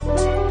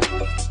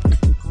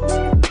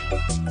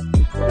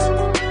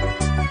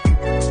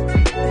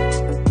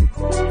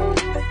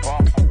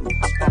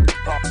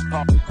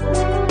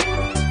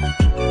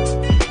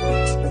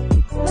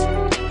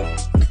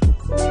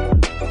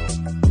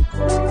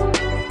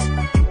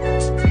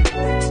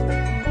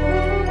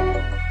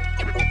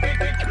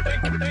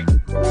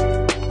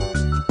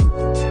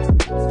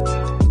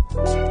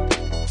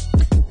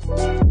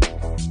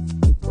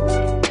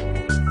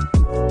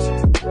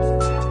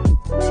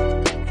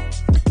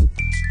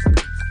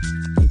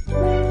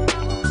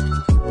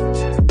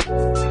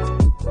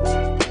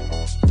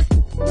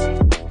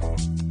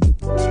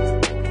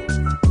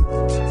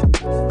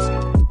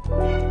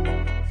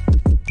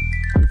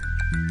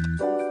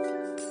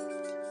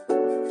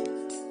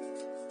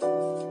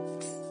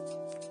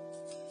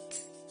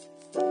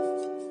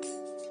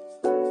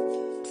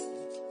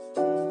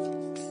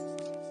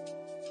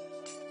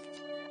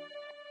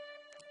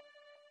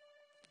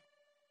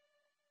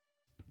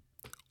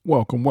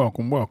Welcome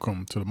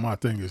to the My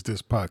Thing Is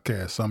This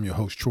podcast. I'm your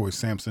host, Troy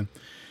Sampson.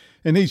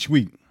 And each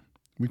week,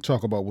 we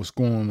talk about what's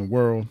going on in the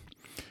world.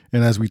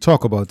 And as we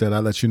talk about that, I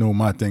let you know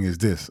my thing is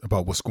this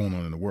about what's going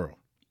on in the world.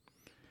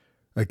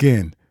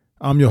 Again,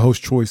 I'm your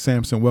host, Troy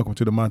Sampson. Welcome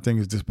to the My Thing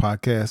Is This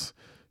podcast.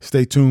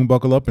 Stay tuned,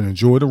 buckle up, and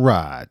enjoy the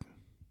ride.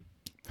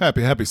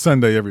 Happy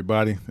Sunday,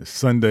 everybody. It's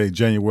Sunday,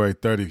 January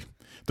 30th,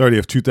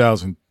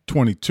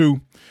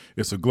 2022.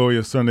 It's a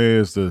glorious Sunday.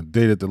 It's the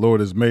day that the Lord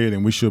has made,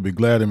 and we should be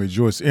glad and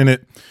rejoice in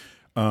it.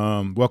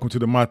 Welcome to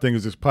the My Thing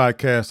Is This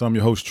podcast. I'm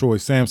your host, Troy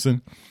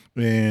Sampson,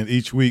 and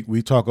each week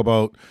we talk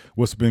about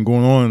what's been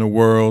going on in the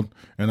world,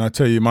 and I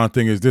tell you my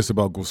thing is this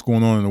about what's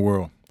going on in the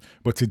world.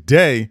 But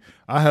today,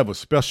 I have a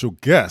special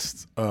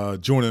guest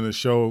joining the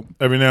show.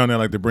 Every now and then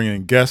I like to bring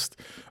in guests.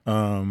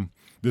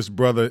 This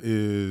brother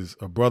is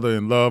a brother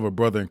in love, a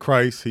brother in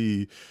Christ.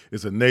 He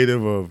is a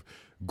native of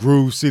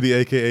Groove City,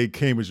 a.k.a.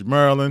 Cambridge,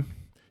 Maryland.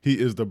 He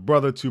is the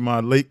brother to my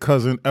late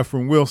cousin,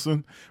 Ephraim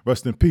Wilson.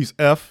 Rest in peace,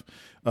 F.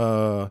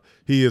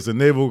 He is a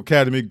Naval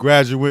Academy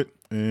graduate,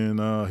 and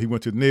he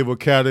went to the Naval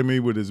Academy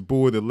with his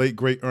boy, the late,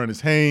 great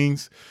Ernest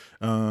Haynes.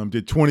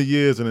 Did 20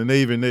 years in the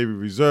Navy and Navy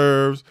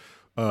Reserves,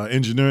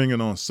 engineering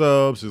and on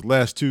subs. His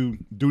last two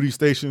duty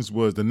stations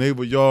was the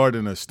Naval Yard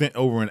and a stint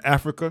over in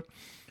Africa.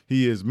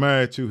 He is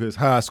married to his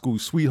high school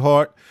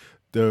sweetheart,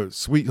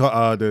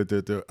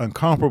 the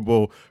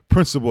incomparable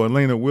principal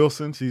Elena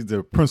Wilson. She's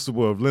the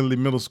principal of Lindley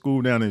Middle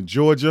School down in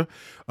Georgia.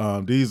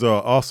 These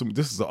are awesome.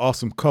 This is an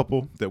awesome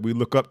couple that we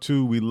look up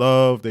to. We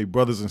love. They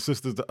brothers and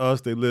sisters to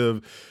us. They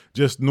live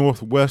just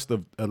northwest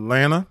of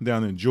Atlanta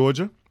down in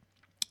Georgia.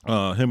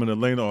 Him and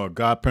Elena are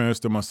godparents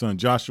to my son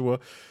Joshua.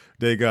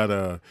 They got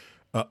a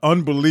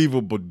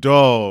unbelievable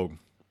dog,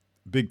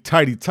 big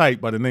tighty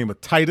tight by the name of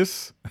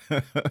Titus.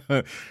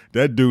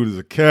 That dude is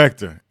a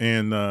character.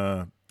 And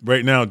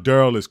right now,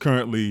 Darryl is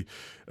currently,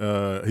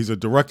 he's a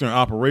director in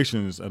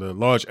operations at a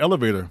large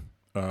elevator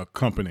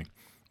company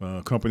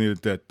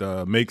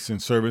that makes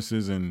and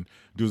services and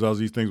does all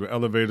these things with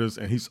elevators.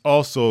 And he's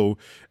also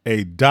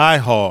a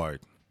diehard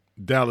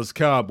Dallas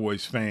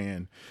Cowboys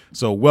fan.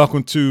 So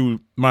welcome to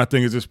My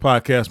Thing Is This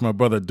podcast, my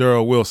brother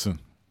Darryl Wilson.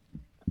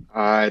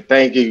 All right,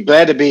 thank you.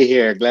 Glad to be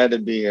here.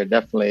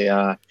 Definitely.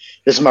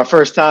 This is my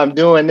first time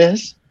doing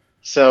this,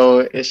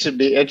 so it should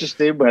be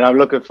interesting, but I'm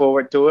looking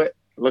forward to it.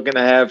 Looking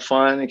to have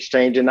fun,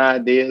 exchanging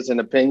ideas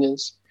and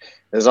opinions.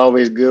 It's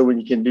always good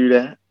when you can do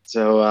that.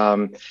 So,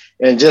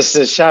 and just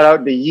a shout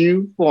out to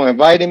you for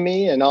inviting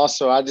me. And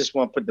also, I just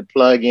want to put the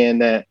plug in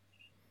that,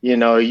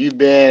 you've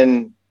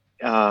been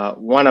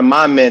one of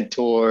my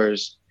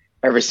mentors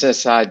ever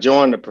since I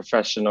joined the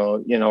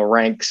professional,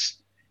 ranks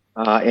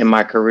in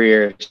my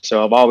career.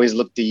 So I've always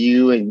looked to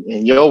you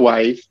and your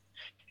wife,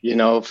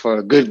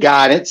 for good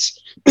guidance,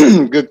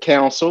 good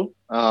counsel.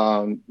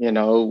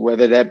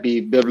 Whether that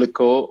be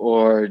biblical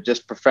or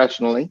just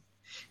professionally.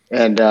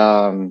 And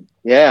I'm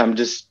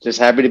just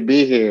happy to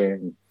be here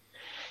and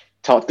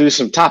talk through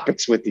some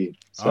topics with you.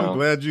 So. I'm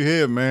glad you're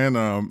here, man.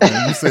 And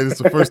you say this is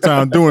the first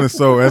time doing it.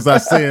 So as I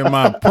say in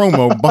my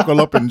promo,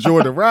 buckle up and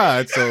enjoy the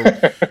ride. So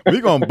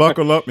we're going to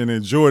buckle up and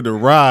enjoy the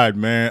ride,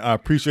 man. I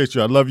appreciate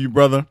you. I love you,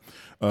 brother.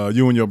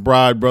 You and your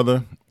bride,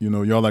 brother.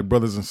 Y'all like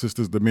brothers and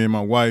sisters to me and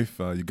my wife.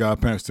 Your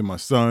godparents to my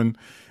son.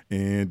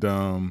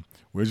 And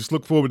we just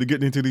look forward to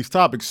getting into these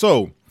topics.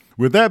 So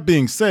with that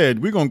being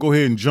said, we're going to go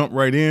ahead and jump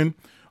right in.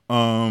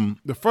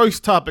 The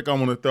first topic I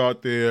want to throw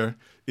out there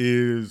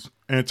is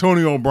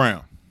Antonio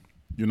Brown.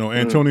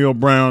 Antonio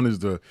Brown is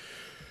the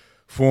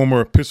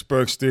former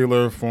Pittsburgh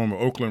Steeler, former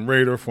Oakland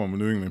Raider, former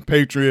New England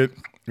Patriot,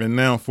 and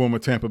now former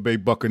Tampa Bay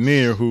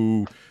Buccaneer,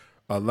 who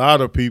a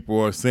lot of people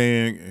are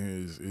saying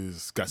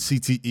is got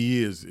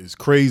CTE, is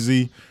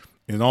crazy,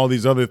 and all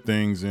these other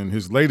things. And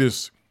his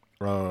latest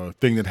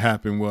thing that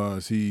happened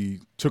was he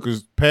took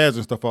his pads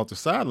and stuff off the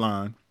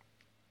sideline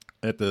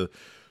at the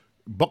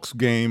Bucs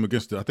game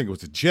against I think it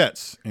was the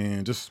Jets,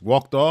 and just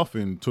walked off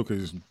and took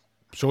his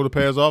shoulder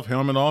pads off,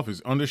 helmet off,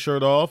 his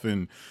undershirt off,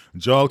 and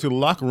jogged to the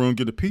locker room,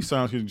 get a peace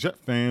sign to the Jet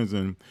fans,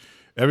 and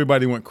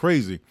everybody went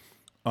crazy.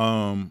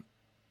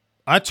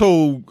 I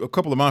told a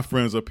couple of my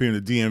friends up here in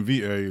the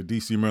DMV area,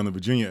 DC, Maryland,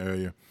 Virginia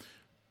area,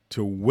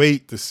 to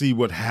wait to see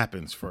what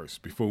happens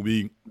first before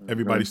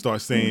everybody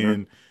starts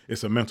saying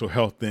it's a mental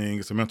health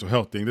thing.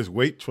 Just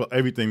wait for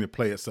everything to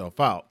play itself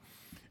out.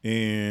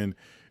 And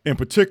in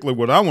particular,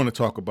 what I want to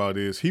talk about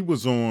is he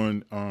was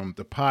on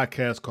the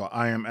podcast called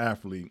I Am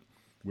Athlete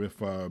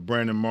with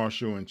Brandon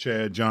Marshall and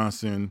Chad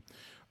Johnson.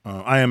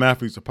 I Am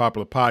Athlete is a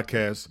popular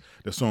podcast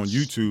that's on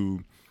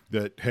YouTube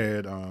that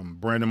had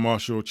Brandon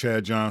Marshall,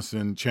 Chad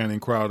Johnson,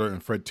 Channing Crowder,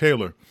 and Fred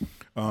Taylor.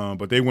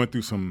 But they went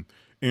through some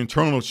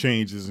internal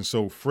changes, and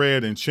so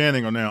Fred and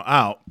Channing are now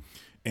out,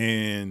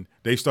 and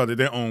they started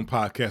their own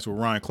podcast with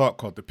Ryan Clark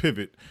called The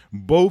Pivot.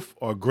 Both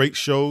are great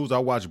shows. I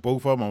watch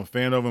both of them. I'm a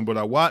fan of them, but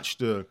I watched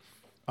the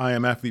I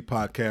Am Athlete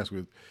podcast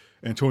with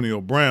Antonio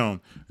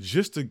Brown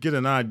just to get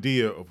an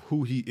idea of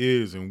who he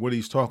is and what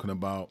he's talking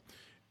about.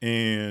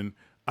 And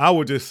I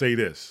would just say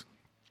this.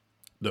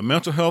 The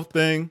mental health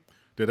thing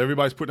that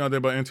everybody's putting out there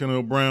about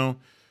Antonio Brown,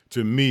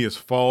 to me is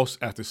false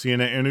after seeing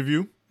that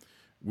interview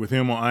with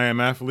him on I Am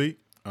Athlete,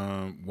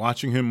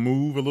 watching him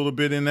move a little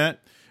bit in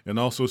that, and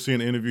also seeing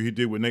the interview he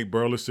did with Nate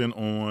Burleson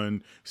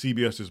on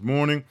CBS this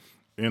morning.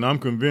 And I'm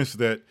convinced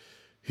that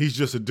he's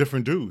just a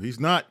different dude. He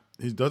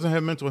doesn't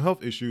have mental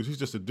health issues. He's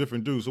just a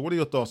different dude. So what are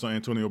your thoughts on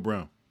Antonio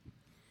Brown?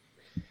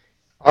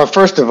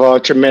 First of all,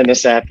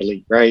 tremendous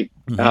athlete, right?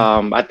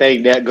 Mm-hmm. I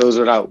think that goes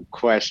without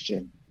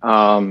question.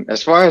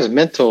 As far as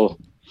mental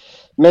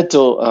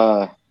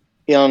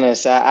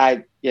illness,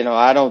 I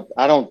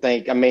don't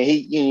think. I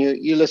mean,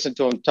 you listen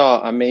to him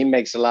talk. I mean, he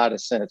makes a lot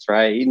of sense,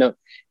 right?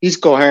 He's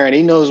coherent.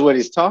 He knows what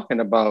he's talking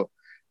about.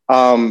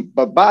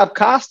 But Bob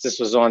Costas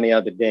was on the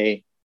other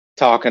day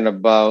talking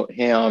about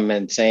him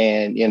and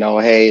saying,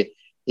 hey,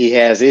 he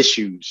has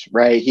issues,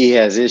 right? He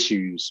has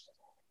issues.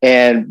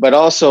 But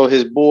also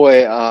his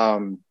boy,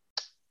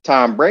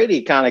 Tom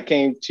Brady kind of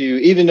came to,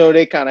 even though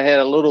they kind of had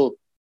a little,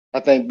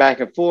 I think, back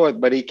and forth,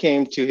 but he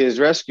came to his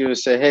rescue and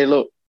said, hey,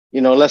 look,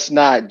 let's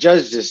not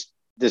judge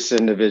this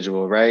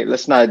individual, right?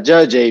 Let's not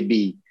judge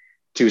AB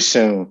too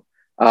soon.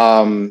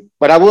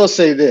 But I will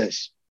say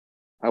this,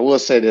 and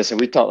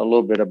we talked a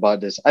little bit about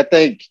this. I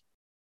think,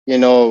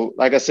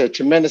 like I said,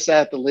 tremendous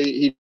athlete.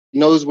 He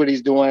knows what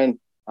he's doing.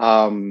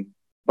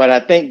 But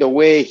I think the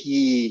way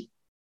he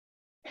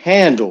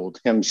handled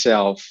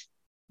himself,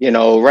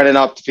 running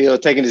off the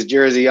field, taking his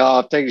jersey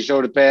off, taking his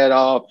shoulder pad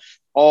off,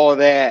 all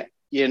that,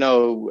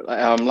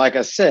 like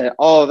I said,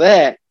 all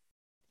that,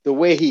 the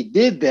way he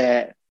did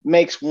that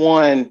makes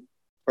one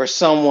or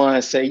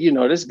someone say,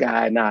 this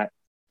guy not,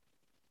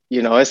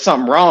 there's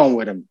something wrong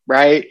with him,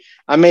 right?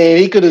 I mean,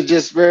 he could have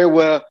just very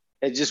well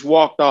had just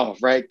walked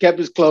off, right? Kept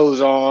his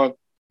clothes on,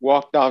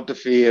 walked off the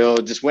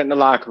field, just went in the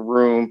locker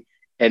room,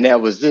 and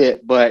that was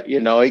it. But,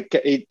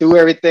 he threw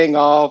everything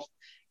off,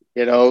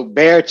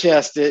 bare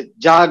chested,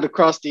 jogged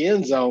across the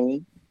end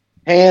zone,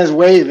 hands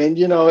waving,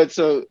 it's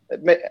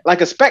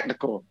like a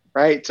spectacle,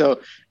 right?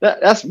 So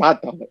that's my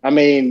thought. I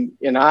mean,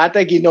 I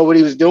think he knew what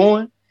he was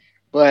doing,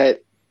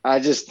 but I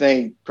just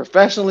think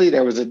professionally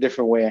there was a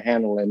different way of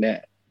handling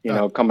that,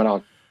 coming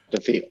off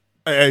the field.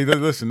 Hey,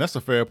 listen, that's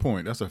a fair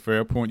point. That's a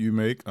fair point you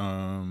make.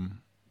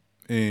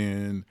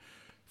 And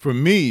for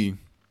me,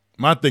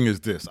 my thing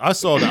is this. I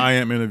saw the I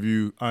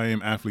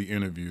Am Athlete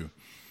interview,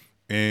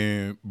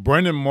 and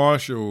Brandon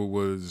Marshall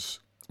was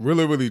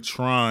really, really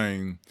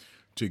trying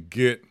to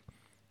get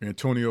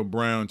Antonio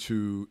Brown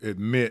to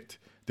admit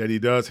that he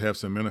does have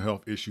some mental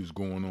health issues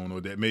going on,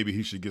 or that maybe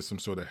he should get some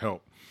sort of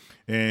help.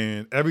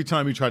 And every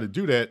time he tried to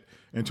do that,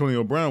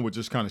 Antonio Brown would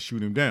just kind of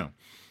shoot him down.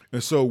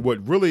 And so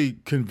what really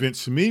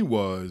convinced me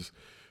was,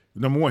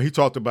 number one, he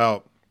talked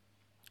about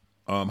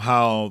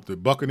how the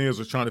Buccaneers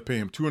were trying to pay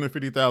him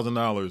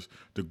 $250,000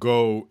 to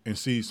go and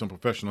see some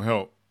professional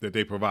help that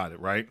they provided,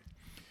 right?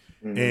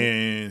 Mm-hmm.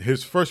 And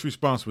his first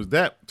response was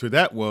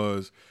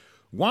was,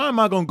 why am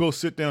I going to go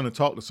sit down and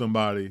talk to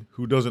somebody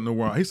who doesn't know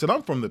where I'm? He said,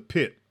 I'm from the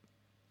pit.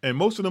 And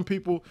most of them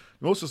people,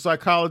 most of the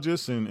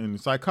psychologists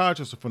and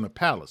psychiatrists are from the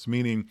palace,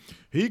 meaning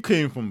he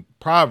came from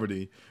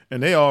poverty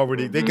and they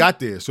got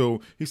there.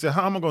 So he said,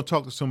 how am I going to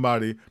talk to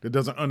somebody that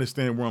doesn't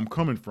understand where I'm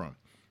coming from,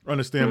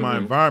 understand my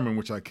environment,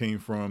 which I came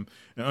from,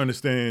 and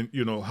understand,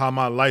 how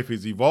my life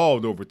has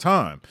evolved over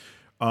time.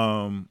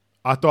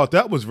 I thought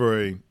that was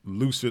very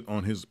lucid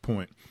on his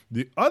point.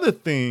 The other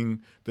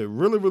thing that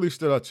really, really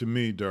stood out to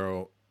me,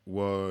 Darryl,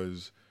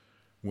 was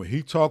when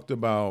he talked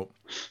about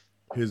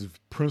his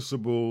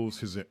principles,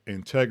 his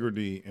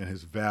integrity, and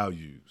his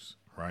values,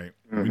 right?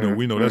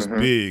 We know that's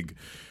big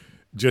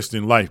just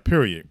in life,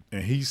 period.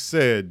 And he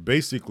said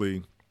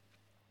basically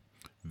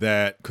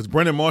that, because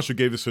Brandon Marshall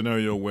gave the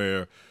scenario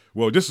where,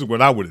 well, this is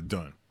what I would have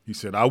done. He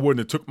said, I wouldn't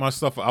have took my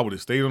stuff. I would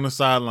have stayed on the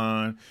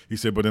sideline. He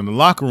said, but in the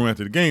locker room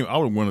after the game, I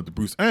would have went up to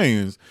Bruce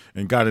Arians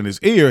and got in his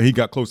ear. He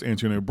got close to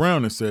Antonio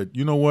Brown and said,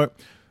 you know what?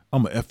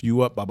 I'm going to F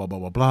you up, blah, blah, blah,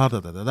 blah, blah,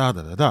 da, da, da, da,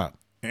 da, da.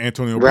 And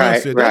Antonio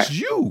Brown said, that's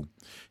you.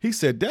 He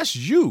said, that's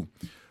you.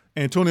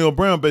 Antonio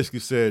Brown basically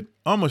said,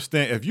 I'm going to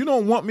stand. If you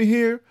don't want me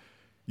here,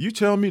 you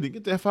tell me to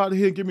get the F out of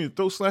here, give me the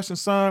throat slashing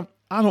sign.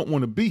 I don't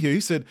want to be here. He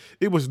said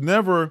it was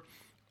never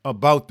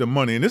about the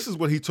money. And this is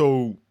what he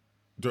told,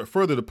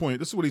 further the point,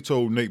 this is what he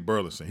told Nate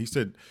Burleson. He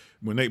said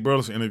when Nate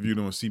Burleson interviewed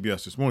him on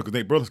CBS this morning, because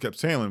Nate Burleson kept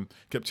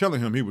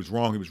telling him he was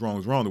wrong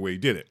the way he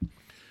did it.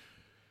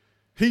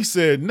 He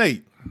said,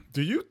 Nate,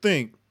 do you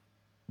think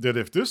that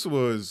if this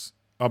was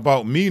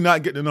about me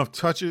not getting enough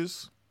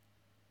touches,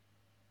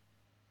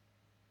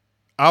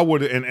 I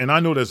would, and I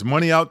know there's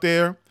money out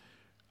there,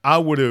 I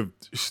would have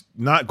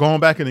not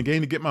gone back in the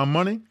game to get my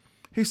money?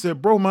 He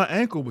said, bro, my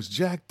ankle was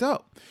jacked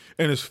up.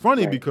 And it's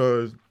funny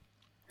because,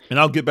 and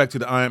I'll get back to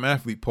the I Am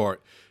Athlete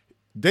part,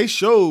 they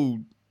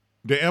showed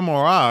the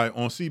MRI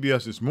on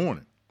CBS this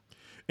morning.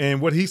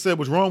 And what he said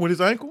was wrong with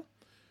his ankle?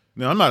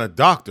 Now, I'm not a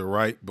doctor,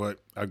 right?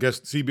 But I guess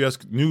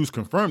CBS News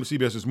confirmed it.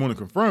 CBS this morning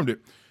confirmed it.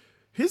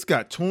 He's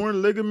got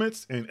torn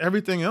ligaments and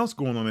everything else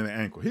going on in the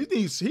ankle. He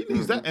needs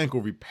that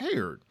ankle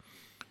repaired.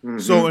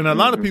 So, and a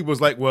lot of people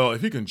was like, well, if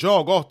he can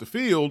jog off the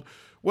field,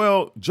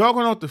 well,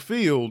 jogging off the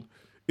field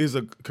is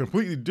a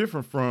completely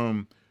different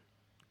from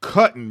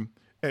cutting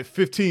at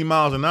 15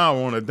 miles an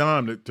hour on a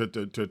dime to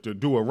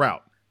do a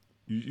route.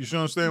 You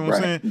understand what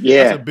I'm saying?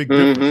 Yeah. That's a big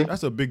difference.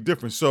 That's a big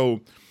difference.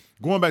 So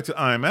going back to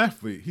I Am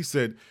Athlete, he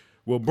said,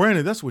 well,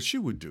 Brandon, that's what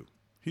you would do.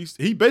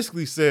 He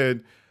basically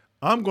said,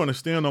 I'm going to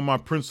stand on my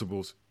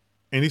principles.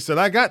 And he said,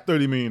 I got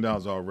 $30 million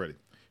already.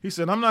 He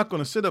said, I'm not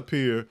going to sit up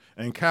here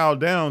and cow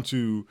down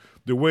to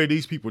the way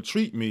these people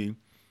treat me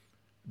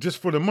just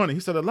for the money. He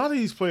said, a lot of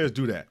these players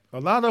do that. A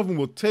lot of them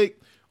will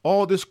take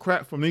all this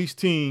crap from these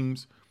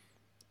teams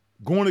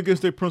going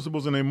against their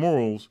principles and their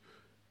morals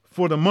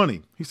for the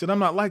money. He said, I'm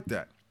not like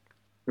that.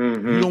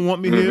 You don't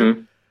want me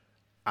here?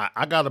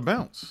 I got to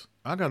bounce.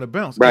 I got to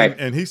bounce. Right.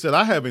 And he said,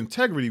 I have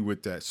integrity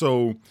with that.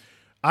 So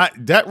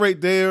that right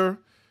there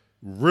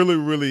really,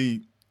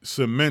 really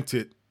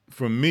cemented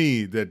for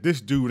me that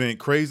this dude ain't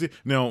crazy.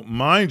 Now,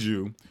 mind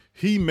you,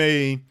 he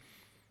may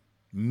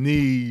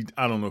need,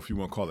 I don't know if you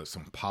want to call it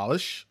some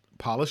polish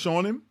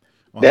on him.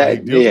 On how he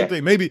deals with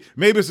things.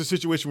 Maybe it's a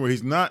situation where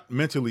he's not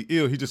mentally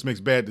ill. He just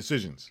makes bad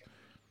decisions.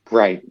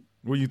 Right.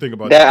 What do you think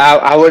about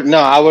that? I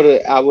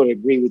would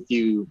agree with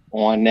you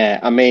on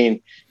that. I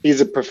mean, he's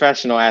a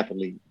professional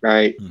athlete,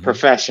 right?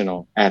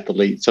 Professional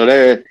athlete. So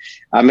there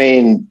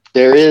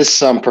is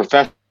some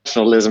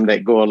professionalism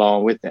that go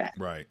along with that.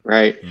 Right.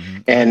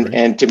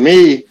 And to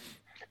me,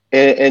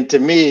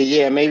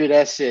 yeah, maybe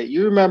that's it.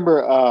 You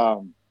remember,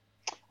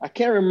 I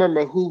can't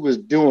remember who was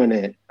doing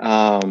it.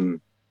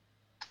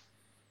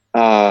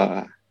 The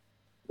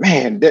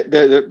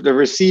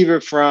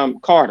receiver from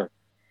Carter.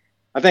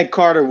 I think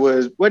Carter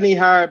wasn't he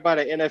hired by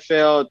the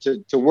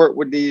NFL to work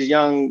with these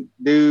young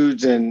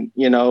dudes and,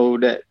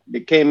 that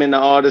came into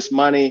all this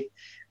money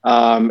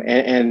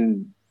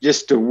and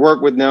just to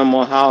work with them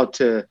on how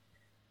to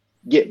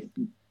get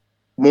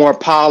more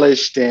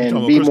polished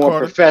and be more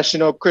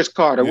professional. Chris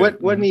Carter,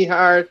 wasn't he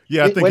hired?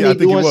 Yeah, I think he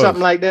doing was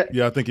something like that.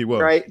 Yeah, I think he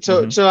was. Right.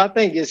 So I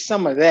think it's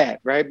some of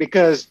that, right?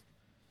 Because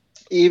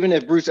even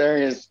if Bruce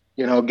Arians,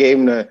 gave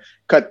him the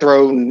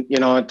cutthroat and,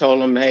 and told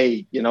him,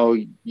 hey,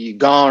 you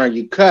gone or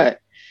you cut.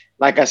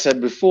 Like I said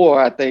before,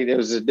 I think it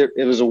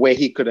was a way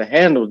he could have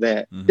handled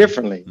that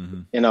differently,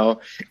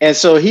 and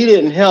so he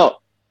didn't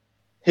help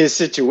his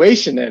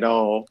situation at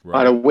all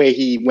by the way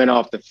he went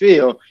off the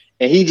field.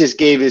 And he just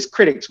gave his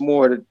critics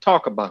more to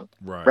talk about.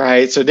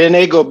 Right. So then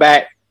they go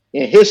back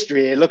in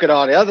history and look at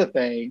all the other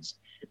things.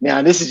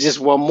 Now, this is just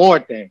one more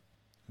thing.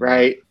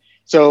 Right.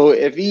 So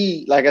if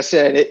he, like I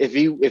said, if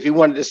he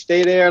wanted to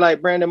stay there,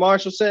 like Brandon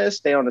Marshall says,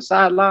 stay on the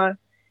sideline,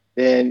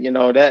 then,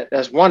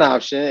 that's one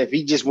option. If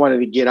he just wanted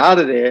to get out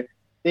of there,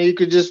 then you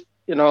could just,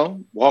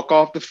 walk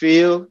off the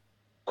field,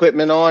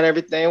 equipment on,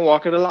 everything,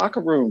 walk in the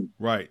locker room.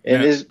 Right.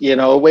 And just,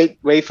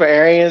 wait for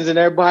Arians and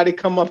everybody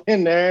come up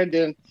in there and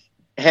then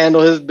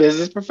handle his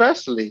business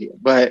professionally.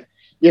 But,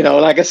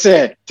 like I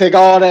said, take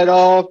all that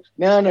off.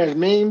 Now there's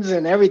memes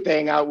and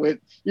everything out with,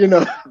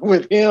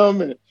 with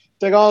him, and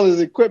take all his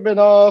equipment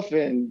off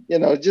and,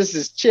 just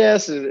his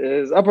chest,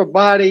 his upper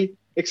body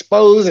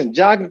exposed and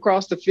jogging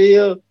across the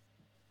field.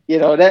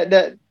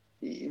 That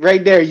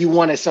right there, you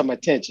wanted some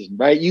attention,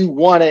 right? You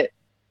wanted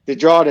to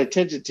draw the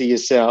attention to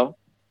yourself.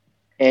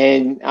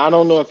 And I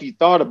don't know if you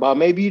thought about,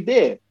 maybe you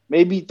did.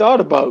 Maybe you thought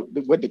about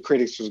what the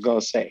critics was going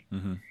to say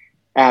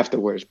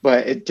afterwards.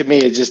 But to me,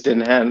 it just he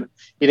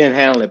didn't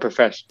handle it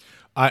professionally.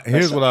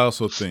 Here's what I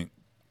also think,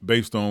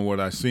 based on what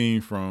I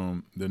seen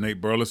from the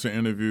Nate Burleson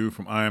interview,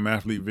 from I Am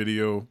Athlete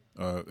video,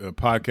 a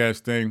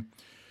podcast thing.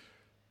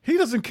 He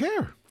doesn't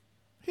care.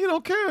 He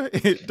don't care.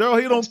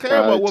 Darryl, he don't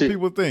care about what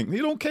people think. He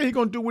don't care. He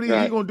gonna do what he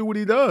gonna do what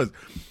he does.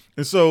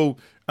 And so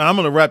I'm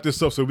gonna wrap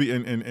this up so we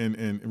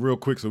and real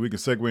quick so we can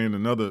segue into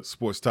another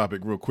sports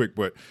topic real quick.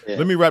 But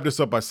let me wrap this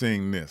up by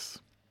saying this.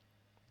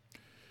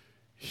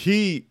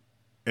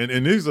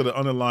 And these are the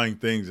underlying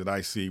things that I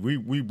see.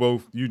 We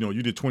both, you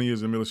did 20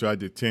 years in the military, I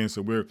did 10,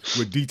 so we're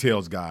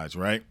details guys,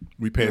 right?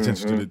 We pay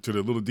attention to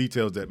the little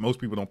details that most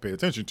people don't pay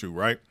attention to,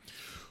 right?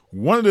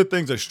 One of the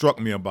things that struck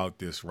me about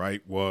this,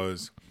 right,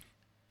 was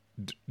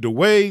the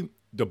way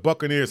the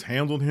Buccaneers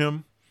handled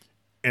him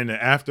in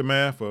the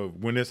aftermath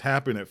of when this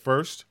happened at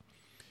first,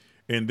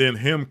 and then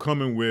him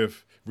coming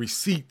with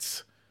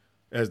receipts,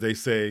 as they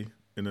say,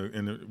 in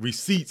the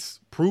receipts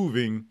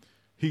proving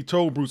he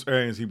told Bruce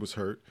Arians he was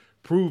hurt,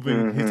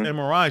 proving his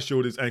MRI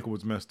showed his ankle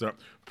was messed up,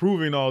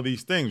 proving all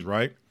these things,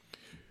 right?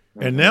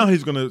 And now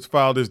he's going to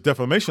file this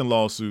defamation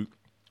lawsuit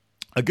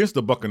against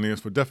the Buccaneers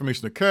for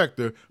defamation of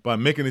character by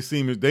making it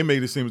seem they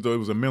made it seem as though it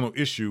was a mental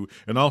issue,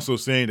 and also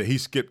saying that he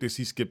skipped this,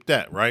 he skipped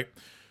that, right?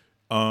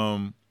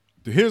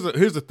 Here's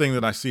the thing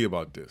that I see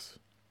about this.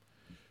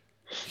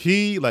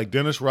 He, like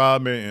Dennis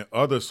Rodman and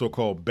other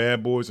so-called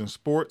bad boys in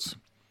sports,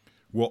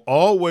 will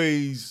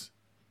always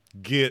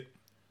get,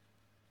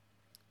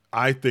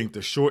 I think,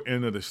 the short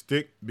end of the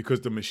stick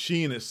because the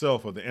machine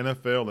itself of the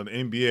NFL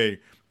and the NBA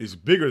is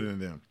bigger than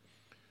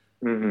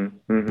them.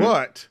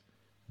 But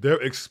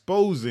they're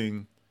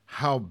exposing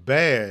how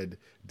bad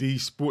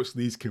these sports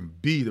leagues can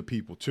be to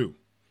people too.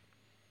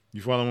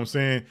 You follow what I'm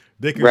saying?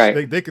 They can,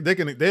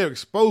 they're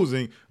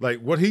exposing, like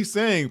what he's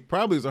saying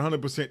probably is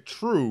 100%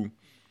 true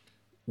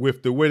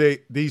with the way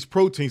these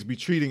pro teams be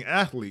treating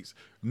athletes.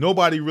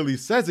 nobody really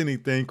says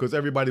anything because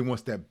everybody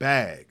wants that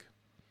bag.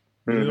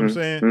 You know what I'm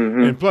saying?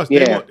 And plus,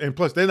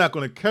 they're not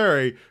going to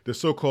carry the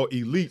so-called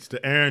elites,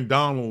 the Aaron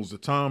Donalds, the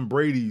Tom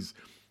Brady's,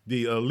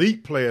 the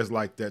elite players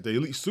like that, the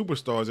elite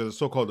superstars that are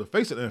so-called the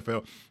face of the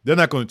NFL. They're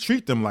not going to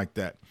treat them like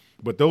that.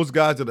 But those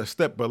guys that are a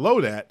step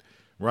below that,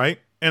 right?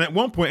 And at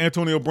one point,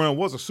 Antonio Brown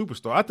was a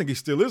superstar. I think he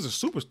still is a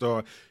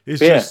superstar. It's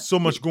just so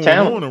much going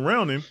on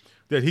around him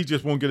that he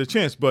just won't get a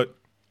chance. But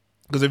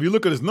because if you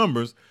look at his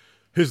numbers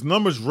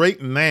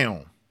right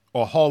now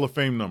are Hall of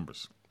Fame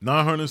numbers.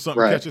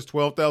 900-something catches,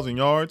 12,000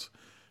 yards,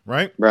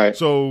 right? Right.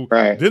 So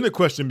then the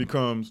question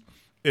becomes,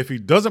 if he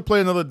doesn't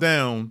play another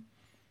down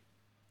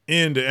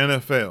in the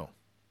NFL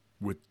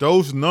with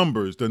those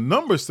numbers, the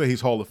numbers say he's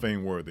Hall of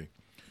Fame worthy,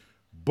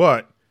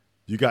 but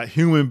you got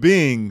human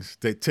beings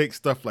that take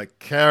stuff like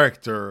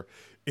character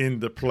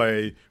into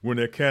play when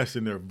they're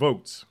casting their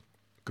votes.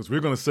 Because we're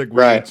going to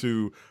segue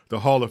into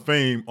the Hall of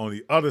Fame on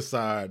the other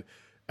side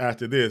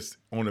after this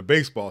on the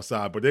baseball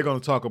side, but they're going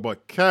to talk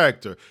about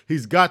character.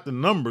 He's got the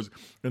numbers,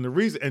 and the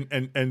reason,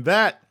 and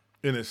that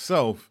in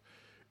itself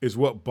is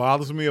what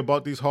bothers me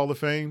about these Hall of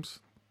Fames.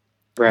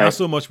 Right. Not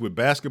so much with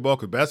basketball,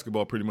 because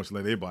basketball pretty much let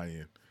everybody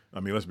in.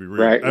 I mean, let's be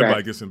real.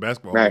 Everybody gets in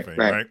basketball Hall of Fame,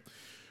 right?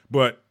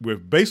 But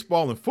with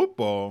baseball and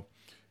football,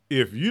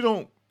 if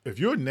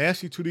you're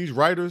nasty to these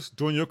writers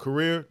during your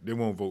career, they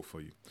won't vote for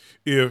you.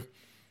 If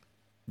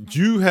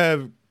you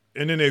have,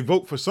 and then they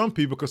vote for some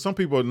people because some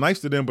people are nice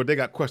to them, but they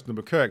got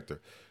questionable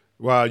character.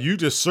 While you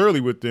just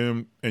surly with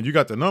them and you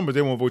got the numbers,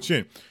 they won't vote you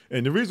in.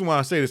 And the reason why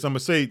I say this, I'm going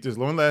to say this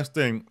one last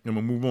thing and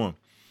we'll move on.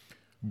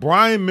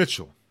 Brian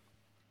Mitchell,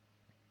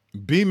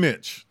 B.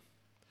 Mitch,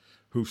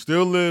 who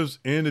still lives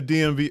in the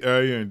DMV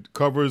area and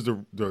covers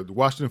the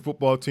Washington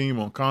football team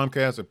on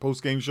Comcast and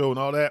post-game show and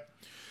all that,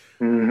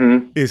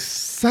 is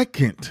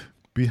second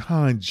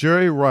behind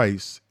Jerry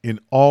Rice in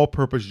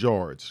all-purpose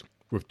yards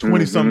with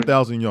 20-something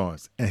thousand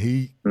yards, and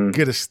he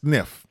get a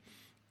sniff.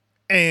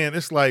 And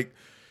it's like,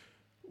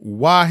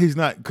 why he's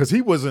not – because he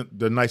wasn't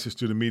the nicest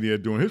to the media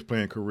during his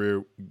playing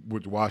career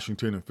with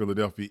Washington and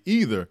Philadelphia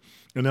either,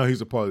 and now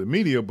he's a part of the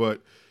media,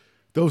 but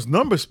those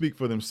numbers speak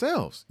for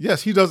themselves.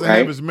 Yes, he doesn't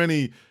have as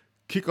many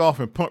kickoff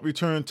and punt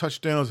return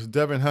touchdowns as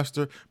Devin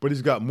Hester, but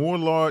he's got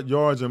more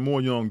yards and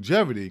more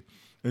longevity.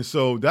 And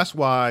so that's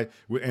why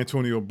with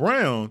Antonio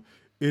Brown,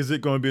 is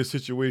it going to be a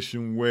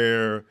situation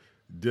where –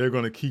 they're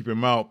going to keep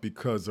him out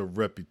because of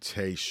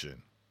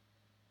reputation?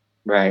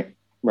 Right.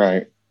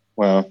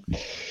 Well,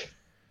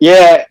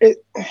 yeah,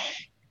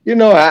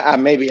 I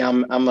maybe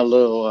I'm a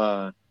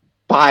little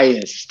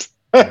biased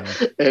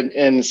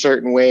in a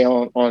certain way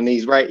on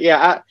these, right?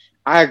 Yeah,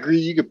 I agree.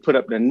 You could put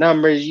up the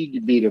numbers, you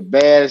could be the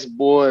baddest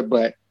boy,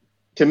 but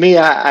to me,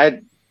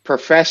 I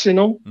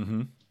professional,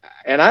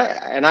 and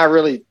I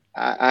really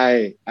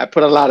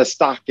put a lot of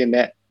stock in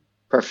that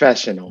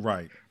professional,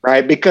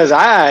 right? Because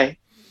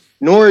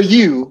nor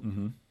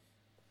you,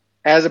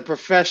 as a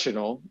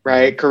professional,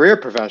 career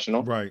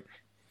professional,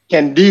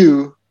 can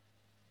do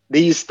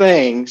these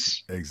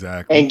things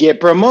and get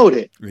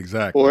promoted,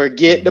 or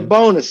get the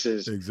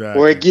bonuses,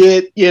 or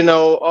get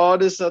all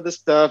this other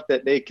stuff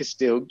that they can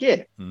still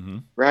get,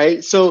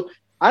 right? So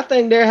I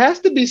think there has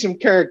to be some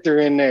character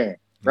in there,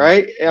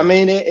 right? I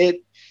mean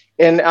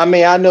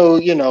I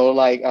know,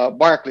 like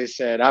Barkley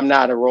said, I'm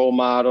not a role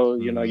model.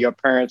 Your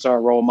parents are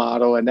a role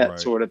model and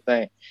that sort of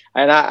thing.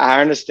 And I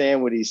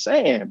understand what he's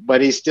saying, but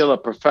he's still a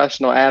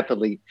professional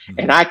athlete.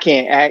 And I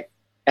can't act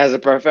as a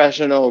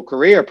professional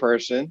career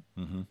person,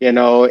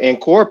 in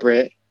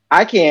corporate.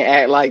 I can't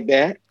act like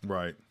that.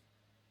 Right.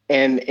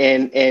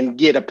 And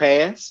get a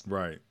pass.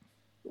 Right.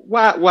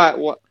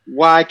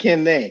 Why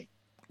can they?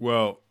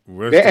 Well,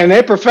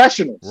 they're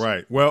professionals.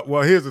 Right.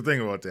 Well, here's the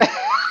thing about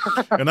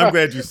that. And I'm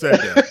glad you said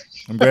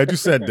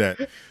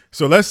that.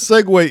 So let's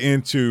segue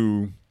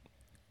into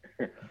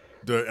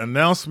the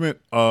announcement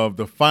of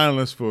the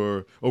finalists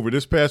for over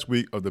this past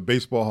week of the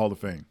Baseball Hall of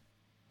Fame.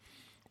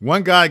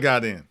 One guy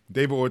got in,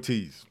 David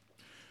Ortiz.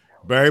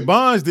 Barry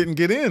Bonds didn't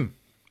get in,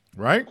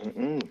 right?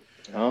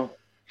 Oh.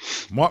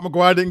 Mark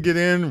McGwire didn't get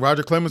in.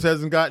 Roger Clemens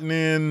hasn't gotten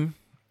in.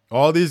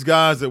 All these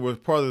guys that were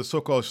part of the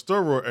so-called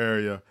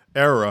steroid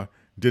era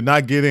did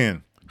not get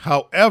in.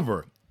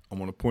 However, I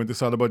want to point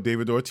this out about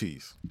David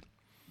Ortiz.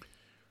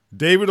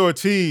 David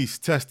Ortiz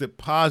tested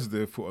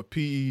positive for a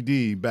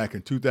PED back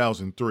in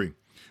 2003.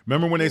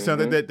 Remember when they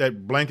sent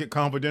that blanket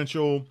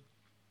confidential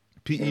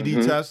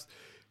PED test?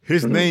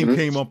 His name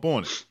came up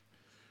on it.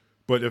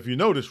 But if you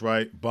notice,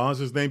 right,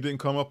 Bonds' name didn't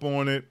come up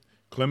on it.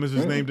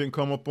 Clemens' name didn't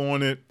come up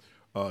on it.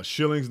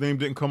 Schilling's name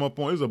didn't come up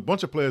on it. There's a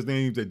bunch of players'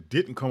 names that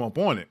didn't come up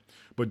on it.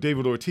 But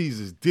David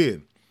Ortiz's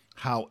did.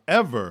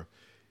 However,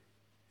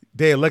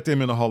 they elected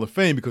him in the Hall of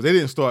Fame because they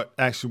didn't start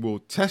actual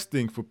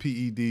testing for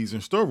PEDs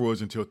and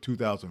steroids until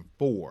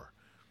 2004.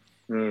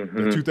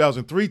 The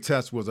 2003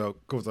 test was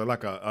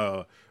like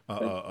a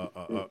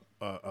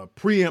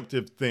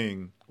preemptive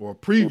thing or a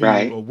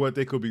preview of what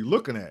they could be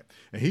looking at.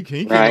 And he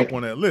came up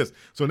on that list.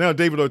 So now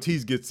David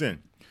Ortiz gets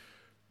in.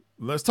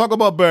 Let's talk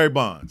about Barry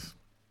Bonds.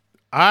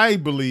 I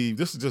believe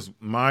this is just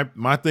my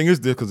thing is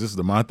this, because this is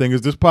the My Thing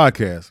Is This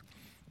podcast.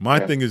 My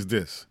thing is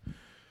this.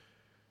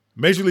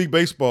 Major League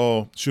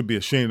Baseball should be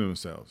ashamed of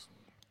themselves.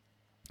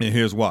 And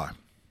here's why.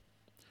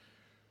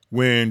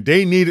 When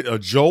they needed a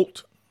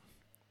jolt,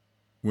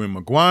 when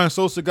McGwire and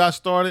Sosa got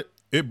started,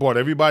 it brought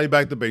everybody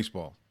back to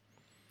baseball.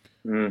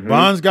 Mm-hmm.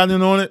 Bonds got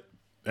in on it.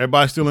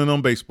 Everybody's still in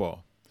on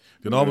baseball.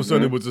 Then all of a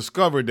sudden it was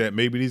discovered that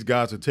maybe these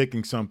guys are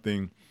taking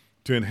something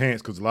to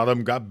enhance because a lot of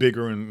them got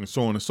bigger and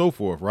so on and so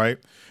forth, right?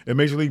 And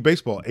Major League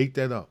Baseball ate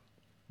that up.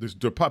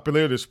 The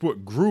popularity of the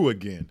sport grew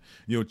again.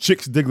 You know,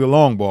 chicks dig the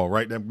long ball,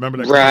 right? Remember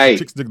that? Right.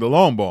 Chicks dig the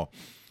long ball.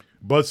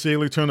 Bud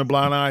Selig turned a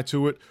blind eye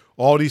to it.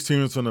 All these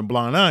teams turned a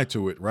blind eye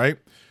to it, right?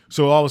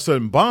 So all of a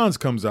sudden Bonds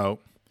comes out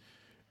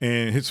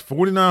and hits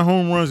 49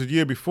 home runs the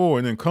year before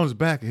and then comes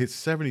back and hits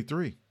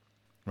 73,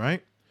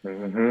 right?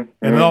 And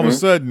then all of a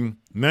sudden,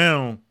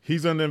 now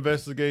he's under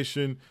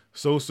investigation.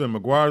 Sosa and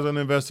McGwire's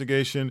under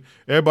investigation.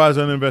 Everybody's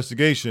under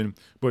investigation,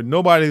 but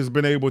nobody has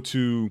been able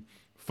to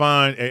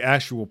find an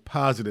actual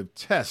positive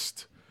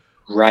test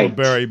for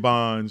Barry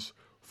Bonds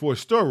for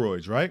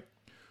steroids, right?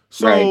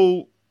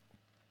 So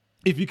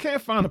if you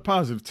can't find a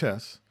positive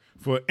test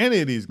for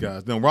any of these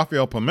guys, then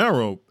Rafael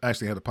Palmeiro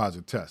actually had a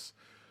positive test.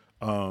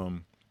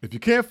 If you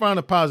can't find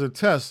a positive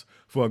test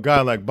for a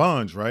guy like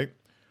Bonds, right,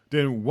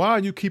 then why are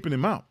you keeping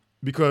him out?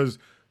 Because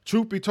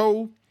truth be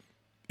told,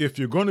 if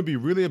you're going to be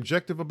really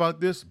objective about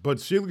this, Bud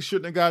Selig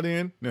shouldn't have got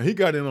in. Now, he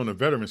got in on the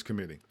Veterans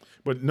Committee.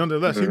 But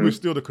nonetheless, he was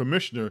still the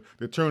commissioner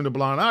that turned a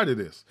blind eye to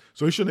this.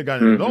 So he shouldn't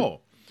have gotten in at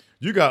all.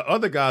 You got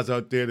other guys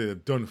out there that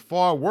have done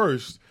far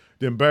worse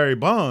than Barry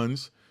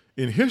Bonds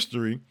in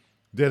history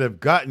that have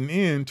gotten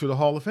into the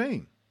Hall of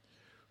Fame.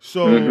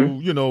 So,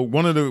 you know,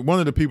 one of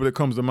the people that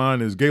comes to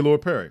mind is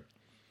Gaylord Perry.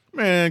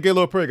 Man,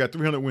 Gaylord Perry got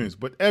 300 wins.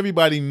 But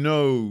everybody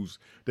knows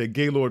that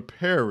Gaylord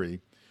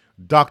Perry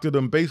doctored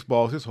them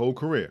baseballs his whole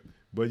career.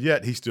 But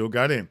yet he still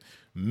got in.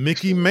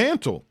 Mickey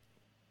Mantle,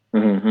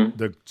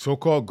 the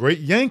so-called great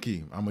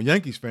Yankee. I'm a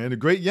Yankees fan. The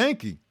great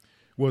Yankee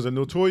was a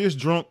notorious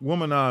drunk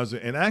womanizer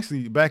and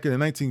actually back in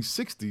the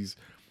 1960s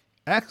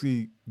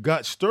actually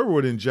got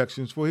steroid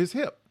injections for his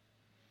hip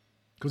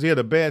because he had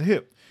a bad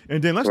hip.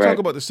 And then let's talk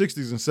about the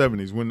 60s and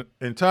 70s when the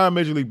entire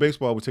Major League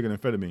Baseball was taking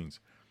amphetamines.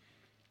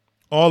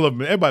 All of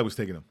them, everybody was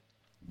taking them.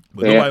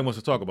 But nobody wants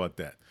to talk about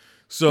that.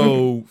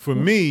 So for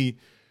me,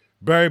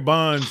 Barry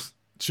Bonds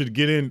should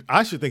get in.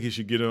 I should think he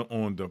should get in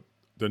on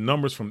the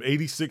numbers from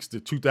 86 to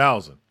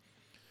 2000.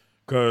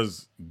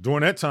 Because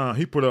during that time,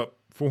 he put up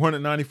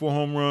 494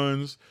 home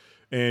runs.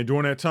 And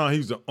during that time, he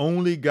was the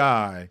only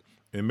guy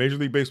in Major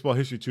League Baseball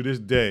history to this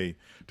day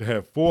to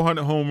have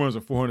 400 home runs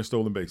and 400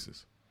 stolen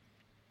bases.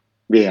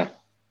 Yeah.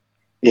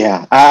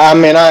 Yeah. I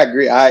mean, I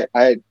agree.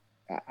 I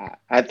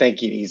think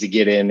he needs to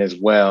get in as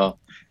well.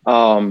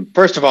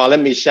 First of all, let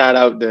me shout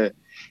out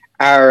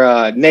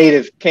our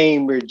native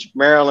Cambridge,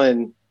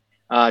 Maryland,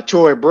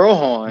 Troy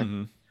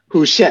Brohon,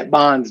 who shut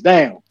Bonds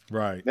down.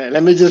 Right. Now,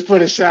 let me just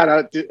put a shout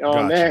out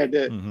on there.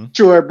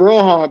 Troy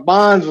Brohon,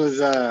 Bonds was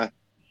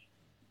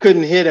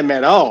couldn't hit him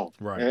at all.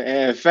 Right.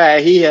 And in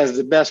fact, he has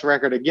the best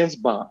record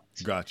against Bonds.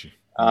 Got you.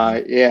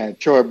 Yeah,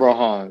 Troy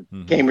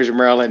Brohon, Cambridge,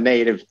 Maryland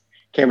native,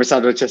 Cambridge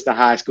South Dorchester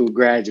High School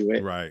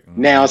graduate. Right.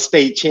 Now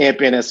state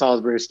champion at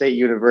Salisbury State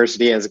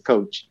University as a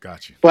coach.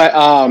 Got you. But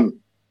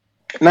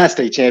not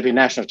state champion,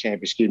 national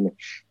champion, excuse me.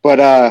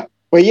 But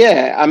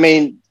yeah, I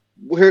mean,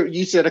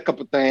 you said a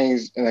couple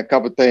things and a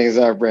couple things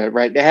I've read,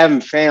 right? They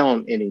haven't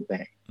found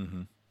anything.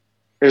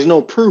 There's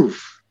no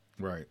proof.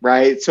 Right.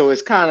 Right. So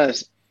it's kind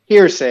of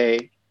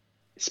hearsay,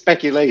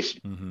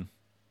 speculation.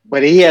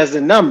 But he has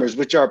the numbers,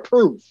 which are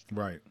proof.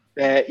 Right.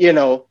 That,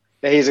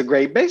 that he's a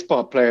great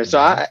baseball player. So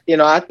I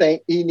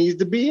think he needs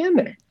to be in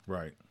there.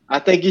 Right. I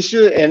think he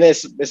should. And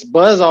it's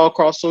buzz all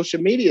across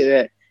social media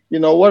that,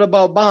 what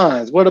about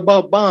Bonds? What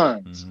about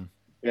Bonds?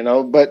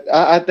 But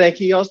I think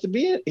he ought to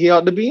be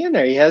in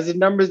there. He has the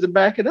numbers to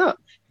back it up.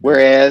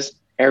 Whereas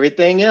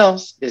everything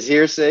else is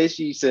hearsay,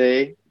 she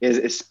say,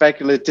 is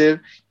speculative.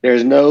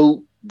 There's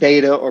no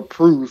data or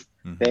proof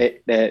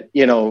that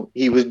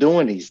he was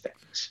doing these things.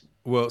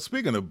 Well,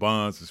 speaking of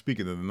Bonds and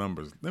speaking of the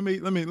numbers, let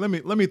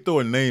me throw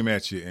a name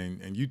at you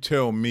and you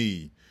tell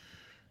me,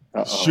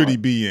 should he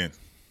be in?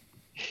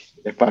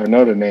 If I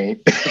know the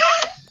name.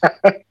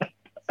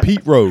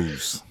 Pete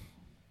Rose.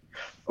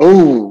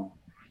 Oh,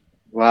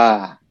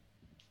 wow.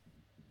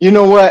 You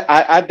know what?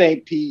 I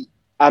think Pete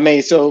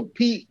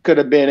could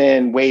have been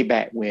in way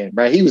back when,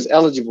 right? He was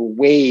eligible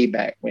way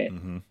back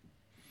when.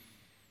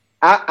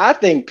 I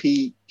think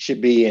Pete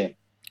should be in.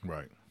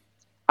 Right.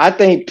 I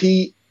think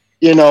Pete,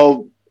 he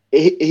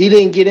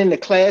didn't get in the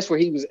class where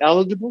he was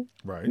eligible,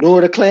 right?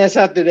 Nor the class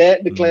after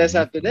that,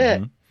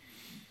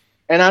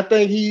 and I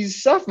think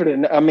he's suffered.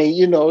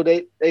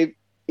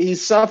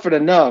 He's suffered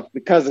enough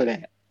because of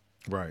that,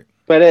 right?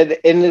 But at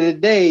the end of the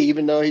day,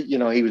 even though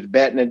he was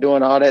betting and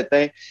doing all that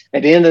thing,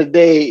 at the end of the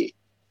day,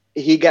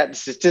 he got the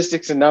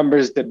statistics and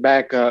numbers to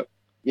back up,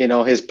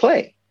 his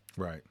play,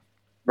 right.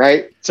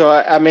 So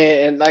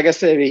and like I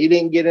said, he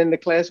didn't get in the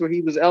class where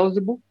he was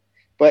eligible.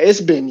 But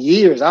it's been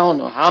years. I don't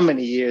know how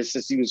many years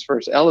since he was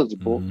first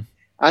eligible.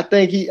 I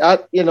think he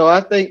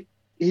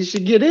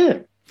should get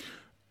in.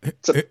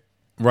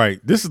 Right.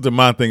 This is the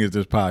My Thing Is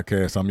This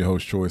podcast. I'm your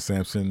host, Troy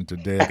Sampson.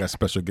 Today I got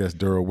special guest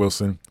Darryl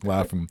Wilson,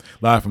 live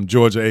from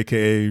Georgia,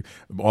 aka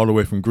all the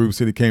way from Groove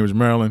City, Cambridge,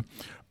 Maryland.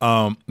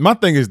 My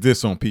thing is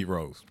this on Pete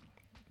Rose.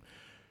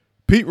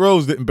 Pete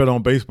Rose didn't bet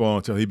on baseball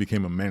until he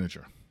became a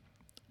manager.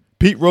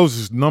 Pete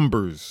Rose's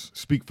numbers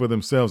speak for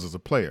themselves as a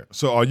player.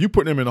 So are you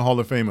putting him in the Hall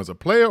of Fame as a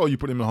player, or you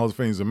putting him in the Hall of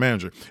Fame as a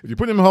manager? If you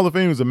put him in the Hall of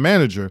Fame as a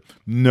manager,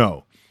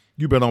 no.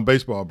 You bet on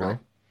baseball, bro.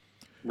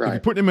 Right. If you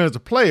put him in as a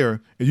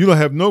player and you don't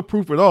have no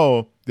proof at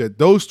all that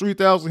those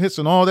 3,000 hits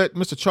and all that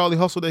Mr. Charlie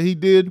Hustle that he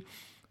did,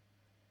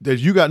 that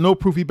you got no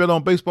proof he bet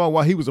on baseball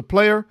while he was a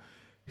player,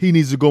 he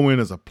needs to go in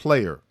as a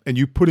player. And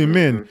you put him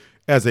in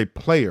as a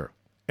player.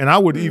 And I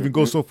would even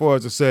go so far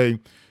as to say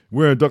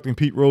we're inducting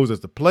Pete Rose as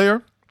the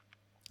player,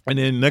 and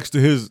then next to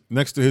his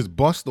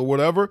bust or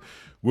whatever,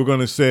 we're going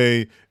to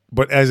say,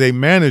 but as a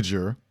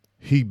manager,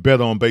 he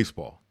bet on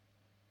baseball.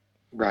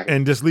 Right.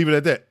 And just leave it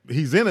at that.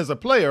 He's in as a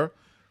player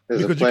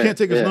because you can't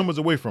take his numbers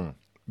away from him.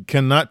 You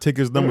cannot take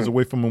his numbers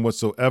away from him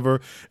whatsoever.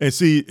 And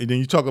see, and then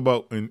you talk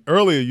about, and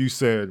earlier you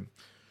said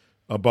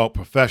about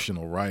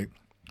professional, right?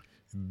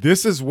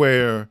 This is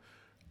where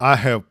I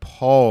have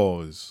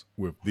pause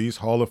with these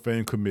Hall of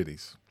Fame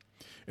committees.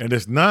 And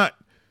it's not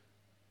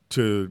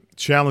to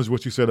challenge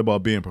what you said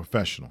about being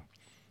professional.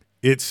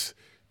 It's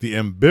the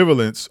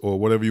ambivalence, or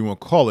whatever you want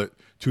to call it,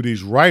 to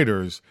these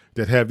writers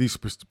that have these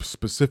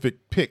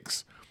specific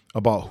picks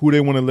about who they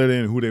want to let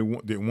in and who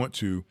they want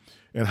to,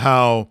 and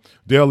how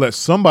they'll let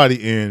somebody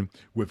in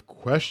with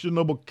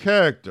questionable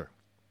character.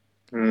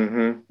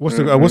 What's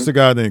the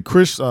guy named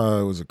Chris?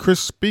 Was it Chris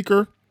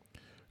Speaker?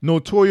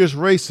 Notorious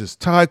racist.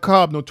 Ty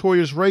Cobb,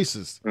 notorious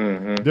racist.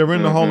 They're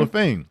in the Hall of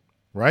Fame,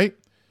 right?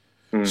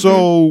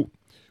 So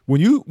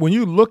when you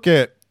look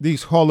at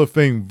these Hall of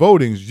Fame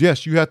votings,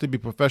 yes, you have to be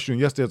professional.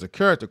 Yes, there's a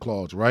character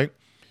clause, right?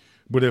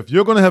 But if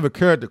you're going to have a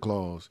character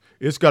clause,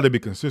 it's got to be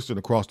consistent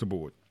across the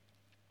board.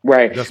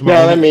 Right. That's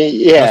my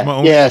only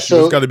issue.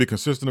 So it's got to be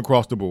consistent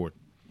across the board.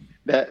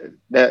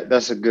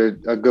 That's a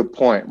good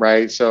point,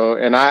 right? So,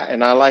 and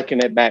I liken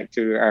it back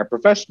to our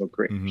professional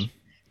careers,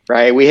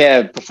 right? We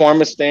have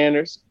performance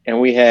standards,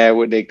 and we have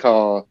what they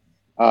call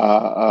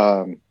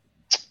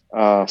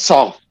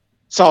soft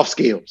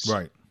skills,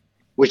 right?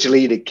 Which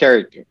lead to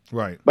character,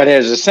 right? But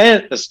there's a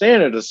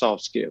standard of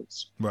soft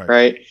skills,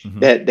 right?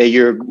 That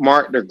you're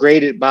marked or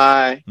graded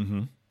by,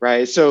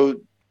 right?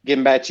 So,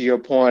 getting back to your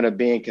point of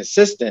being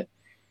consistent,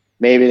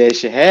 maybe they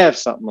should have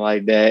something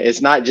like that.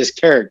 It's not just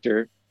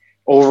character,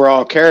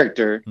 overall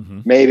character.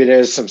 Maybe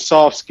there's some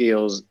soft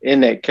skills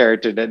in that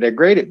character that they're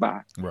graded by,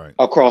 right,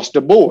 across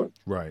the board,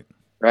 right.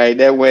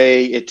 That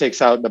way, it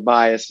takes out the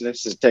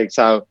biasness. It takes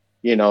out,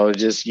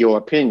 just your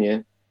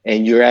opinion,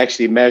 and you're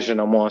actually measuring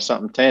them on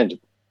something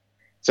tangible.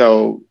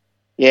 So,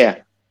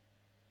 right,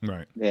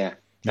 yeah.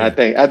 I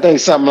think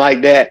something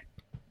like that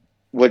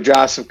would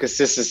drive some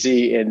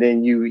consistency, and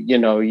then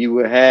you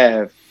would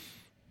have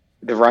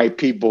the right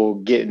people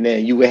getting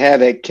in. You would have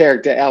that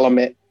character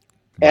element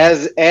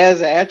as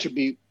an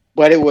attribute,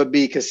 but it would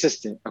be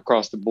consistent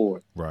across the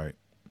board. Right.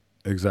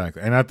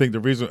 Exactly. And I think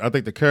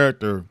the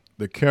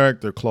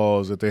character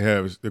clause that they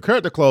have is the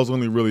character clause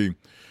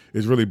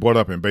is really brought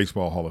up in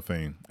Baseball Hall of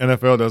Fame.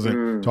 NFL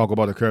doesn't talk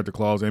about the character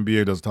clause.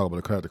 NBA doesn't talk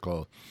about the character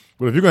clause.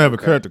 But if you're going to have a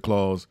character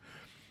clause,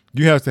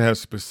 you have to have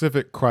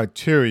specific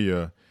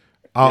criteria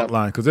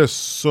outlined, because there's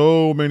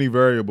so many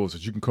variables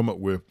that you can come up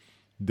with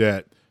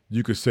that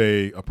you could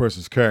say a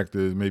person's character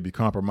may be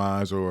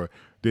compromised, or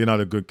they're not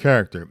a good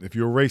character. If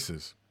you're a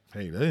racist,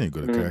 hey, that ain't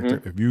good a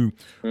character. If you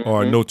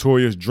are a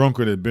notorious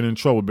drunkard that been in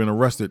trouble, been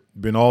arrested,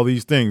 been all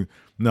these things,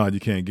 no, you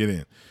can't get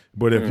in.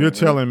 But if you're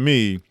telling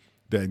me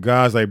that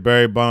guys like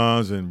Barry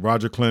Bonds and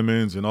Roger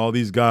Clemens and all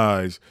these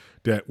guys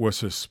that were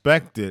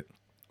suspected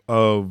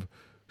of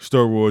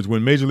steroids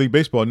when Major League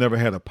Baseball never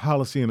had a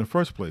policy in the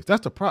first place,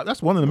 that's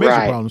one of the major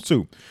problems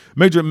too.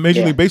 Major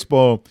League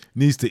Baseball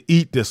needs to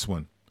eat this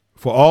one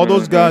for all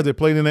those guys that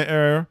played in that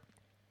era.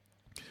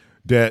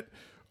 That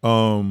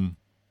when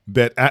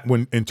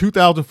in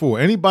 2004,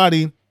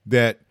 anybody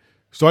that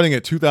starting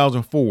at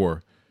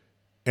 2004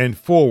 and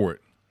forward,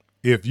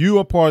 if you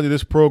are part of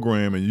this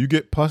program and you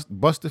get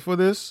busted for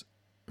this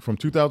from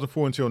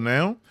 2004 until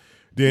now,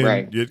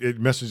 then it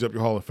messes up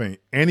your Hall of Fame.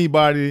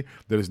 Anybody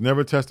that has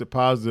never tested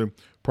positive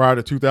prior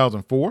to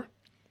 2004,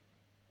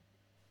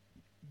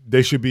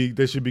 they should be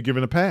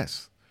given a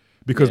pass,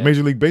 because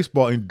Major League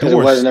Baseball endorsed. It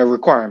wasn't a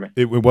requirement.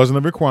 It wasn't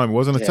a requirement. It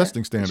wasn't a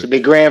testing standard. It should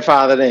be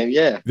grandfathered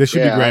in. They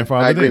should be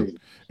grandfathered in.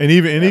 And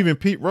even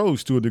Pete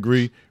Rose, to a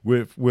degree,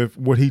 with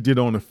what he did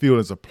on the field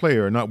as a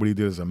player, not what he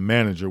did as a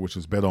manager, which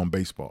was bet on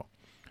baseball.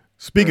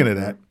 Speaking of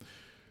that,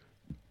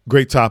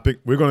 great topic.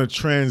 We're going to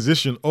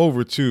transition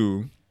over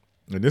to,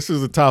 and this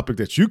is a topic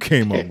that you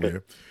came up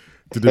with,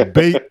 the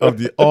debate of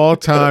the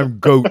all-time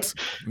GOAT.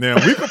 Now,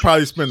 we could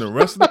probably spend the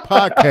rest of the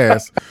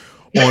podcast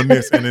on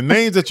this. And the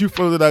names that you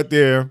floated out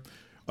there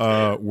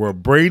were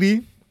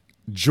Brady,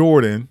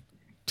 Jordan,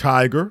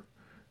 Tiger,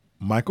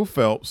 Michael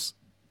Phelps,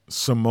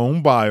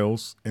 Simone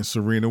Biles, and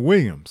Serena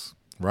Williams,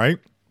 right?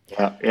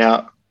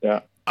 Yeah.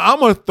 I'm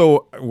gonna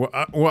throw. Well,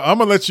 I'm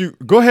gonna let you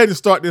go ahead and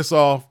start this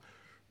off.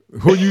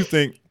 Who you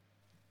think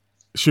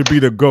should be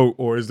the GOAT,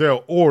 or is there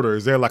an order?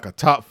 Is there like a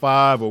top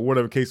 5 or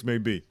whatever case may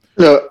be?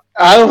 Look,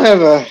 I don't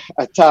have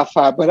a top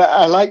 5, but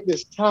I like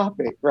this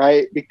topic,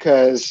 right?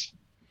 Because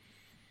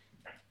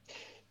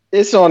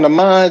it's on the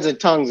minds and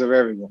tongues of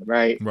everyone,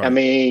 right? I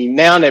mean,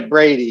 now that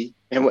Brady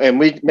and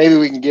we maybe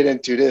we can get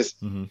into this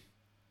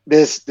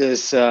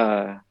this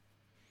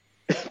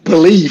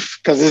belief,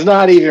 because it's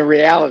not even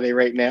reality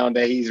right now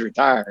that he's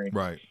retiring,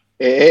 right?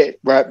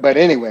 But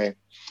anyway,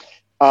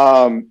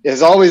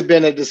 there's always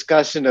been a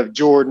discussion of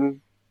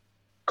Jordan,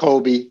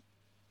 Kobe,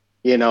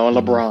 and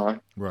LeBron,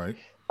 right?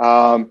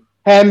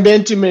 Haven't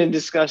been too many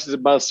discussions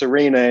about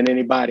Serena and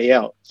anybody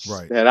else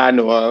that I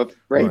know of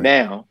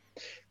now.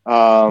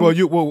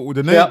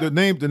 The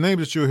name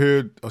that you'll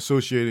hear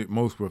associated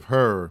most with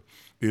her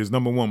is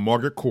number one,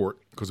 Margaret Court,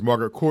 because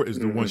Margaret Court is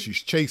the one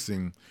she's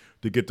chasing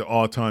to get the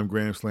all-time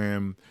Grand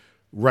Slam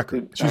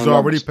record. She's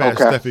already passed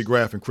Steffi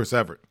Graf and Chris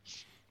Everett.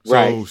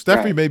 So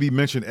Steffi may be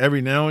mentioned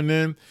every now and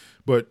then,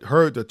 but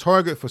the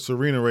target for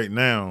Serena right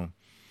now,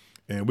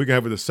 and we can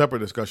have a separate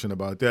discussion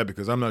about that,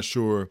 because I'm not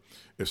sure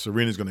if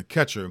Serena's going to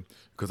catch her,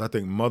 because I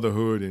think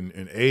motherhood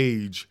and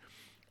age,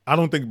 I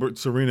don't think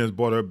Serena has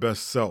brought her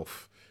best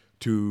self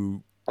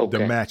to the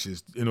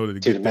matches in order to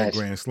get that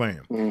Grand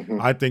Slam.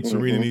 I think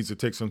Serena needs to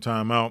take some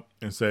time out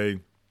and say,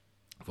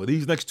 for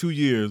these next 2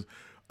 years,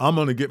 I'm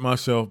going to get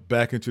myself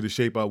back into the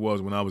shape I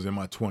was when I was in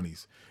my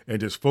 20s, and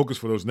just focus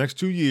for those next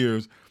 2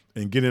 years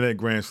and get in that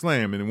Grand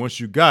Slam. And then once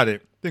you got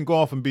it, then go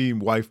off and be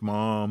wife,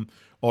 mom,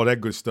 all that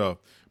good stuff.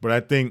 But I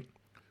think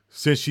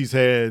since she's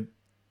had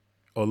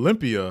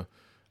Olympia,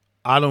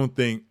 I don't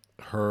think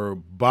her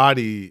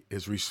body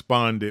has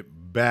responded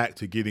back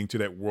to getting to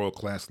that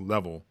world-class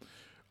level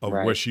of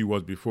where she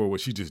was before, where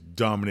she's just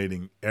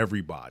dominating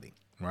everybody,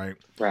 right?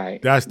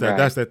 That's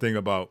that thing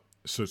about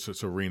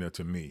Serena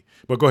to me.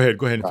 But go ahead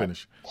and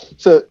finish.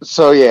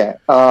 So yeah,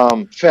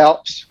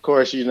 Phelps, of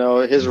course,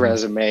 his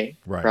resume,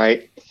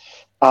 right?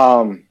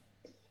 And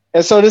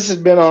so this has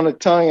been on the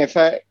tongue. In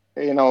fact,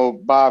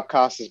 Bob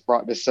Costas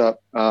brought this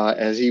up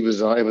as he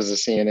was on. It was a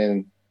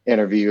CNN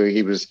interview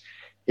he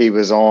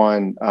was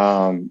on,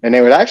 and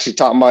they were actually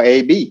talking about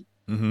AB.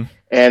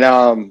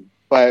 And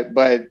but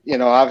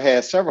I've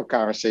had several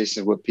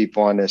conversations with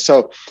people on this.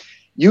 So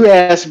you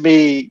asked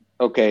me,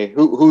 okay,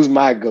 who's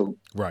my GOAT?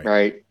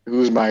 Right?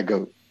 Who's my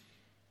GOAT?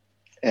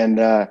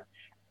 And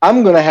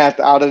I'm gonna have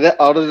to out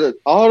of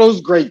all those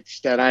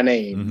greats that I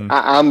named,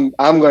 I'm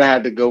gonna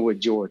have to go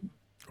with Jordan.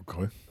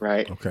 Okay.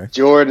 Right. Okay.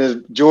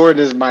 Jordan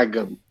is my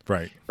GOAT.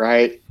 Right.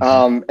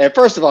 And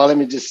first of all, let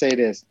me just say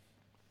this: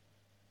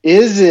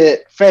 is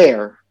it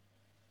fair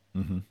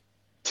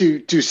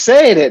to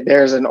say that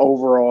there's an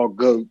overall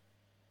GOAT,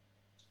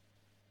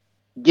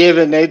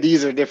 given that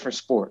these are different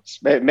sports?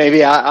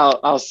 Maybe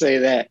I'll say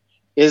that.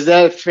 Is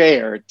that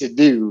fair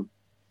to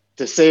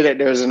say that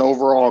there's an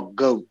overall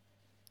GOAT,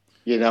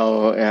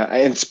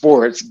 in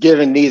sports,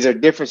 given these are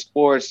different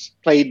sports,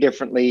 played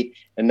differently,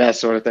 and that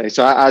sort of thing?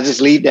 So I'll just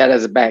leave that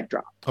as a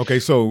backdrop. Okay,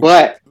 so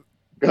but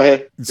go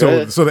ahead.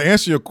 So to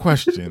answer your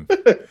question,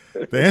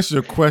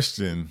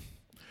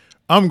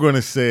 I'm going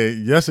to say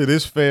yes, it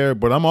is fair,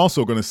 but I'm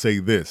also going to say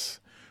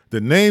this: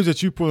 the names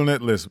that you put on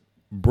that list,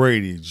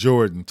 Brady,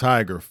 Jordan,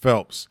 Tiger,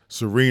 Phelps,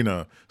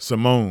 Serena,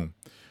 Simone,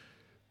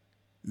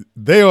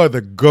 they are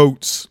the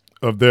GOATs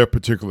of their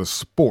particular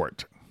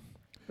sport.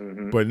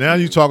 But now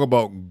you talk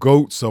about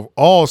GOATs of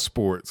all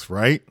sports,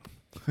 right?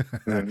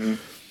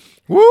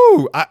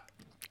 Woo!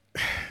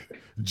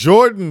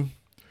 Jordan,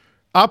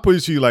 I'll put it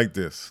to you like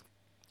this.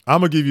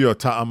 I'm going to give you a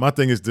top. My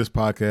thing is this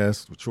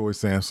podcast with Troy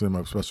Sampson.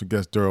 My special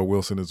guest, Darryl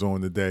Wilson, is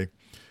on today.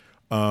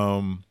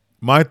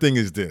 My thing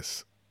is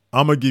this.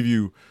 I'm going to give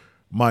you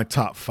my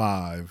top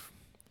 5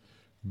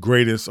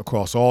 greatest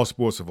across all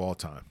sports of all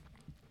time.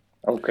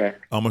 Okay.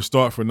 I'm going to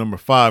start for number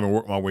 5 and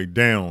work my way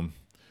down,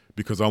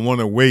 because I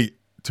want to wait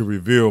to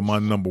reveal my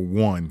number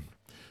 1,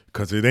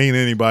 because it ain't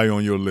anybody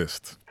on your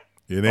list.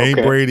 It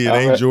ain't Brady, it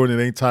ain't Jordan,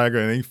 it ain't Tiger,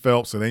 it ain't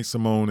Phelps, it ain't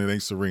Simone, it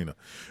ain't Serena.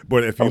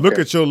 But if you look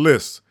at your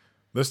list,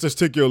 let's just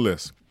take your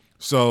list.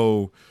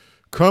 So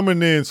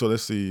coming in, so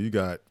let's see, you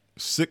got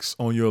 6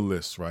 on your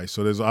list, right?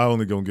 So I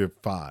only gonna give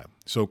 5.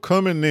 So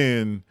coming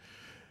in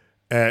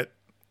at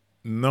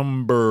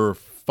number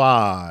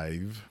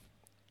 5,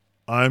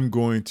 I'm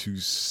going to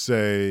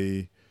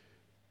say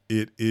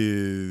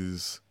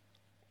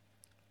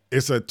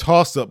it's a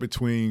toss-up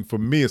between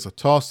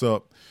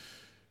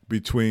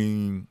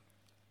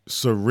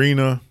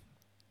Serena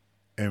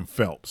and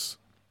Phelps.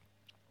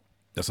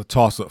 That's a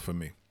toss-up for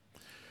me.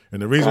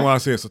 And the reason why I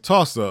say it's a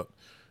toss-up,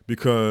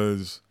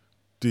 because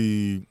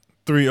the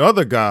 3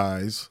 other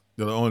guys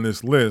that are on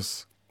this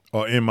list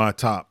are in my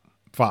top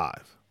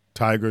 5.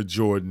 Tiger,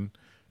 Jordan,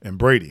 and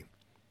Brady.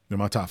 They're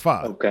my top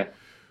 5. Okay.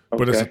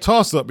 But it's a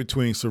toss-up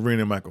between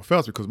Serena and Michael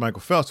Phelps, because Michael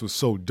Phelps was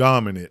so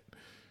dominant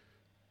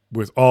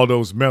with all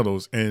those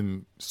medals,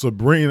 and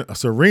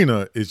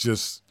Serena is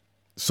just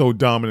so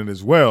dominant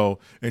as well,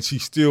 and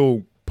she's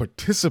still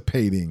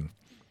participating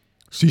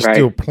She's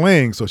still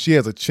playing, so she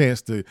has a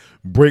chance to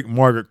break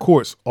Margaret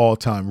Court's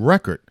all-time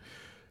record.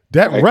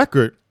 That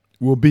record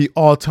will be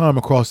all-time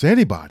across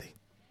anybody.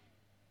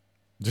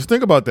 Just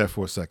think about that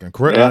for a second.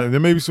 Correct? Yeah. There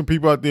may be some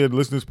people out there that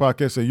listen to this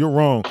podcast say you're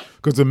wrong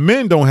because the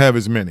men don't have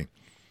as many.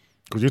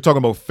 Because you're talking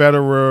about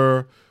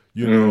Federer,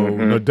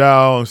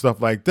 Nadal and stuff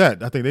like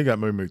that. I think they got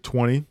maybe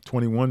 20,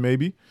 21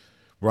 maybe.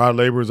 Rod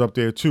Laver is up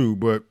there too.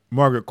 But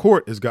Margaret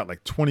Court has got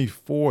like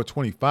 24,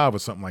 25 or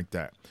something like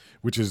that,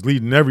 which is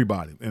leading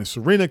everybody. And if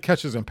Serena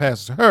catches and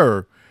passes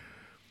her,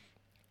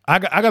 I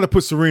got to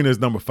put Serena as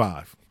number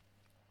 5.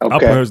 Okay. I'll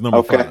put her as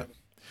number 5.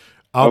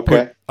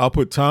 I'll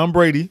put Tom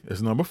Brady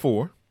as number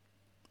 4.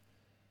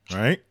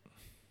 Right?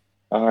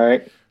 All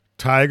right.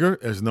 Tiger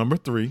as number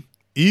 3.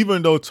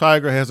 Even though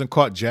Tiger hasn't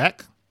caught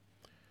Jack,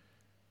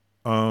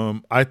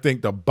 I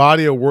think the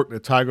body of work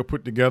that Tiger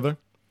put together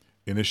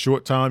in a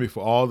short time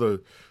before all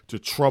the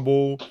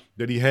trouble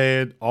that he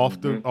had off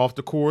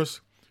the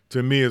course,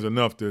 to me is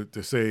enough to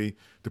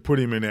put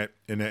him in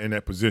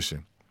that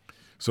position.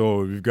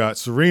 So you've got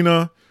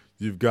Serena,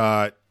 you've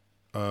got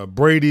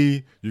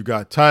Brady, you've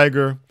got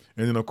Tiger,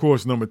 and then of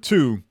course number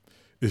 2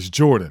 is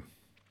Jordan.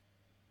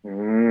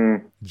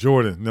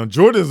 Jordan. Now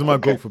Jordan is my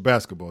GOAT for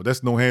basketball.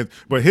 That's no hands.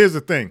 But here's the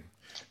thing,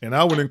 and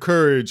I would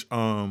encourage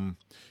you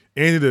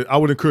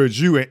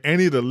and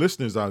any of the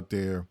listeners out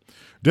there.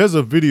 There's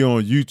a video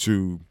on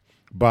YouTube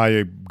by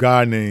a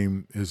guy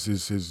named his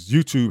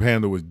YouTube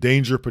handle was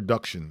Danger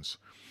Productions.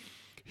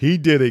 He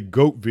did a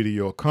GOAT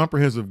video, a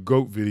comprehensive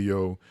GOAT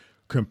video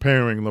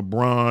comparing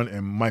LeBron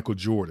and Michael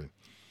Jordan.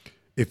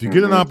 If you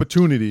get an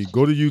opportunity,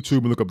 go to YouTube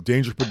and look up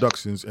Danger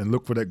Productions and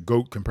look for that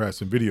GOAT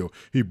comparison video.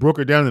 He broke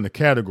it down into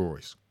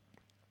categories.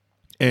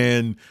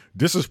 And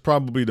this is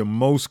probably the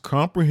most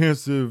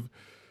comprehensive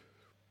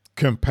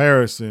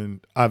comparison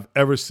I've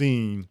ever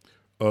seen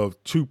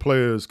of 2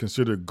 players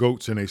considered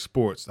GOATs in a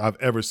sports I've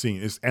ever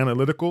seen. It's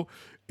analytical.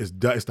 It's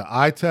the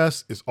eye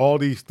test. It's all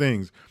these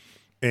things.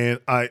 And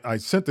I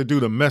sent the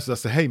dude a message. I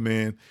said, hey,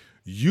 man,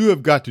 you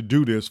have got to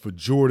do this for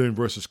Jordan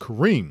versus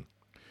Kareem.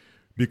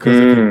 Because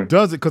if it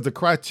does it, because the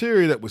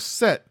criteria that was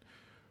set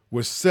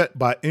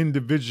by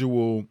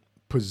individual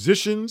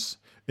positions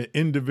and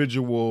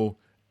individual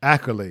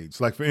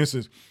accolades. Like, for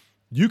instance,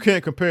 you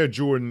can't compare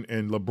Jordan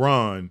and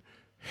LeBron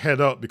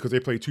head up because they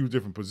play 2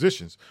 different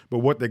positions. But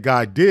what the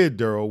guy did,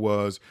 Darryl,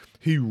 was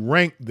he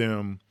ranked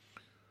them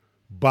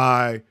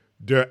by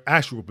their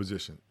actual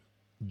position.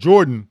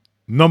 Jordan,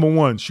 number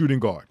 1 shooting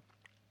guard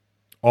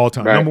all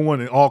time, number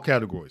 1 in all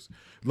categories.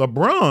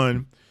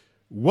 LeBron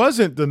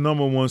wasn't the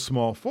number 1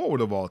 small forward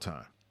of all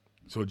time.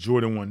 So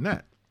Jordan won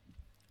that.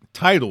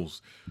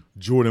 Titles,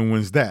 Jordan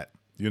wins that.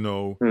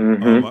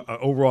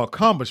 Overall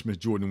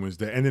accomplishments, Jordan wins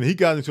that. And then he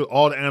got into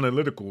all the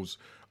analyticals.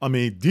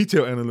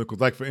 Detailed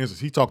analyticals. Like, for instance,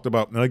 he talked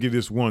about, and I'll give you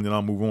this one, then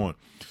I'll move on,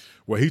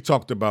 where he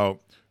talked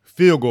about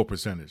field goal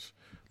percentage.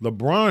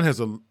 LeBron has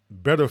a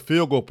better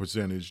field goal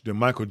percentage than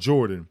Michael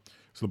Jordan.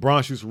 So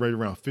LeBron shoots right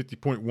around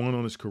 50.1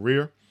 on his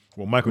career.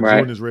 Well, Michael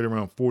Jordan is right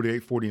around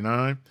 48,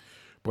 49.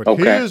 But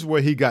here's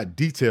where he got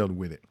detailed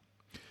with it.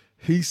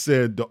 He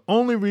said the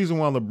only reason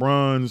why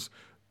LeBron's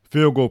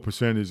field goal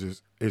percentage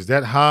is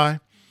that high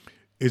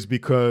is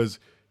because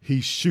he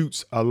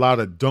shoots a lot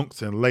of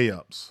dunks and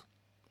layups.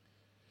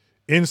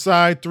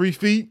 Inside 3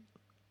 feet,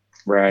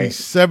 he's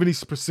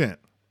 70%.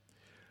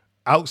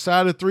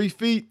 Outside of 3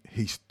 feet,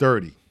 he's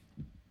 30.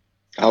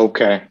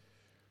 Okay.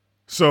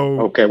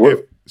 So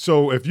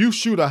if you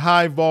shoot a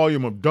high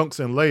volume of dunks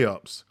and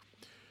layups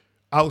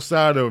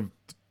outside of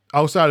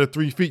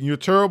 3 feet and you're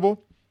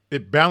terrible,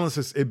 it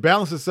balances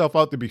itself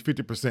out to be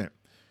 50%.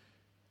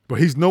 But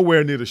he's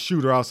nowhere near the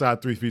shooter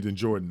outside 3 feet than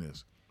Jordan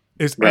is.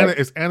 It's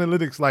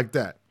analytics like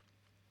that.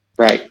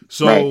 Right.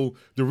 So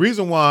the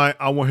reason why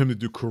I want him to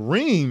do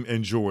Kareem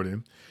and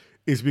Jordan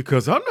is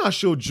because I'm not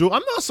so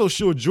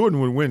sure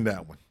Jordan would win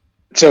that one.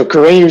 So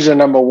Kareem's your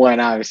number 1,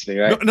 obviously,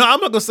 right? No, I'm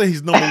not gonna say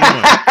he's number 1.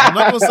 I'm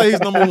not gonna say he's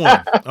number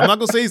 1. I'm not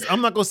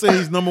gonna say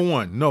he's number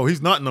 1. No,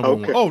 he's not number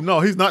 1. Oh no,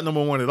 he's not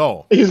number 1 at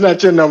all. He's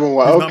not your number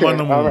 1. He's okay, not my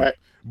number 1. Right.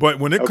 But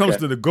when it comes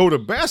to the GOAT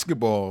of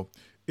basketball,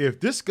 if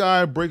this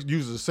guy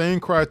uses the same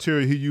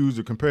criteria he used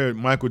to compare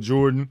Michael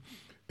Jordan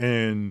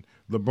and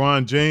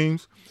LeBron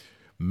James,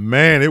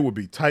 man, it would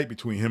be tight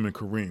between him and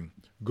Kareem.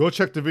 Go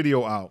check the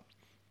video out.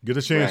 Get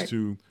a chance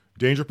to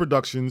Danger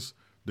Productions,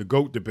 the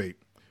GOAT debate.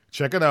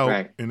 Check it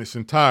out in its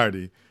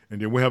entirety, and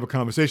then we'll have a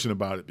conversation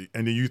about it.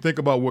 And then you think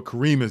about what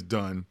Kareem has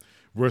done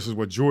versus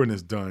what Jordan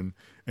has done,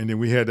 and then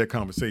we had that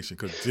conversation.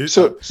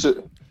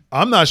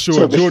 I'm not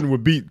sure Jordan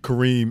would beat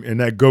Kareem in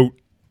that GOAT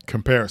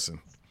comparison.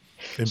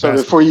 So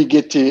before you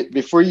get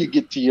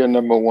to your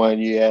number 1,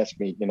 you asked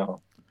me,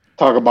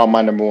 talk about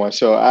my number 1.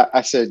 So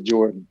I said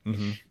Jordan,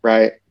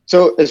 right?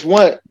 So it's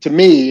one to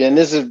me, and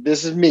this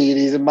is me.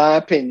 These are my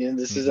opinions.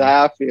 This is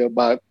how I feel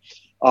about.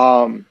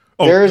 Hold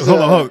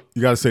on.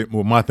 You got to say,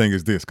 well, my thing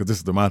is this because this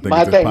is my thing.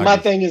 My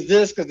thing is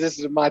this because this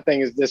is my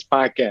thing is this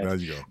podcast. There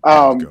you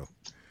go.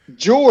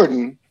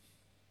 Jordan,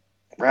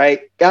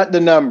 right, got the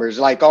numbers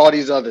like all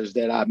these others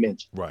that I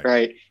mentioned.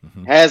 Right,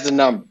 has the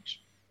numbers.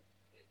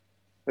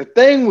 The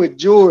thing with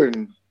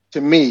Jordan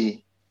to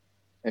me,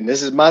 and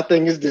this is my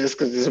thing is this,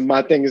 because this is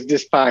my thing is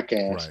this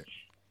podcast. Right.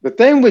 The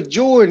thing with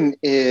Jordan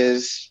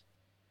is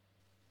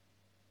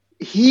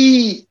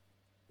he,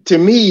 to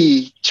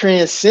me,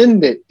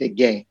 transcended the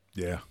game.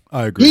 Yeah,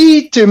 I agree.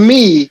 He, to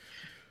me,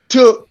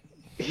 took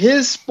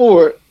his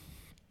sport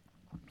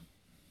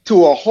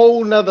to a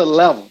whole nother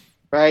level,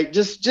 right?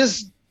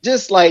 Just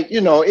like,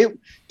 it,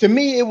 to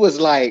me, it was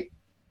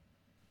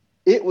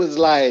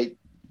like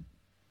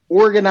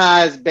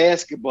organized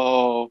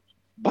basketball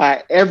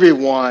by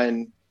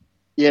everyone,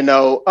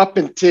 up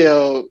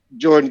until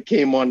Jordan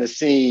came on the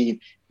scene.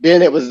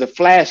 Then it was the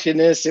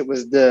flashiness. It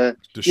was the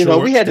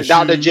shorts, we had the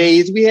Dr.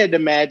 J's, we had the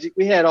Magic,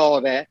 we had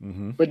all that.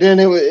 Mm-hmm. But then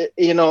it was,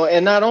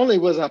 and not only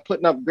was I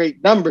putting up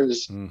great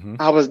numbers, mm-hmm.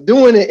 I was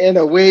doing it in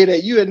a way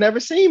that you had never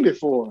seen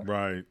before.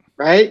 Right.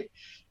 Right.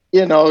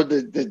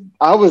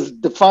 I was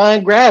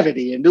defying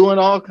gravity and doing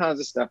all kinds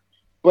of stuff.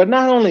 But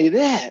not only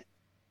that,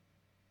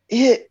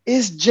 it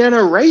is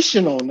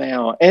generational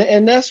now.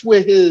 And that's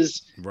with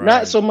his, right.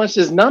 Not so much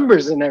his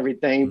numbers and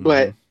everything, mm-hmm.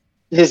 but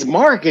his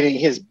marketing,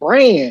 his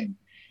brand.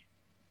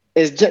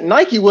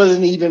 Nike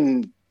wasn't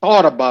even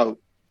thought about,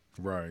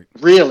 right,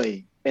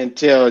 really,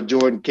 until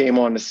Jordan came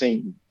on the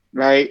scene,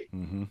 right?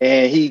 Mm-hmm.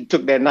 And he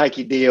took that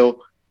Nike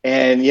deal,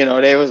 and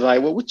they was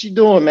like, "Well, what you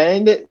doing,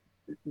 man?"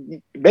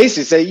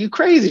 Basically, say you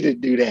crazy to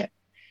do that.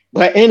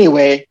 But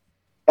anyway,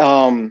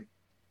 so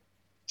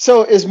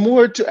it's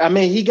more to. I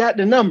mean, he got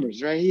the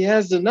numbers, right? He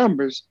has the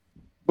numbers,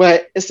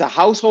 but it's a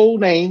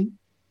household name,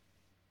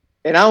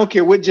 and I don't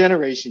care what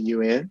generation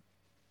you in.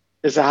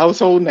 It's a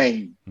household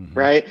name, mm-hmm.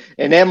 right?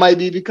 And that might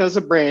be because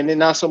of branding,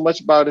 not so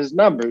much about his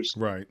numbers,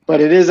 right?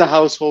 But it is a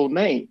household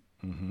name,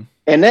 mm-hmm.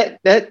 and that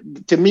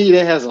to me,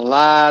 that has a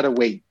lot of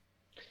weight.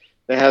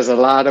 That has a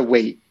lot of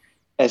weight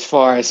as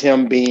far as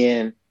him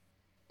being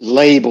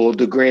labeled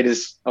the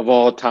greatest of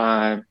all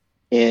time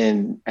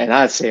and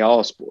I'd say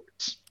all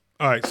sports.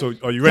 All right, so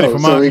are you ready for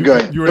my? So go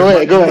ahead. Go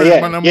ahead.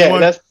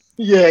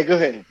 Yeah, go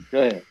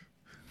ahead.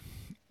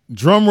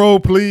 Drum roll,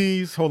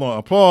 please. Hold on.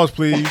 Applause,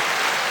 please.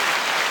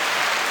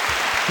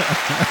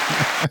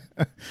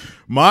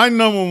 My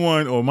number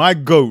one, or my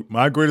GOAT,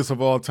 my greatest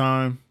of all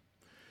time,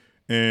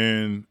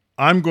 and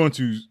I'm going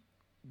to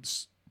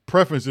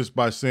preface this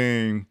by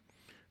saying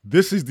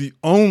this is the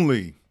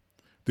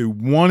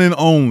one and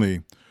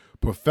only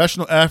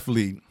professional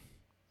athlete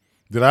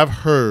that I've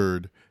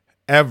heard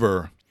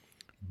ever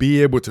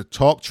be able to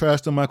talk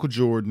trash to Michael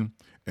Jordan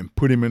and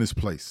put him in his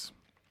place.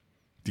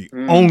 The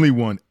only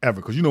one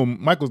ever, because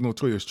Michael's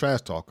notorious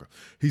trash talker.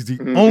 He's the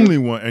only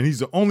one, and he's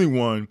the only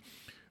one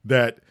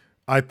that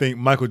I think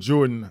Michael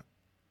Jordan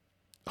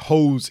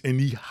holds in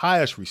the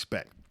highest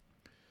respect.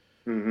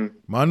 Mm-hmm.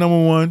 My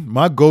number one,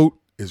 my GOAT,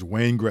 is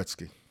Wayne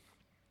Gretzky.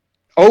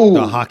 Oh,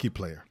 the hockey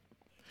player.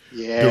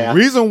 Yeah. The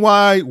reason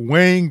why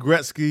Wayne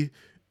Gretzky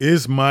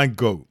is my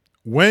GOAT.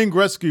 Wayne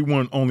Gretzky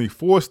won only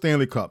 4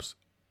 Stanley Cups.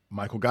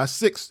 Michael got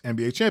 6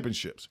 NBA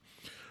championships.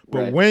 But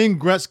right. Wayne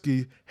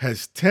Gretzky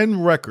has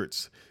 10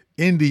 records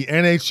in the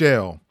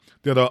NHL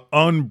that are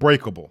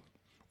unbreakable.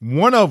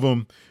 One of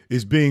them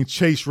is being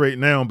chased right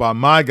now by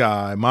my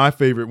guy,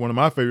 one of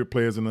my favorite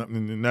players in the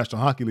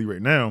National Hockey League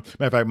right now.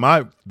 Matter of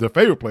fact, the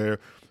favorite player,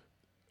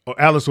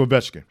 Alex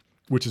Ovechkin,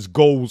 which is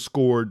goals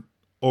scored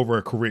over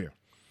a career.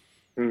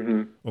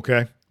 Mm-hmm.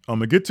 Okay? I'm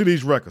going to get to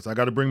these records. I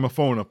got to bring my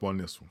phone up on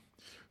this one.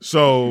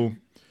 So,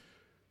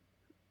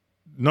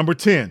 number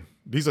 10.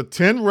 These are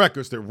 10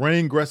 records that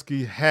Wayne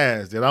Gretzky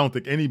has that I don't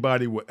think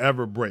anybody will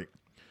ever break.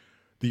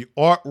 The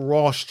Art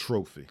Ross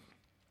Trophy.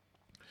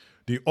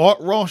 The Art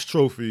Ross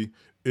Trophy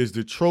is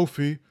the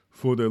trophy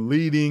for the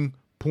leading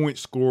point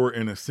scorer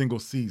in a single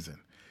season.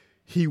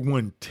 He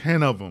won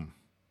 10 of them.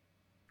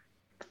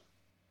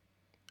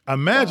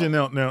 Imagine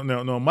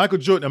now, Michael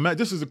Jordan,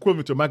 this is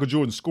equivalent to Michael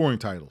Jordan's scoring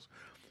titles.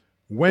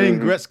 Wayne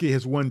Gretzky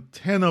has won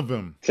 10 of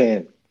them.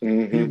 10.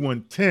 Mm-hmm. He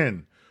won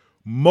 10.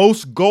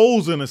 Most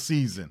goals in a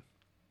season.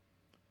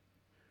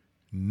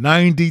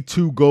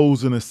 92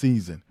 goals in a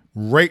season.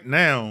 Right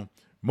now,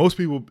 most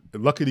people are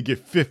lucky to get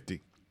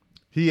 50.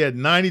 He had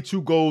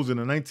 92 goals in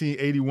the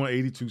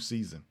 1981-82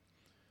 season.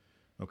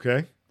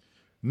 Okay?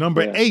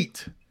 Number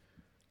 8,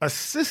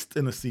 assists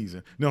in a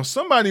season. Now,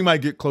 somebody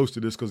might get close to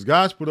this because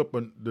guys put up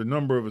the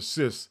number of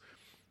assists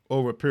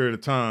over a period of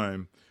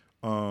time,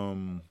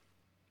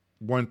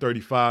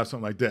 135,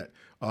 something like that.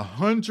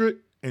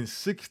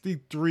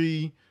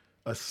 163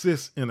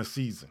 assists in a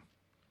season.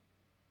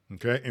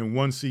 Okay? In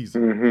one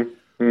season. Mm-hmm.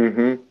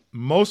 Mm-hmm.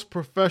 Most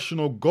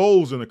professional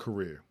goals in a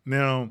career.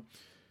 Now,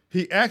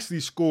 he actually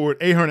scored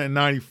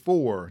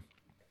 894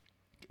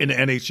 in the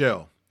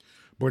NHL,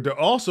 but they're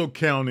also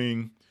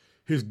counting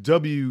his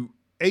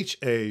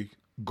WHA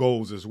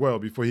goals as well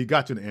before he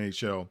got to the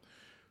NHL.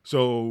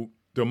 So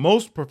the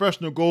most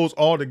professional goals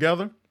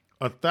altogether,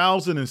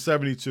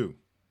 1,072.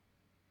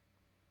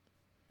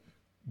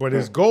 But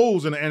his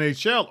goals in the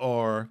NHL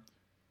are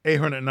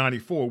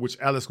 894, which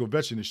Alex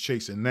Ovechkin is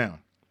chasing now.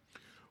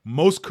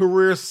 Most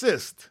career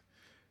assists,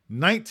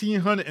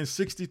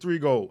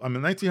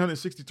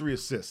 1,963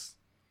 assists.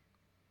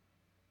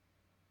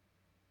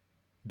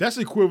 That's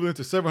equivalent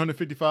to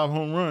 755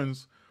 home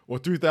runs or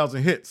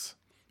 3,000 hits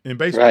in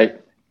baseball.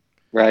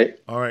 Right.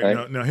 All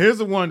right. Now here's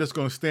the one that's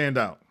going to stand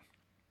out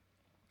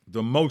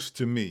the most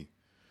to me.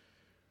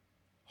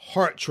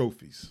 Hart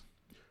trophies.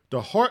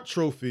 The Hart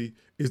Trophy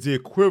is the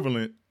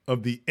equivalent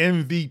of the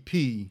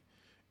MVP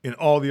in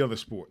all the other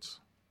sports.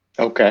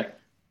 Okay.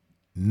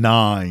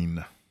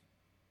 9.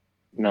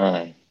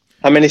 How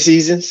many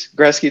seasons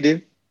Gretzky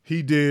did?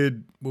 He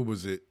did, what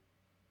was it?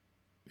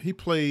 He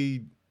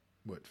played,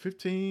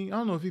 15? I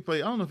don't know if he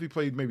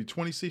played maybe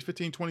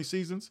 15, 20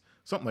 seasons,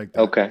 something like that.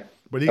 Okay.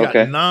 But he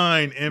got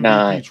 9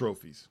 MVP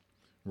trophies,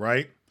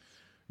 right?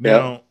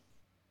 Now,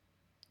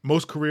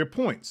 most career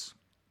points.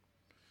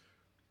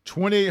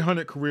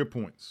 2,800 career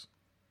points.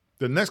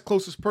 The next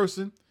closest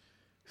person,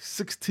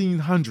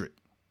 1,600.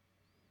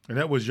 And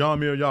that was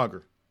Jaromir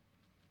Jagr.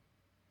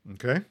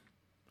 Okay?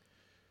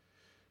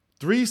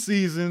 3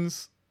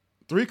 seasons,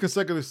 3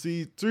 consecutive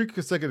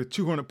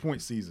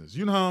 200-point seasons.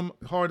 You know how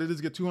hard it is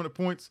to get 200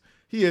 points?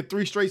 He had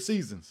 3 straight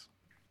seasons.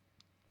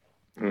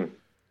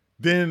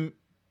 Then,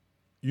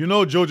 you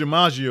know Joe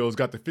DiMaggio's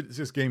got the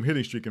 56-game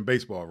hitting streak in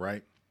baseball,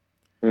 right?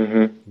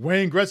 Mm-hmm.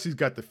 Wayne Gretzky's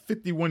got the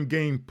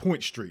 51-game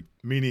point streak,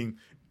 meaning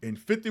in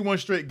 51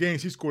 straight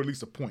games, he scored at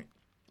least a point,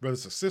 whether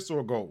it's assist or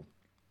a goal.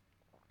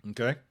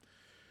 Okay?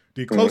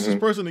 The closest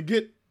person to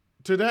get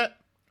to that,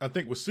 I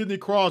think, was Sidney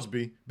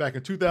Crosby back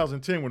in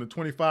 2010 with a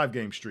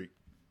 25-game streak.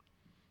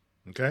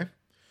 Okay?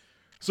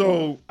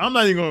 So, I'm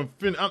not even going to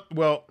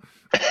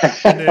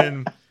finish. And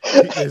then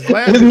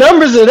his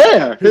numbers are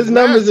there. His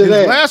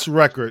last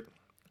record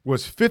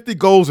was 50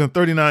 goals in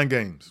 39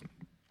 games.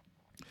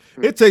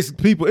 The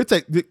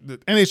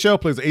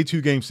NHL plays an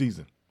 82-game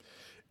season.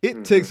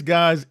 It takes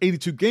guys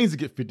 82 games to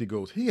get 50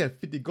 goals. He had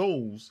 50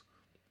 goals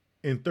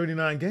in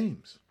 39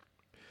 games.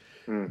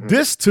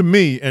 This to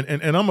me,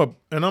 and I'm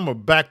gonna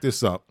back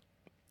this up.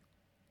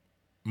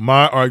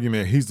 My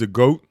argument, he's the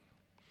GOAT,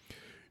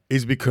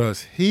 is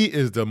because he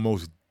is the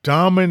most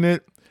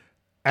dominant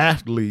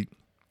athlete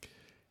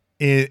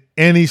in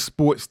any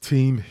sports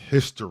team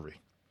history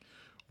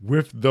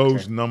with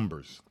those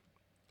numbers.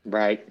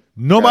 Right.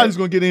 Nobody's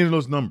going to get any of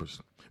those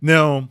numbers.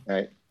 Now,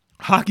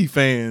 hockey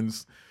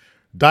fans,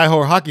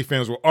 diehard hockey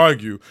fans will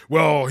argue,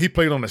 well, he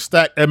played on a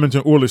stacked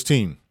Edmonton Oilers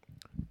team.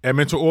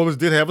 Edmonton Oilers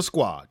did have a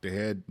squad. They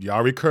had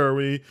Yari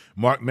Curry,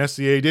 Mark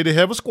Messier. They did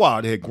have a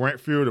squad. They had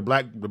Grant Fuhr, the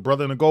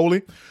brother and the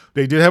goalie.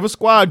 They did have a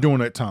squad during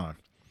that time.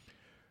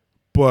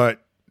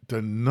 But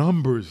the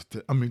numbers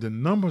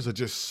are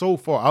just so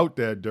far out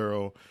there,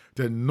 Darryl,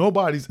 that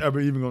nobody's ever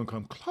even going to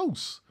come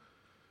close.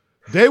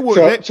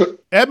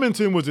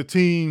 Edmonton was a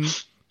team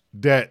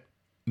that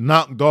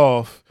knocked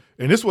off,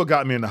 and this is what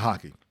got me into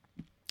hockey.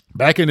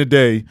 Back in the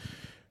day,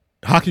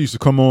 hockey used to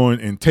come on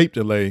in tape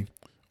delay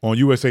on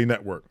USA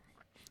Network.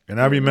 And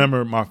I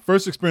remember my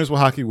first experience with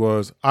hockey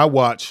was I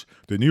watched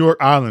the New York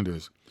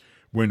Islanders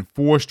win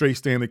 4 straight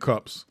Stanley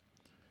Cups.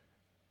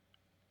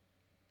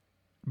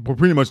 But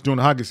pretty much during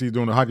the hockey season,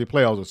 during the hockey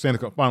playoffs or Stanley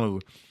Cup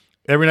finals,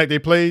 every night they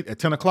played at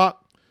 10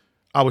 o'clock,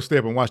 I would stay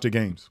up and watch their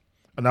games.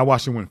 And I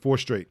watched them win 4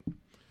 straight.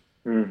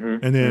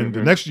 And then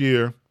the next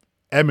year,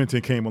 Edmonton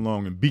came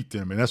along and beat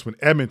them. And that's when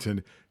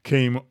Edmonton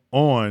came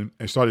on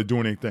and started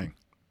doing their thing.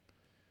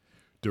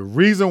 The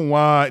reason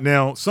why,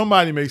 now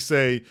somebody may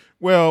say,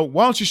 well,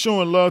 why aren't you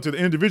showing love to the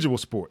individual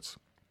sports?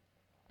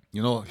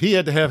 You know, he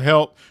had to have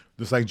help,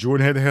 just like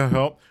Jordan had to have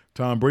help,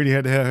 Tom Brady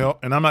had to have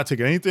help. And I'm not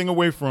taking anything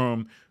away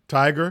from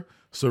Tiger,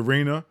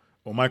 Serena,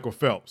 or Michael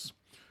Phelps.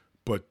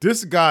 But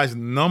this guy's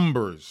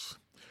numbers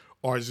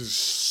are just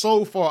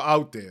so far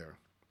out there.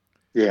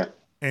 Yeah.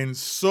 And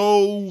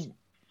so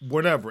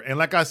whatever. And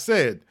like I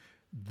said,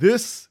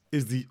 this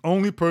is the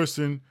only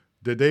person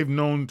that they've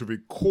known to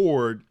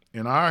record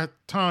in our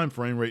time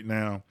frame right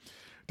now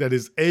that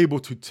is able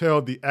to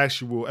tell the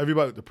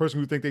person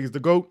who think he's the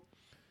GOAT,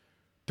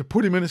 to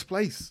put him in his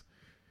place.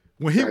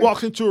 When he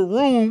walks into a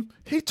room,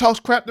 he talks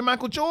crap to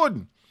Michael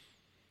Jordan.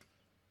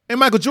 And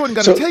Michael Jordan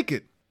got to take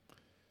it.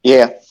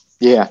 Yeah.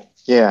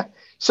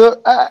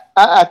 So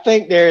I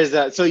think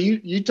there's so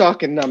you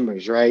talking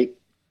numbers, right?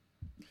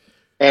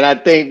 And I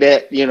think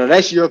that,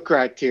 that's your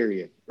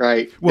criteria,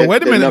 right? Well,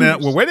 wait a minute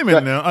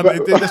now. I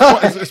mean,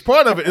 it's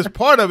part of it. It's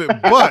part of it.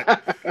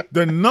 But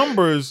the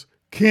numbers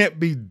can't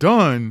be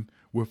done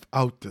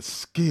without the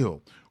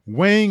skill.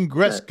 Wayne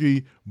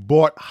Gretzky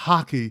brought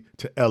hockey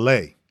to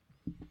L.A.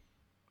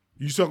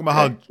 You talking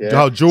about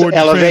how Jordan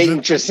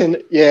elevating Tristan,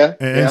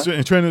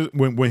 and training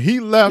when he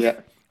left,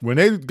 when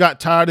they got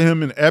tired of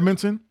him in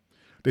Edmonton,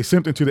 they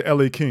sent him to the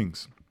L.A.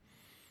 Kings,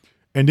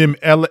 and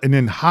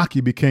then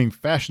hockey became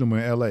fashionable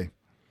in L.A.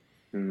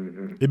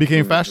 It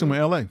became fashionable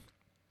in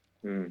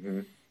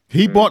L.A.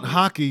 He brought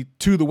hockey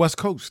to the West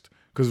Coast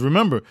because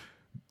remember,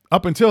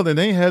 up until then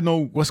they ain't had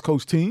no West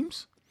Coast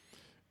teams,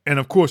 and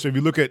of course, if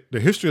you look at the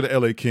history of the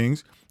L.A.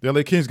 Kings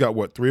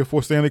got 3 or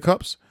 4 Stanley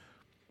Cups.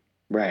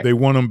 Right. They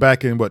won them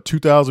back in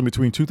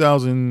between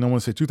 2012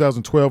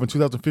 and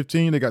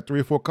 2015. They got 3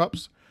 or 4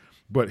 cups.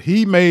 But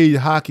he made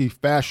hockey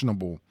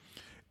fashionable.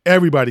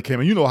 Everybody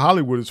came in.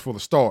 Hollywood is full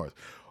of stars.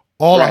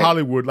 All of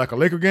Hollywood, like a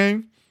Laker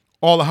game,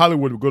 All of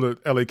Hollywood would go to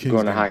LA Kings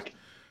Going to games. hockey.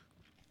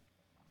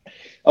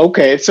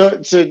 Okay,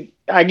 so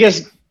I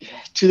guess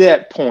to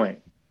that point,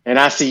 and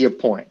I see your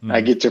point.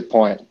 I get your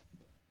point.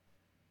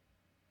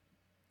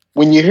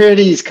 When you hear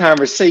these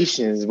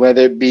conversations,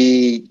 whether it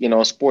be,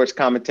 sports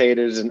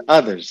commentators and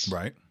others,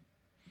 Right.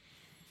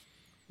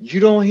 You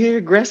don't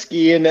hear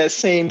Gretzky in that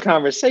same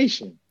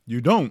conversation.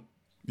 You don't.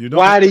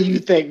 Why do you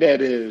think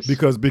that is?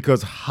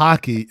 Because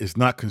hockey is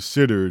not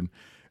considered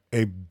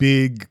a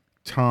big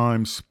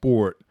time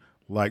sport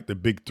like the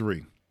big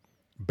three.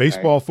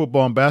 Baseball,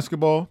 football, and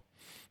basketball,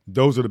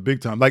 those are the big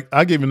time. Like,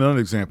 I'll give you another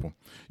example.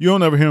 You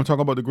don't ever hear him talk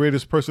about the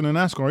greatest person in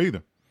NASCAR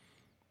either.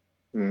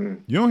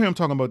 You don't hear him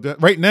talking about that.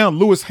 Right now,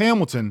 Lewis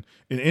Hamilton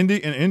in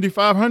Indy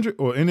 500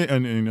 or in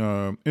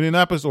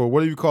Indianapolis, or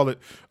whatever you call it,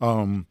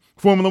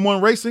 Formula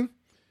One racing.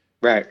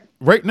 Right.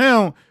 Right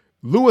now,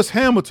 Lewis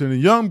Hamilton, a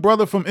young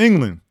brother from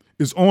England,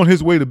 is on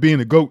his way to being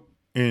the GOAT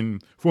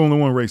in Formula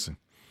One racing.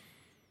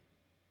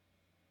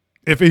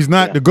 If he's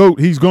not the GOAT,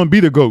 he's going to be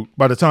the GOAT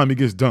by the time he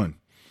gets done.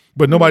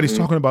 But nobody's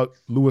talking about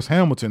Lewis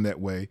Hamilton that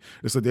way.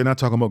 It's like they're not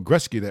talking about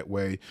Gretzky that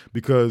way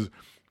because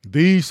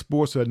these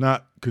sports are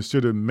not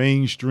considered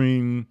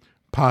mainstream,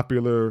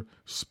 popular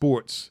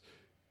sports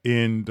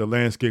in the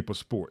landscape of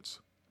sports.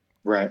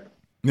 Right.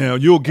 Now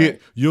you'll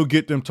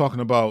get them talking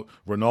about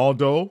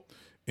Ronaldo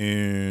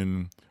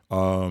and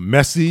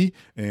Messi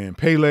and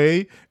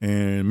Pele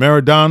and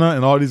Maradona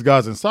and all these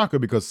guys in soccer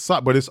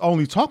but it's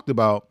only talked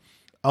about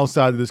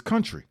outside of this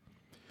country.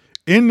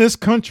 In this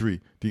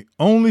country, the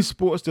only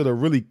sports that are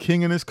really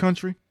king in this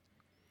country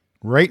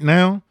right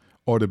now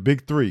are the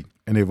big three,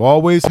 and they've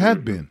always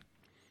have been.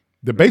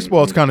 The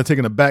baseball is kind of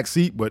taking a back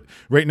seat, but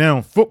right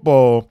now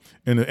football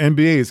and the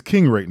NBA is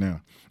king right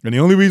now. And the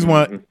only reason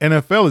why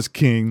NFL is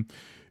king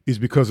is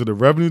because of the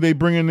revenue they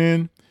bringing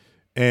in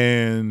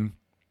and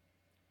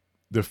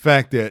the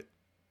fact that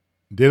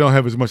they don't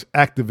have as much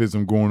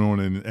activism going on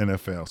in the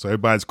NFL. So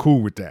everybody's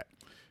cool with that.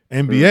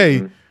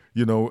 NBA,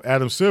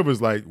 Adam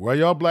Silver's like, why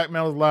y'all Black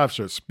Matters Live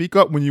shirts? Speak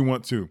up when you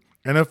want to.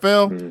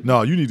 NFL,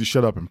 no, you need to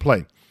shut up and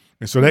play.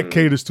 And so that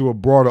caters to a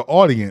broader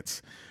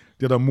audience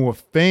that are more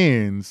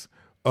fans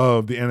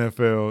of the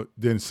NFL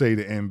than, say,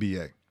 the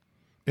NBA.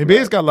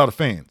 NBA's got a lot of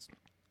fans.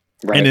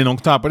 Right. And then on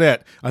top of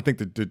that, I think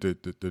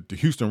the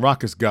Houston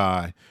Rockets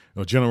guy,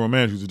 general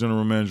manager, who's the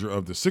general manager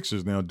of the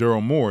Sixers now,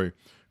 Darryl Morey,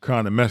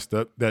 kind of messed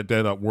up that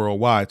up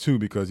worldwide too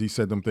because he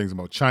said them things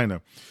about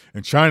China.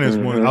 And China is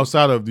one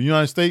outside of the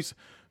United States.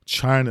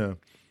 China,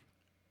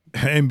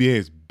 NBA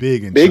is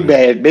big in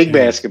China. Big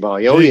basketball.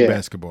 Big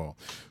basketball.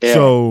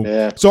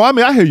 Yeah, so I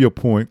mean, I hear your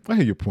point.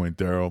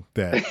 Darryl,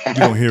 that you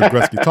don't hear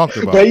Gretzky talked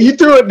about. But you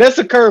threw it. That's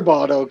a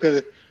curveball though,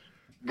 because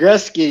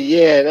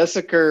Gretzky, that's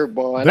a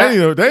curveball. That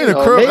ain't a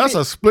curve. Maybe, that's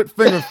a split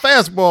finger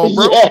fastball,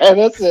 bro. Yeah,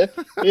 that's it.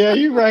 Yeah,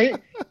 you're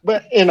right.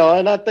 But and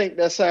I think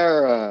that's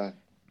our.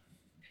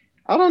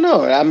 I don't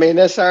know. I mean,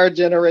 that's our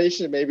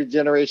generation. Maybe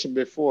generation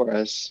before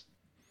us.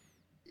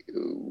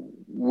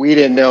 We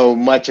didn't know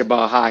much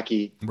about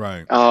hockey,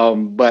 right?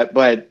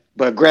 But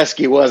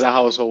Gretzky was a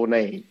household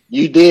name.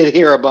 You did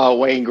hear about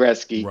Wayne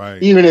Gretzky, right?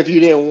 Even if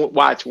you didn't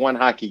watch one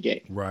hockey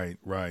game, right.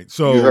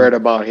 So you heard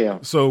about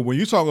him. So when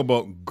you talk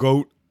about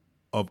GOAT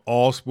of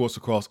all sports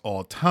across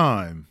all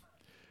time,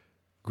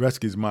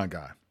 Gretzky's my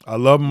guy. I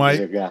love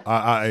Mike.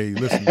 I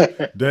listen.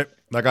 That,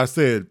 like I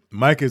said,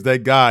 Mike is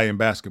that guy in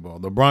basketball.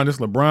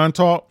 LeBron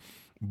talk,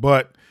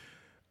 but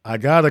I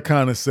gotta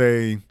kind of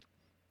say,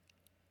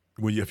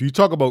 if you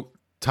talk about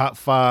top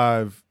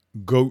 5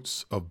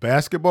 GOATs of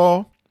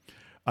basketball,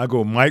 I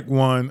go Mike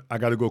 1. I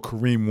got to go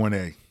Kareem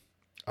 1A.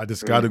 I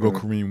just got to go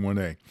Kareem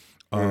 1A.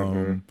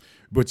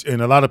 But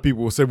a lot of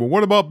people will say, well,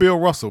 what about Bill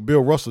Russell?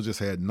 Bill Russell just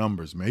had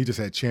numbers, man. He just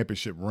had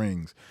championship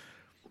rings.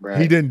 Right.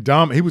 He didn't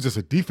dominate. He was just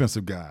a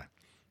defensive guy.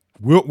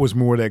 Wilt was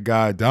more that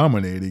guy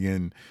dominating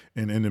and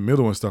in the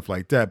middle and stuff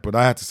like that. But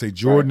I have to say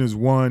Jordan is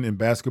 1 in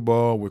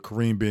basketball with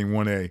Kareem being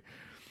 1A.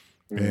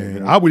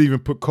 And I would even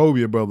put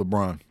Kobe above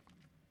LeBron.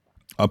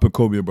 I'll put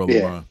Kobe above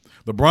LeBron.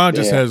 LeBron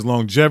just has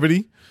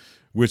longevity,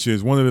 which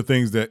is one of the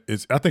things that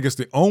I think it's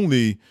the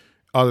only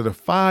out of the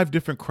 5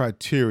 different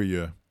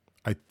criteria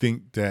I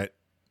think that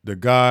the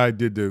guy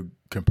did the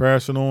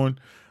comparison on.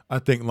 I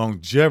think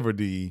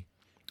longevity.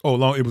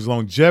 It was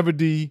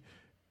longevity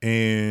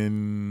and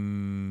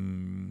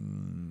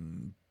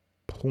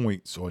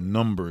points or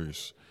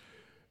numbers,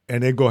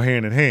 and they go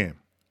hand in hand.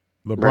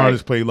 LeBron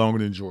has played longer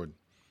than Jordan.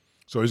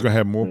 So he's going to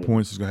have more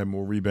points. He's going to have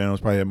more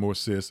rebounds, probably have more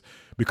assists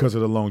because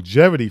of the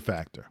longevity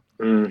factor.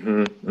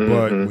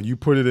 But when you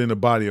put it in the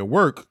body of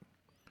work,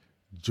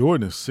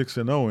 Jordan is 6-0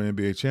 in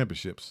NBA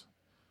championships.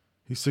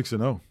 He's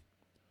 6-0.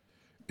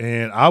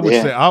 And I would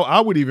say, I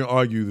would even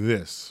argue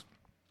this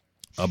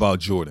about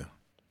Jordan.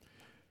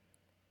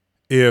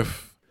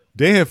 If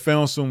they had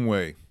found some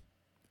way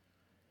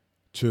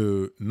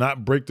to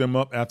not break them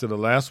up after the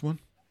last one,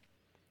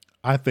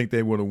 I think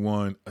they would have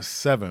won a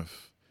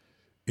 7th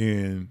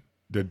in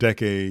the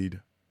decade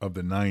of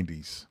the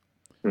 90s.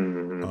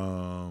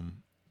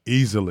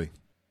 Easily.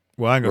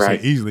 Well, I ain't gonna say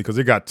Right. easily because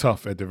it got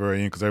tough at the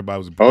very end because everybody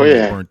was Oh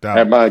yeah. burnt out.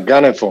 Everybody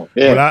gunning for him.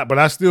 Yeah. But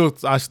I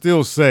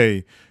still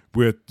say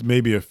with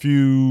maybe a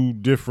few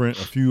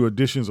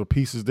additions or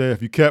pieces there,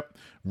 if you kept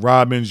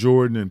Rodman,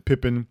 Jordan, and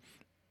Pippen,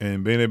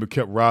 and being able to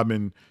keep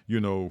Rodman,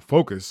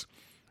 focus,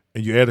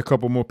 and you add a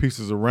couple more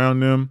pieces around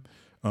them,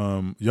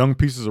 young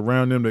pieces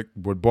around them that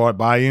would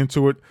buy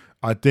into it,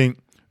 I think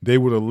they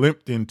would have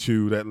limped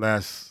into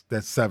that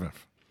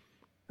seventh.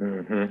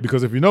 Mm-hmm.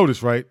 Because if you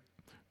notice, right,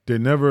 they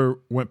never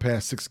went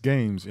past 6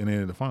 games in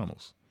any of the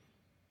finals.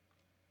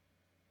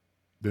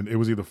 Then it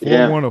was either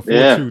 4-1 or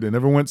 4-2. They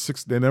never went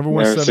 6. They never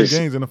won 7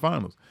 games in the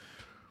finals.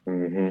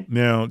 Mm-hmm.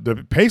 Now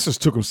the Pacers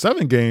took them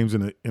 7 games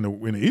in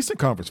the Eastern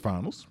Conference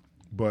Finals,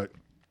 but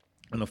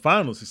in the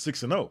finals it's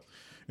 6-0.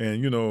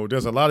 And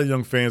there's a lot of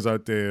young fans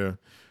out there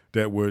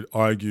that would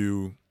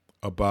argue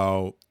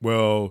about,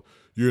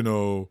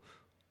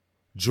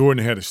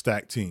 Jordan had a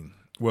stacked team.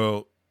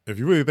 Well, if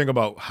you really think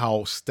about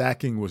how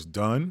stacking was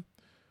done,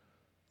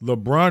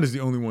 LeBron is the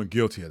only one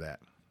guilty of that.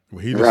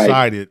 Well, he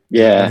decided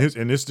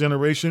in this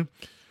generation,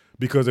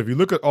 because if you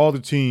look at all the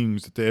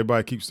teams that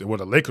everybody keeps saying, well,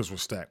 the Lakers were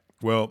stacked.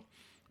 Well,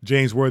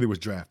 James Worthy was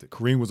drafted.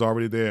 Kareem was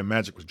already there, and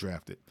Magic was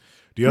drafted.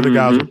 The other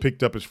guys were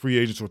picked up as free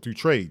agents or through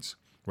trades,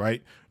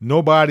 right?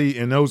 Nobody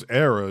in those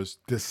eras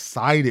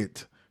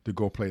decided to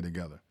go play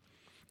together.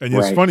 And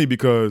it's funny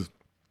because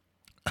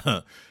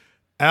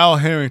Al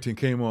Harrington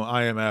came on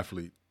I Am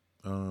Athlete.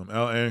 Al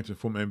Harrington,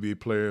 former NBA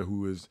player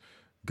who's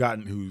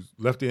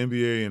left the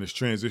NBA and has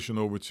transitioned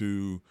over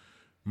to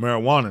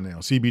marijuana now,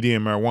 CBD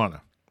and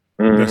marijuana.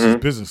 Mm-hmm. That's his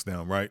business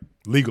now, right?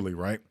 Legally,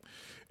 right?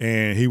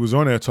 And he was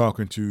on there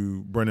talking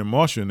to Brendan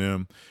Marshall and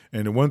them,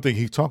 and the one thing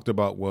he talked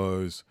about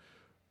was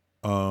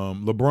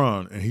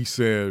LeBron. And he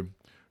said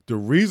the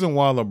reason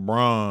why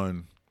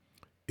LeBron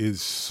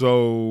is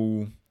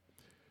so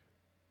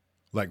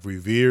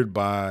revered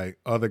by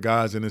other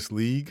guys in this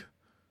league,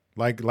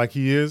 like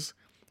he is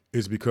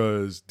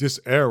because this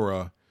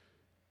era,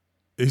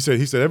 he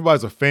said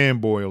everybody's a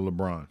fanboy of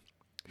LeBron.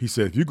 He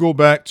said if you go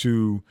back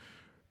to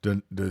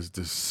the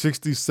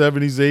 60s,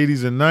 70s,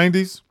 80s, and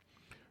 90s,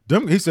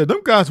 he said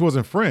them guys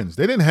wasn't friends.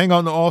 They didn't hang out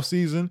in the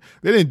offseason.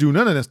 They didn't do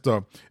none of that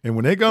stuff. And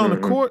when they got on the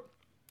court,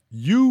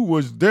 you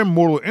was their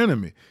mortal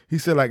enemy. He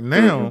said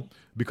now,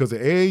 because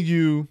of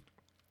AAU,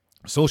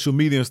 social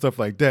media and stuff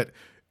like that,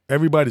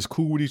 everybody's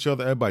cool with each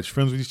other. Everybody's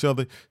friends with each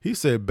other. He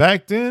said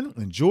back then,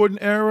 in Jordan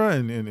era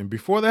and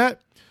before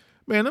that,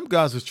 man, them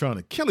guys was trying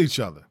to kill each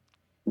other.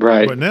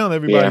 Right. But now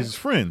everybody's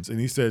friends.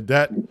 And he said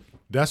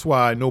that's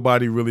why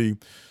nobody really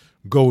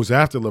goes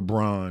after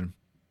LeBron,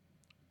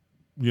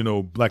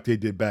 like they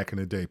did back in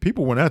the day.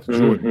 People went after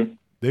Jordan.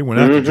 They went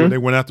after Jordan. They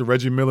went after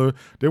Reggie Miller.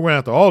 They went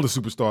after all the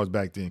superstars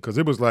back then because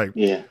it was like,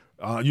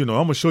 I'm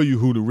going to show you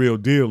who the real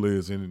deal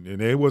is. And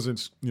they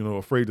wasn't,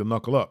 afraid to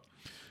knuckle up.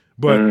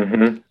 But,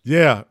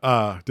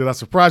 did I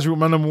surprise you with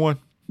my number one?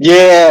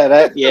 Yeah,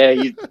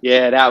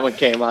 that one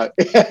came out.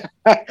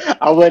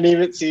 I wasn't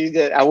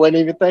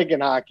even thinking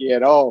hockey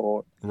at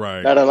all.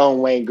 Right. Let alone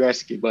Wayne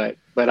Gretzky, but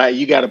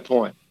you got a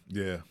point.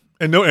 Yeah.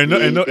 He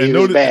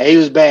was bad. He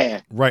was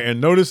bad. Right. And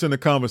notice in the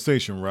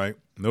conversation, right?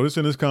 Notice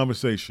in this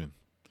conversation,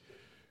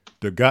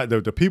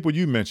 the people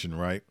you mentioned,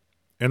 right?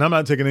 And I'm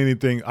not taking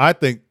anything. I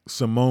think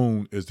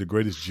Simone is the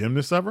greatest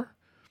gymnast ever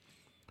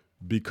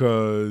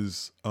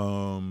because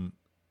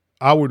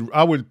I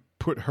would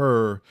put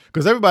her,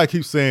 because everybody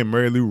keeps saying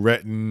Mary Lou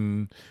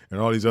Retton and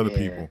all these other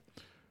people,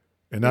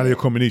 and Nadia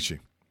Comaneci.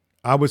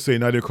 I would say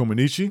Nadia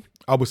Comaneci.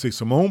 I would say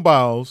Simone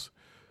Biles,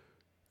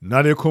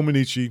 Nadia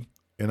Comaneci,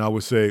 and I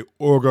would say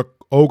Olga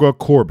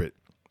Korbut,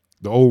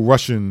 the old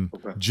Russian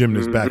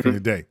gymnast back in the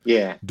day.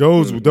 Yeah,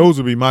 those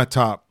would be my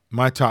top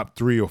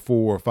 3 or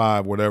 4 or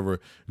 5, whatever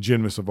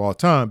gymnasts of all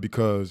time,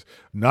 because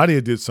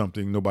Nadia did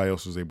something nobody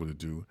else was able to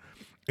do,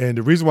 and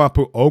the reason why I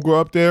put Olga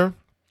up there,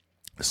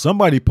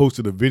 somebody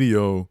posted a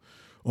video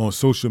on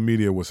social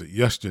media, was it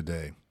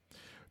yesterday?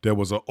 There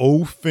was an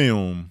old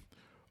film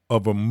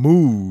of a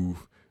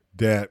move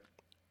that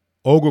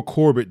Olga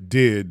Korbut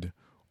did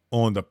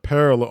on the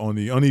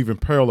uneven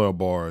parallel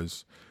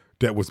bars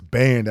that was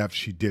banned after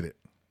she did it.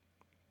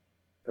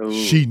 Ooh,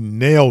 she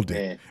nailed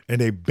it,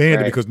 and they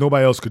banned it because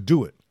nobody else could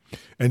do it.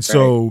 And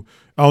so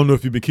I don't know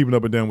if you've been keeping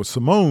up and down with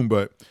Simone,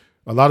 but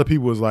a lot of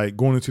people was like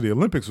going into the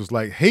Olympics was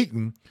like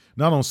hating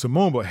not on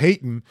Simone, but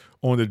hating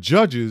on the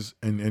judges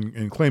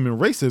and claiming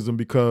racism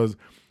because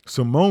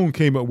Simone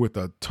came up with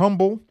a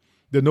tumble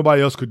that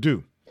nobody else could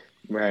do.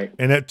 Right.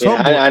 And that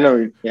tumble, I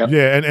know. Yep.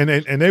 Yeah,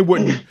 and they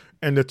wouldn't,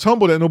 and the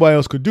tumble that nobody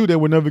else could do, they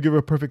would never give her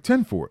a perfect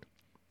 10 for it.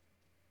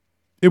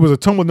 It was a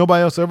tumble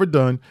nobody else ever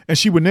done, and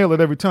she would nail it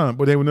every time,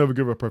 but they would never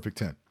give her a perfect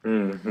 10.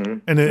 Mm-hmm.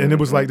 And it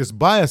was like this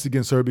bias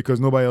against her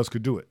because nobody else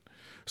could do it.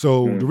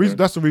 So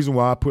that's the reason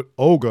why I put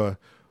Olga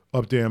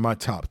up there in my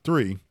top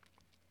 3.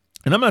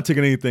 And I'm not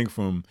taking anything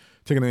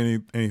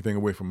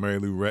away from Mary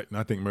Lou Retton.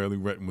 I think Mary Lou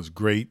Retton was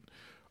great.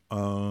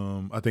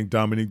 I think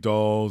Dominique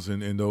Dawes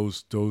and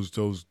those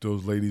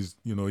ladies,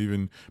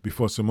 even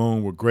before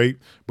Simone were great.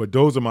 But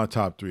those are my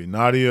top three.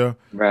 Nadia,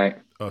 Right.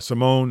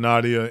 Simone,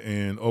 Nadia,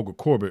 and Olga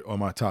Corbett are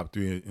my top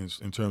three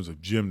in terms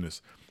of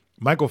gymnasts.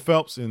 Michael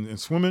Phelps in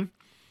swimming,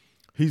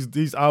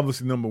 he's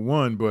obviously number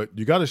one, but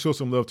you got to show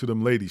some love to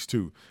them ladies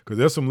too, because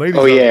there's some ladies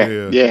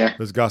out there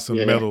that's got some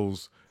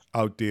medals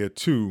out there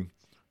too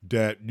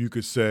that you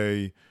could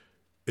say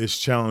is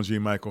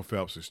challenging Michael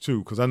Phelps's too.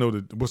 Because I know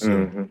that what's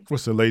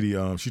the lady?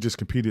 She just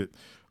competed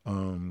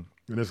in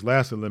this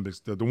last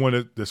Olympics. The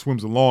one that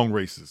swims the long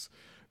races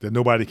that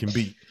nobody can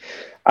beit.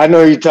 I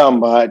know you're talking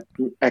about.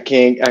 I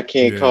can't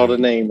call the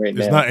name right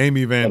now. It's not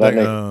Amy Van Dyke.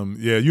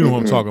 You know what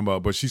I'm talking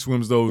about. But she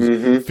swims those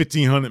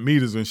 1,500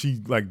 meters and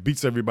she like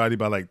beats everybody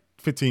by like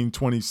 15,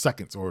 20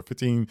 seconds or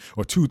 15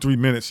 or 2-3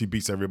 minutes. She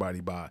beats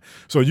everybody by.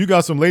 So you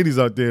got some ladies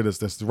out there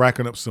that's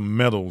racking up some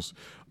medals.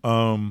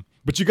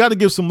 But you got to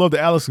give some love to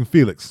Allison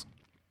Felix.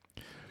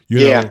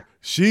 You know,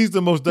 she's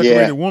the most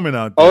decorated woman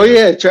out there. Oh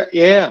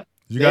yeah.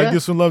 You got to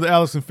give some love to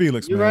Allison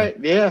Felix, man. You're right.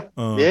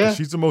 Yeah.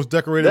 She's the most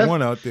decorated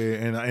one out there.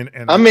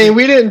 And I mean,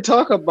 we didn't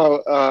talk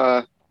about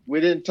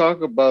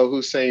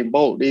Usain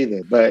Bolt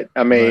either. But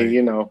I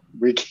mean,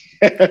 we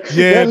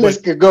that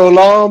list could go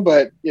long.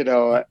 But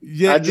I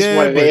just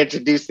wanted to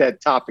introduce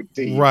that topic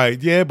to you.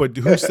 Right. Yeah. But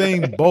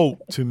Usain Bolt,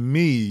 to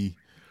me,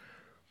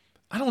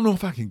 I don't know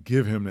if I can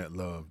give him that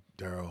love,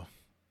 Darryl.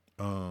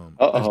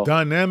 As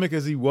dynamic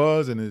as he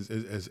was and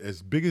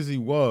as big as he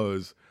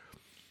was,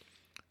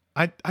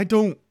 I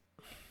don't.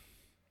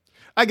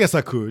 I guess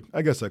I could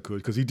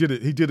because he did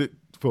it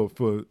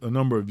for a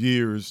number of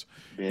years,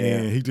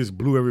 and he just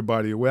blew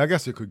everybody away. I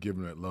guess I could give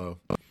him that love.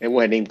 It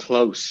wasn't even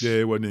close. Yeah,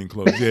 it wasn't even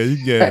close.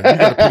 You got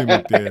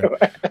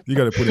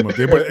to put him up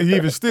there. But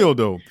even still,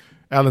 though,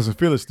 Allison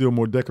Felix is still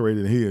more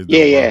decorated than he is.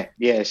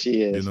 Yeah,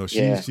 she is.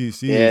 She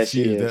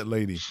is that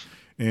lady,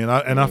 and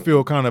I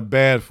feel kind of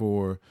bad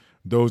for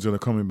those that are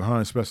coming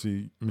behind,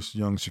 especially Miss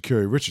Young,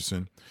 Sha'Carri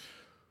Richardson.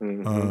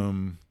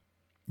 And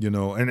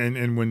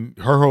when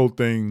her whole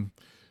thing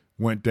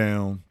went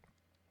down,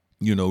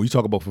 you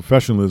talk about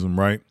professionalism,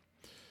 right?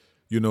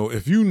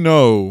 If you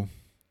know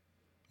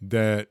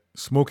that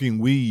smoking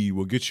weed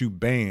will get you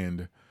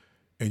banned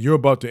and you're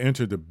about to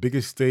enter the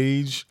biggest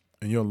stage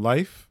in your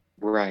life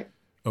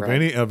of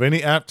any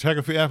track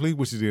and field athlete,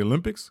 which is the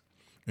Olympics,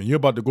 and you're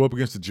about to go up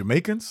against the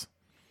Jamaicans,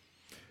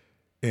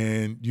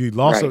 and you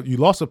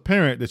lost a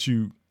parent that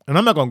you, and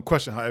I'm not going to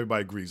question how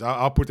everybody agrees.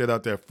 I'll put that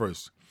out there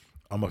first.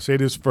 I'm going to say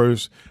this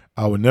first.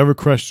 I would never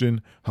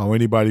question how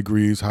anybody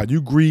grieves. How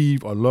you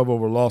grieve or love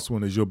over a lost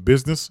one is your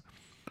business.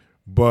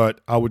 But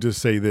I would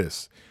just say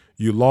this.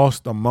 You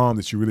lost a mom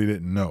that you really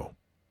didn't know,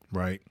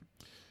 right?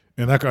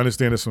 And I can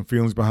understand there's some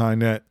feelings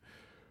behind that.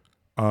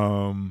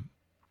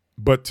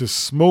 But to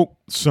smoke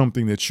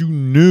something that you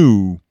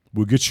knew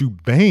will get you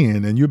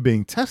banned and you're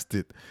being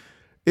tested,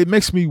 it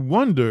makes me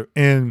wonder.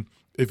 And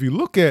if you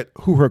look at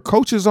who her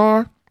coaches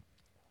are,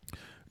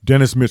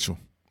 Dennis Mitchell,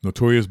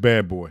 notorious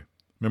bad boy.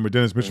 Remember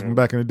Dennis Mitchell from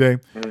back in the day?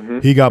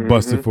 He got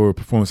busted for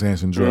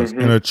performance-enhancing drugs.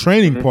 And her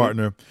training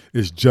partner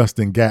is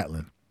Justin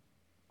Gatlin.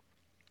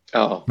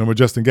 Oh, remember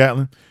Justin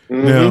Gatlin?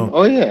 Now,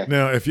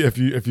 Now, if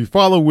you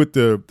follow with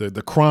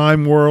the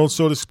crime world,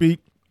 so to speak,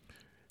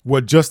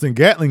 what Justin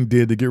Gatlin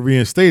did to get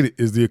reinstated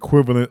is the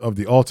equivalent of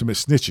the ultimate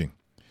snitching.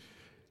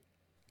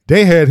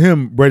 They had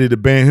him ready to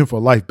ban him for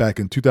life back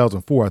in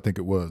 2004, I think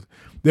it was.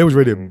 They was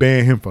ready to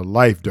ban him for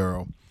life,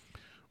 Darryl.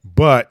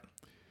 But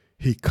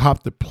he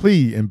copped the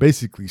plea and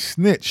basically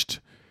snitched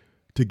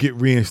to get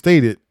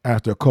reinstated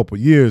after a couple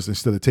of years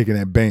instead of taking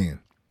that ban.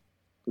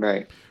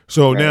 Right.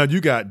 So now you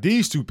got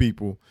these two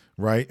people,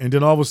 right? And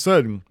then all of a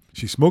sudden,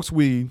 she smokes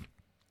weed,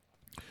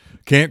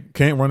 can't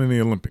run in the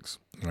Olympics,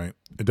 right?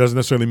 It doesn't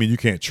necessarily mean you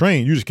can't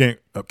train. You just can't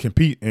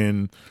compete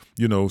in,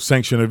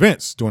 sanctioned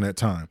events during that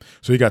time.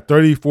 So you got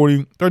 30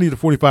 to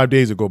 45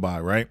 days to go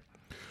by, right?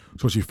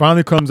 So she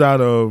finally comes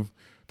out of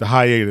the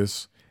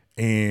hiatus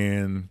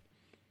and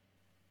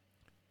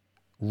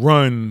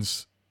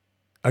runs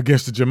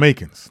against the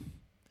Jamaicans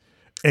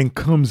and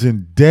comes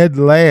in dead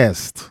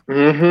last.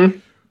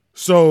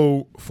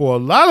 So for a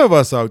lot of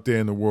us out there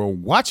in the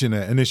world watching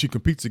that, and then she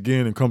competes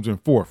again and comes in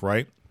fourth,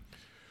 right?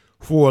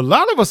 For a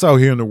lot of us out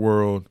here in the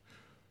world,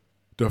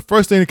 the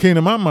first thing that came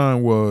to my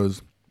mind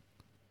was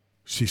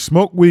she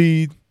smoked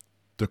weed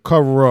to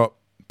cover up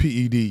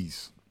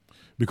PEDs,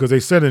 because they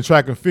said in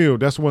track and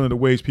field, that's one of the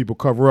ways people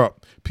cover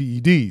up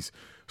PEDs.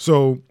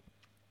 So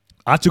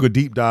I took a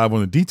deep dive on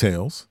the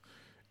details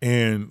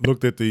and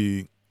looked at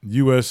the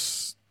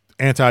U.S.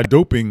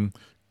 Anti-Doping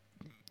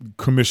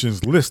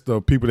Commission's list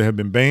of people that have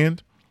been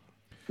banned.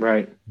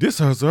 Right. This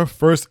is her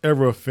first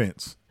ever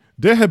offense.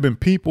 There have been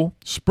people,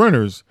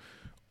 sprinters,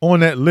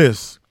 on that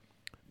list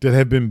that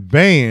have been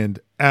banned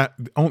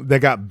that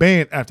got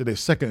banned after their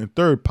second and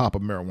third pop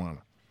of marijuana.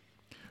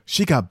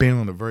 She got banned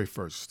on the very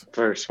first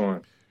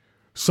one.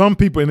 Some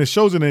people, and it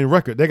shows in their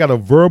record, they got a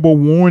verbal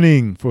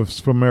warning for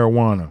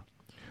marijuana.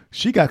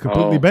 She got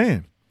completely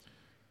banned.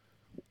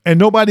 And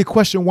nobody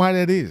questioned why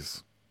that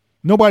is.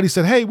 Nobody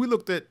said, hey, we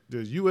looked at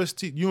the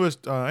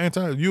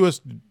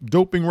U.S.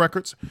 doping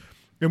records,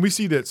 and we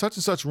see that such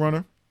and such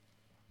runner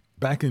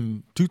back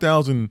in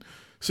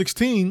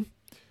 2016,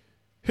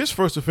 his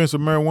first offense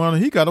of marijuana,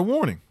 he got a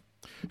warning.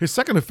 His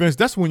second offense,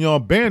 that's when y'all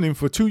banned him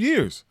for 2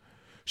 years.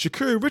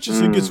 Sha'Carri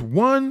Richardson gets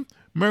one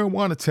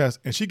marijuana test,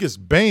 and she gets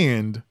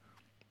banned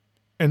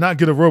and not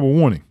get a verbal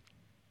warning.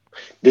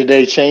 Did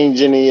they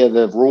change any of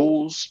the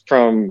rules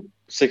from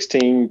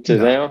 16 to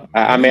now?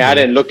 I mean, I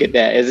didn't look at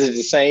that. Is it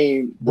the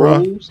same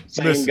rules,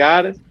 same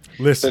guidance?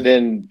 Listen. So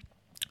then,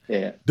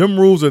 yeah. Them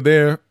rules are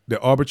there.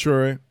 They're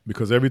arbitrary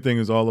because everything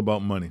is all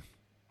about money.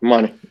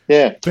 Money,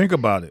 yeah. Think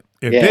about it.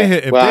 If they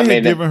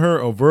had given her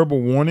a verbal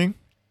warning,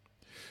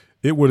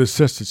 it would have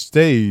set the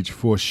stage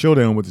for a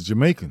showdown with the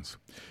Jamaicans.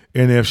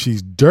 And if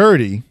she's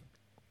dirty,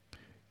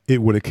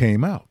 it would have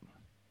came out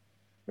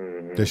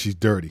that she's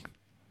dirty.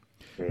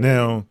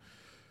 Now,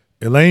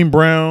 Elaine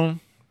Brown,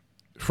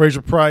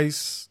 Fraser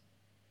Price,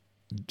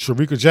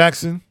 Sharika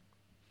Jackson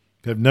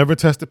have never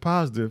tested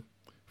positive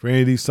for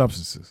any of these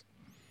substances.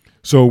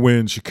 So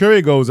when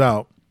Sha'Carri goes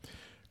out,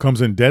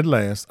 comes in dead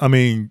last. I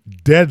mean,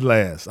 dead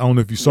last. I don't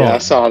know if you saw it. I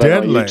saw that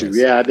dead on last. YouTube.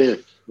 Yeah, I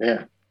did.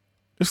 Yeah.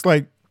 It's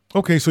like,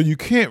 okay, so you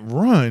can't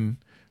run,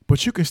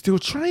 but you can still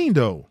train,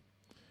 though.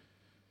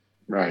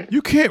 Right.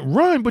 You can't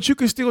run, but you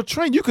can still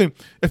train. You can,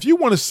 if you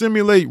want to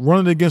simulate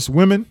running against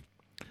women,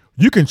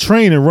 you can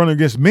train and run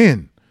against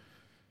men.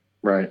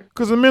 Right.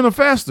 Because the men are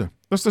faster.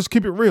 Let's just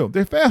keep it real.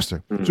 They're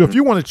faster. So if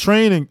you want to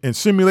train and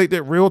simulate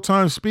that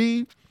real-time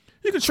speed,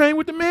 you can train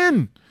with the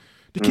men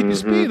to keep your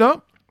speed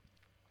up.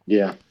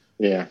 Yeah.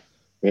 Yeah.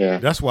 Yeah.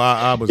 That's why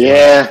I was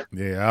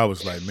I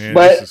was like, man,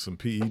 but, this is some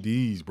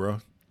PEDs, bro.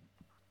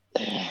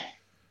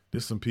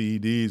 This some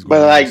PEDs.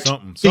 But like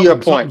something, to your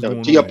point,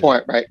 though, to your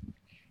point, right?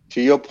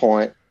 To your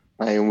point,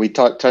 and we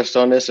touched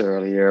on this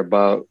earlier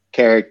about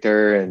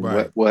character and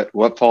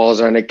what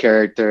falls under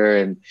character,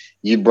 and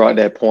you brought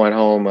that point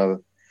home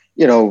of,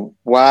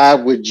 why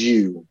would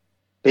you,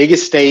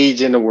 biggest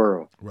stage in the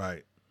world,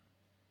 right?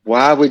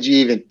 Why would you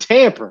even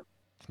tamper,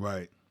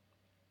 right,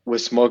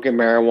 with smoking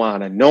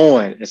marijuana,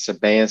 knowing it's a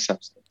banned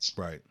substance,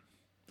 right?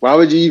 Why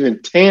would you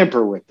even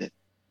tamper with it?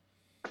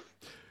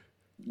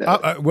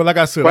 Well, like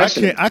I said,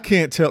 I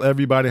can't tell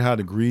everybody how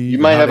to grieve. You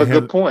might have a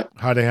good point.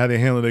 How they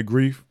handle their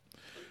grief.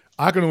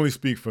 I can only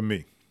speak for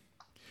me.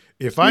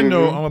 If I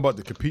know I'm about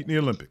to compete in the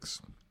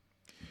Olympics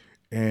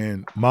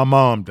and my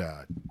mom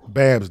died,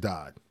 Babs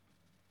died,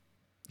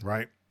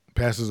 right?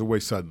 Passes away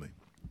suddenly.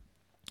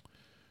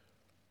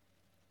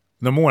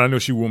 Number one, I know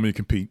she wanted me to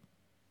compete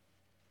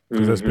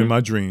because that's been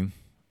my dream,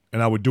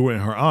 and I would do it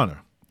in her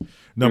honor.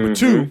 Number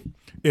two,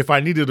 if I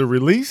needed a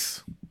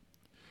release,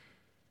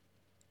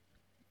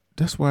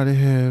 that's why they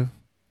have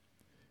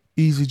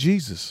Easy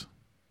Jesus,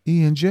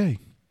 E&J.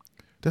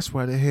 That's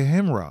why they have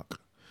Hemrock.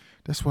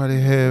 That's why they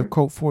have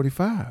Colt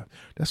 45.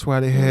 That's why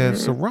they have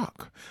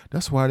Ciroc.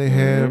 That's why they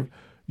have,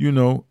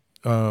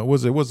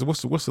 what's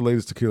the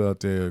latest tequila out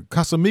there?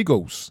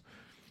 Casamigos.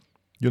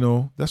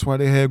 That's why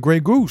they have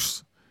Grey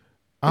Goose.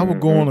 I would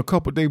go on a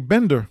couple day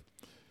bender,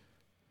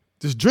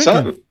 just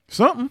drinking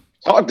something.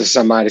 Talk to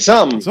somebody,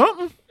 something. You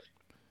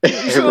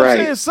see what I'm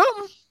saying?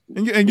 Something.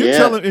 And you're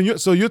telling, and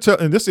you're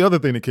telling, and this is the other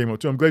thing that came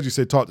up too. I'm glad you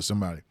said talk to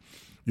somebody.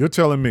 You're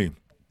telling me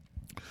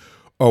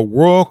a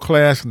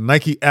world-class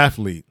Nike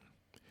athlete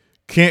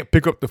can't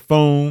pick up the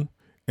phone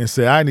and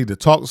say, I need to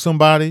talk to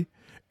somebody,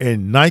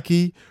 and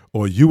Nike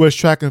or U.S.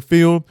 Track and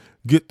Field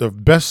get the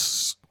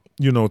best,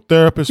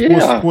 therapist,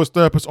 sports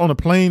therapist on a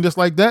plane just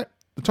like that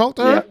to talk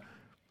to her?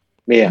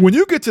 Yeah. When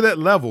you get to that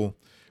level,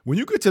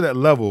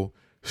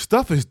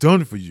 stuff is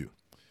done for you.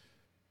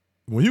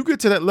 When you get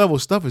to that level,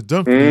 stuff is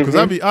done for you. Because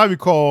I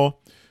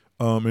recall,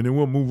 and then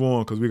we'll move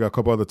on because we got a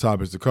couple other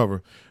topics to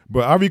cover,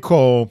 but I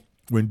recall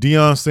when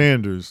Deion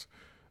Sanders,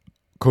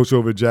 coach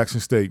over at Jackson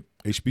State,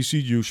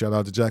 HBCU, shout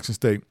out to Jackson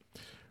State,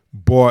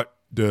 bought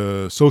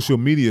the social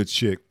media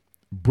chick,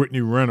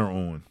 Brittany Renner,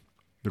 on.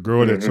 The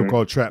girl that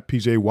so-called trapped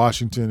PJ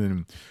Washington,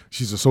 and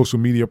she's a social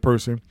media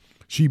person.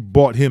 She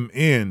bought him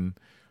in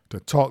to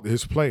talk to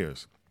his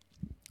players.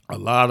 A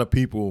lot of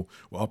people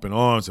were up in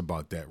arms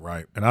about that,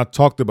 right? And I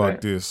talked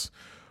about this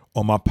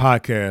on my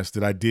podcast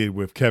that I did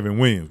with Kevin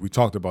Williams. We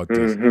talked about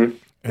this.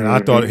 And I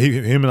thought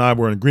him and I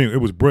were in agreement. It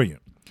was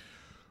brilliant.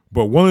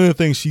 But one of the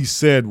things she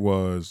said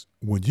was,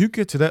 when you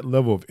get to that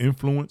level of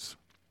influence,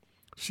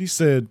 she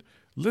said,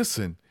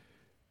 listen,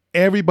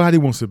 everybody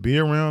wants to be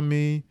around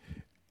me.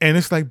 And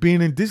it's like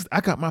being in this, I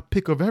got my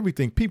pick of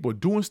everything. People are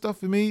doing stuff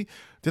for me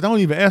that I don't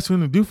even ask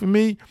them to do for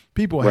me.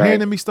 People are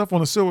handing me stuff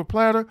on a silver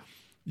platter.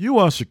 You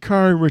are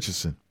Sha'Carri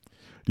Richardson,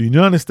 the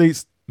United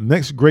States'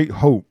 next great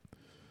hope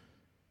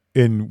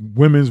in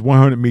women's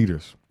 100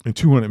 meters and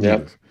 200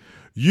 meters.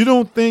 You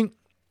don't think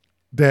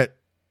that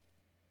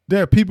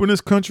there are people in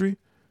this country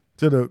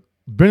that are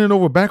bending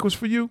over backwards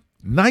for you?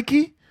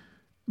 Nike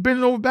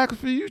bending over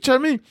backwards for you? You tell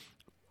me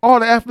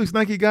all the athletes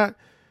Nike got,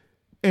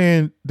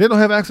 and they don't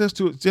have access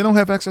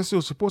to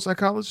a support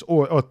psychologist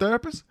or a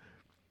therapist?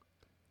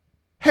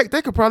 Heck,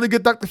 they could probably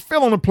get Dr.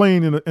 Phil on a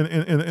plane in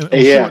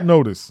short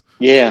notice.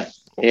 Yeah.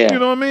 You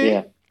know what I mean?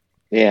 Yeah.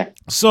 Yeah.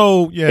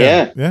 So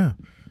yeah.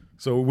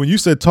 So when you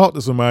said talk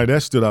to somebody,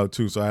 that stood out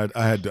too. So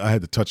I had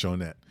to touch on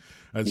that.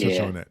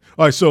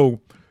 All right.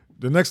 So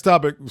the next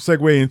topic,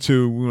 segue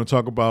into, we're going to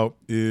talk about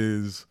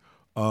is,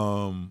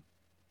 and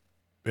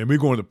we're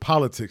going to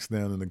politics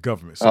now in the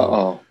government.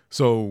 So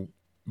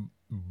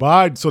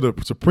Biden, so the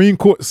Supreme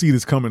Court seat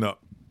is coming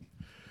up.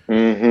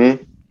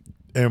 Mm-hmm.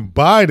 And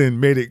Biden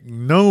made it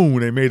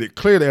known and made it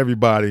clear to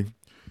everybody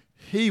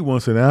he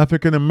wants an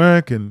African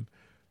American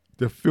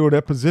to fill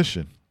that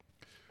position.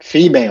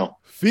 Female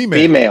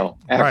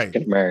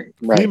African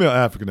American. Right. Female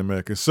African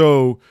American.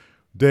 So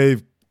I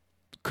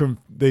think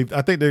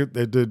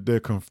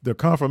the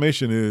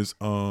confirmation is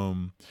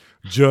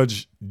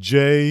Judge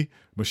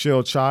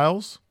J.Michelle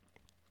SCOTUS,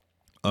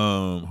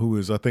 who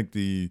is, I think,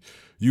 the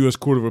U.S.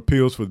 Court of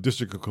Appeals for the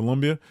District of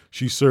Columbia.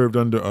 She served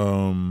under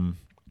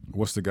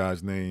what's the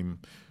guy's name?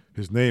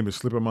 His name is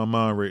slipping my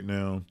mind right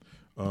now.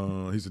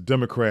 He's a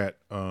Democrat.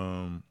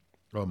 Oh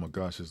my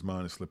gosh, his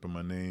mind is slipping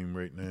my name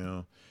right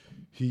now.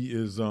 He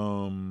is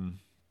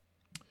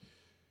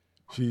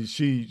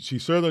she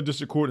served on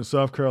district court in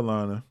South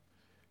Carolina,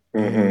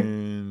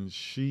 and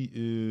she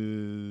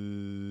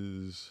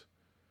is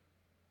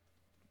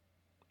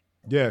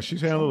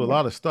she's handled a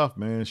lot of stuff,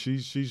 man.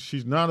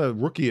 She's not a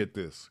rookie at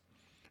this,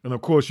 and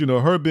of course,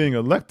 her being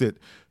elected,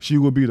 she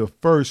will be the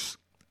first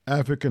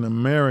African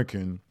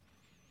American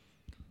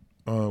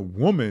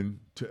woman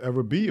to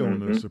ever be on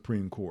the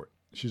Supreme Court.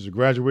 She's a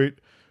graduate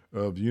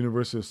of the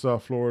University of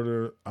South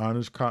Florida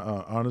Honors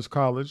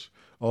College,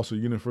 also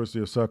University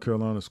of South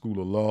Carolina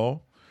School of Law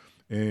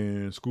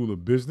and School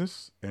of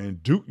Business,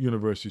 and Duke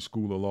University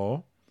School of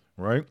Law,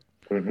 right?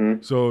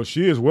 Mm-hmm. So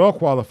she is well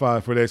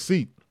qualified for that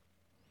seat.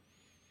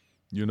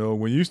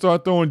 When you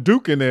start throwing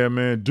Duke in there,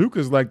 man, Duke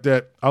is like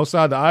that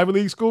outside the Ivy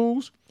League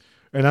schools,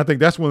 and I think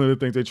that's one of the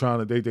things they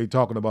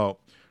talking about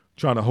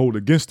trying to hold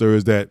against her,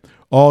 is that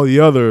all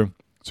the other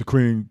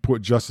Supreme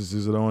Court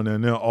justices that are on there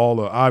now all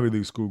are Ivy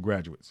League school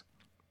graduates.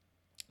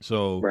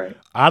 So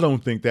I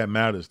don't think that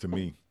matters to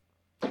me.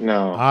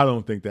 No, I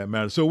don't think that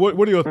matters. So what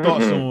are your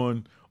thoughts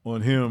on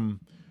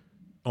him?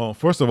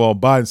 First of all,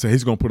 Biden said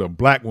he's going to put a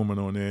black woman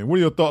on there. And what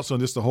are your thoughts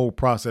on just the whole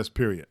process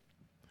period?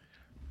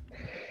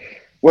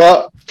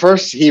 Well,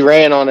 first he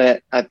ran on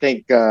it. I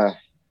think that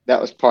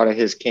was part of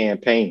his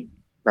campaign,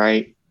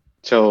 right?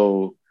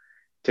 So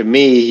to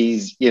me,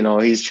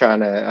 he's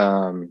trying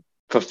to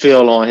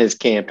fulfill on his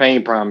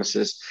campaign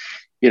promises,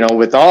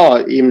 with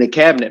even the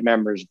cabinet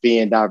members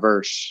being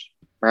diverse,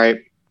 right?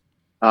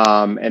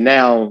 And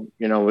now,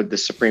 with the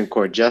Supreme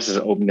Court justice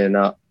opening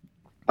up,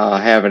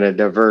 having a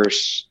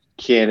diverse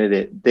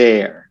candidate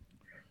there.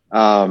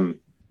 The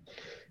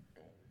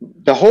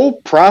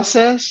whole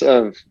process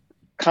of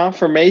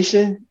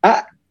confirmation,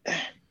 and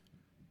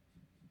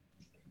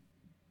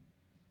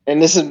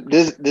this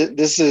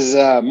is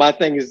my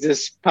thing is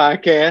this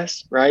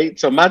podcast, right?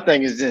 So my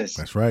thing is this.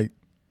 That's right.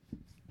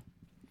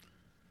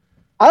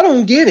 I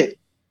don't get it.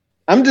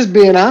 I'm just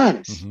being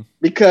honest,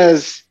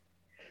 because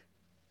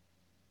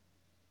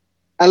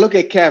I look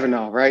at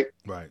Kavanaugh, right?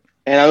 Right.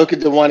 And I look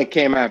at the one that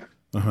came after.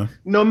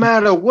 No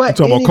matter what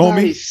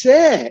anybody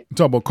said. You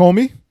talking about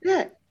Comey?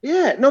 Yeah.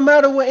 No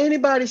matter what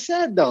anybody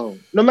said, though.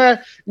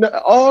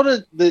 All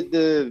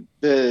the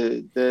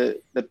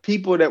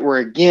people that were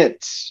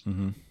against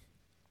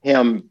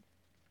him,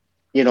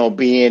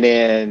 being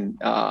in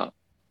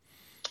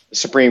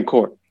Supreme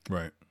Court.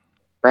 Right.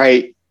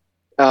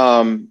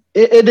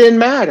 It didn't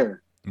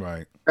matter.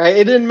 Right.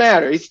 It didn't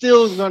matter. He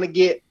still was going to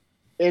get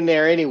in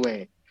there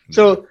anyway.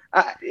 So,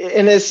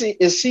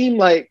 it seemed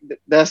like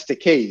that's the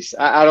case.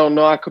 I don't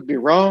know. I could be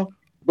wrong,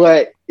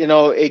 but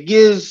it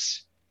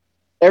gives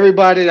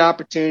everybody the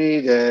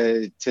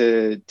opportunity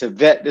to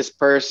vet this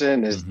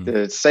person,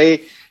 to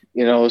say,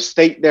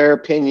 state their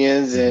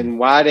opinions and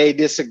why they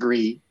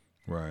disagree,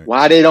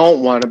 why they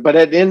don't want it. But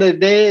at the end of the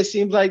day, it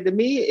seems like to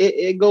me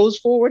it goes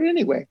forward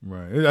anyway.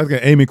 Right. I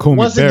think Amy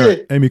Coney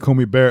Barrett. Amy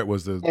Coney Barrett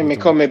was the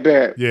Coney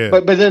Barrett. Yeah.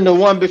 But then the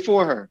one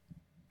before her.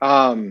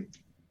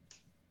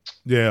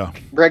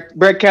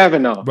 Brett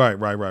Kavanaugh.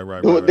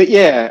 Right.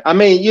 Yeah. I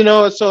mean,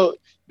 so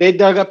they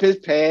dug up his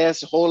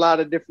past, a whole lot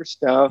of different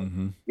stuff.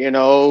 He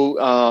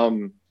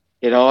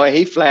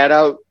flat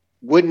out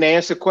wouldn't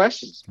answer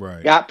questions.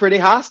 Right. Got pretty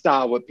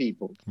hostile with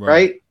people.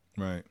 Right.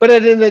 But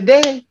at the end of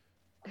the day,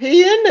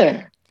 he in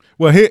there.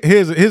 Well,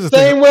 here's the same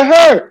thing. with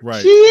her.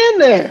 Right. She in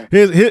there.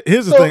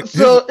 Here's the thing.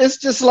 So it's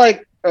just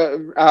like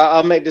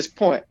I'll make this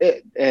point,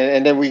 it's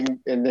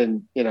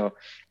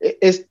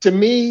to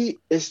me,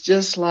 it's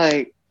just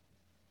like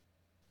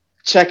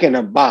checking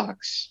a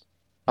box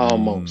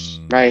almost.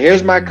 Right.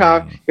 Here's my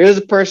car. Here's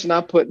the person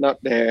I'm putting up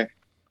there.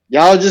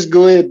 Y'all just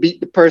go ahead and beat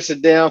the person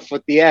down for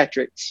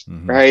theatrics.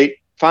 Right.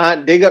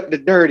 Dig up the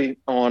dirty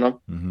on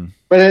them.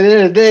 But at the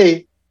end of the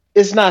day,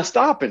 it's not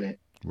stopping it.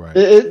 Right.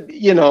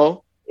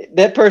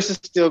 That person's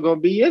still going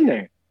to be in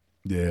there.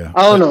 Yeah.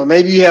 I don't know.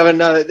 Maybe you have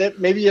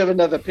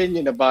another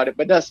opinion about it,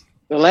 but that's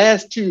the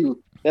last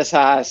two. That's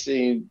how I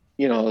see,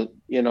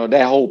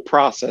 that whole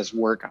process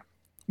work out.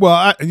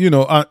 Well,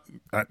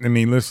 I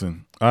mean,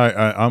 listen,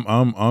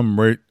 I'm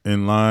right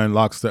in line,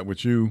 lockstep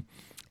with you.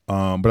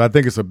 But I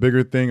think it's a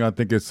bigger thing. I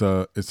think it's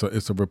a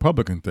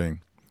Republican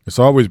thing. It's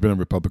always been a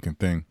Republican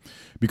thing,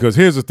 because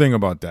here's the thing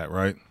about that,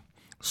 right?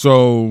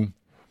 So,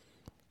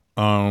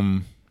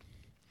 our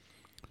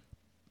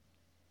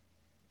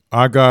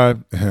guy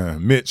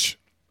Mitch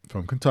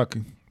from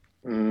Kentucky,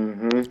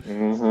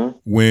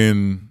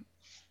 when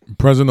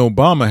President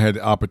Obama had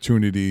the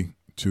opportunity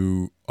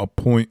to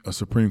appoint a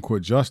Supreme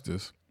Court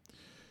justice,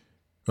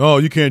 oh,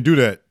 you can't do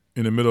that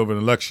in the middle of an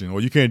election,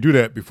 or you can't do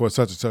that before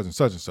such and such and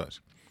such and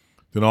such.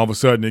 Then all of a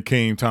sudden it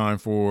came time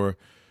for,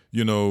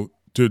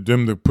 to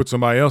them to put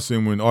somebody else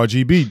in when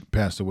RGB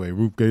passed away,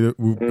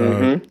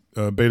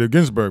 Bader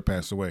Ginsburg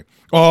passed away.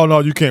 Oh, no,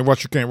 you can't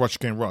rush.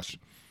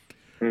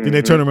 Then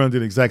they turned around and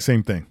did the exact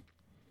same thing.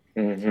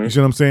 You see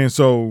what I'm saying?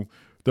 So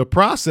the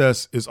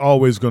process is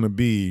always going to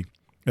be,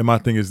 and my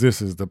thing is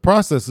the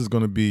process is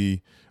going to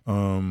be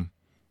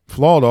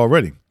flawed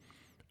already.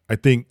 I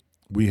think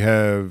we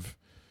have,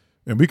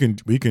 and we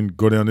can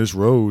go down this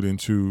road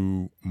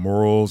into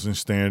morals and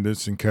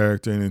standards and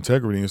character and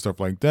integrity and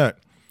stuff like that.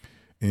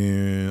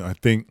 And I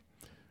think,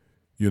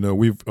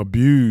 we've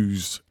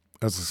abused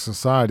as a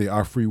society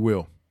our free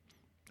will.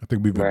 I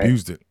think we've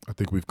abused it. I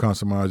think we've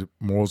compromised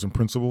morals and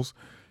principles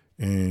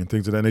and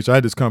things of that nature. I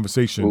had this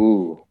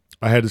conversation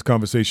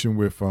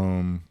with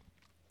an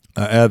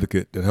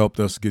advocate that helped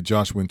us get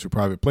Joshua into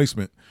private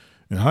placement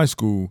in high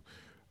school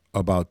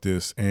about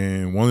this.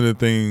 And one of the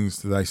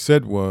things that I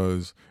said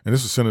was, and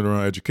this was centered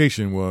around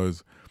education,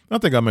 was, I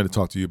think I might have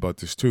talked to you about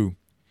this too,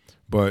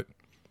 but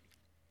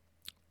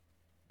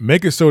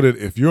make it so that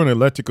if you're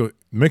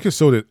make it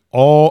so that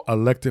all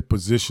elected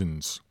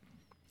positions,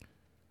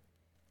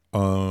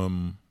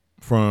 from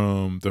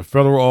the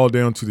federal all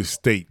down to the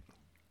state,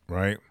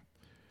 right?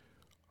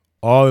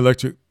 All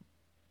elected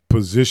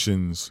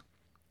positions,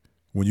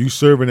 when you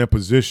serve in that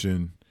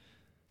position,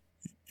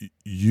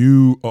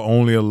 you are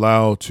only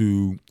allowed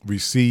to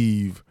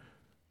receive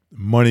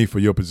money for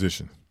your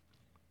position.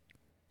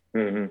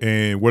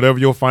 And whatever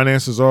your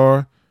finances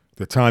are,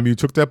 the time you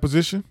took that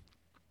position,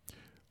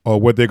 or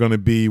what they're going to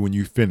be when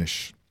you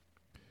finish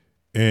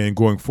and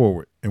going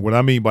forward. And what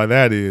I mean by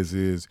that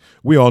is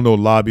we all know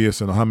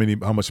lobbyists and how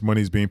much money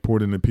is being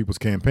poured into people's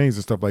campaigns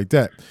and stuff like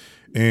that.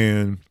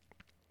 And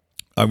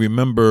I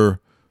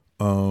remember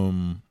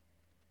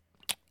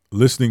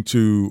listening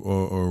to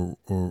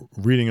or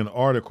reading an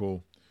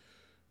article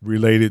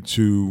related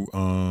to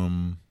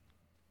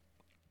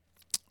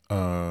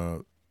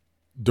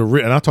the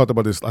rich, and I talked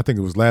about this, I think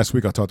it was last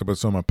week, I talked about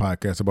this on my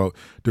podcast about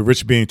the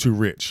rich being too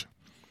rich.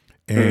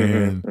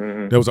 And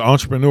there was an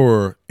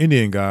entrepreneur,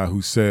 Indian guy,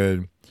 who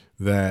said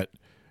that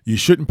you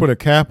shouldn't put a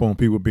cap on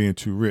people being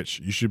too rich.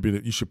 You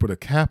should put a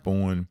cap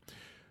on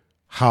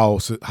how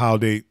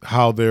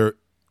their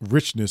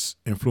richness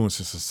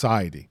influences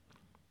society.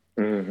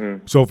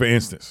 So, for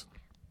instance,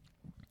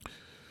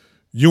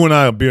 you and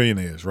I are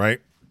billionaires, right?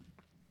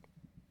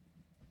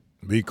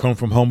 We come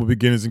from humble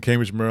beginnings in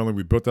Cambridge, Maryland.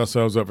 We built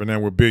ourselves up, and now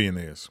we're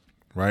billionaires,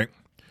 right?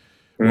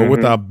 Well,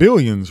 with our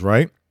billions,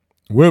 right,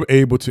 we're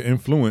able to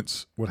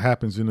influence what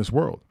happens in this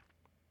world.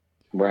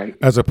 Right.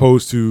 As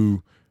opposed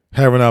to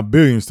having our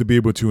billions to be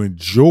able to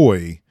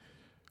enjoy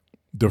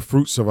the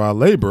fruits of our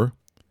labor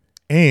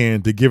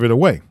and to give it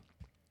away.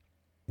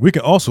 We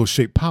can also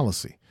shape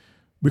policy.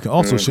 We can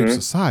also shape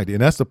society.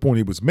 And that's the point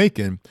he was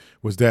making,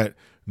 was that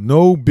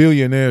no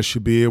billionaire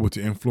should be able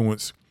to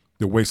influence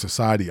the way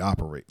society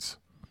operates.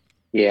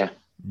 Yeah.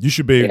 You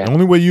should be, the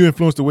only way you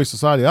influence the way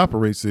society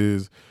operates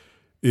is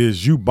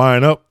you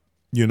buying up,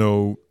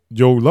 your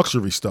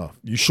luxury stuff.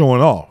 You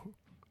showing off.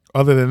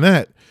 Other than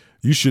that,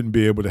 you shouldn't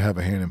be able to have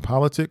a hand in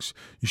politics.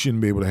 You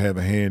shouldn't be able to have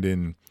a hand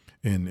in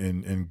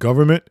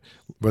government,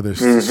 whether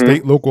it's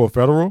state, local, or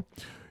federal.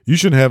 You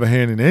shouldn't have a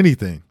hand in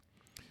anything.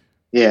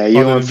 Yeah,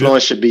 your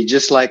influence should be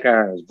just like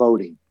ours,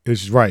 voting.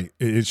 It's right.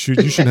 You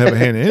shouldn't have a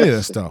hand in any of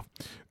that stuff.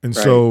 And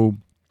so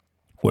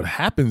what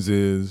happens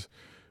is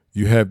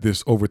you have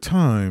this over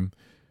time,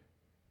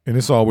 and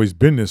it's always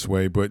been this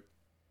way, but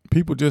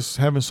people just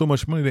having so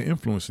much money, they're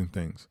influencing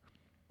things.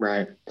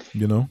 Right.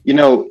 Yeah. I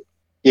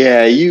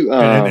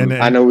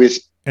know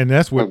it's, and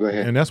that's what, go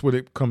ahead. And that's what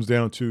it comes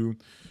down to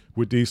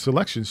with these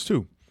selections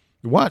too.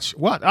 Watch.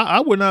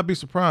 I would not be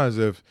surprised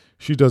if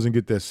she doesn't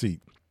get that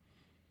seat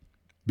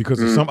because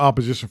of some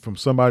opposition from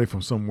somebody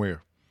from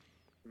somewhere,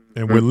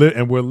 and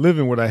we're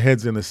living with our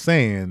heads in the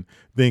sand,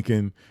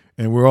 thinking,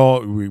 and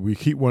we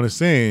keep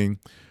saying,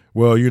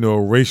 well,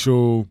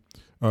 racial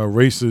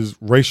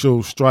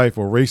strife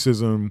or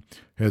racism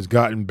has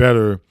gotten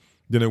better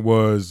than it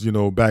was,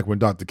 back when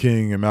Dr.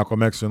 King and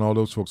Malcolm X and all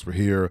those folks were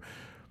here.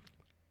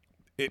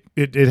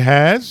 It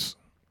has,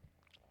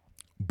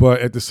 but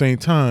at the same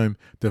time,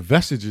 the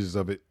vestiges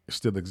of it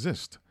still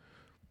exist.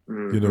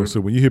 So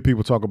when you hear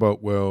people talk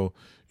about, well,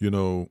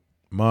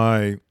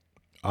 I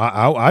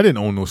didn't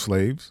own no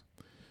slaves,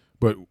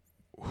 but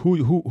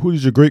who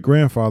is your great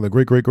grandfather,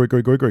 great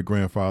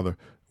grandfather?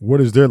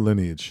 What is their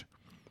lineage?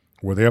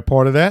 Were they a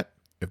part of that?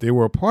 If they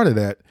were a part of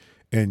that,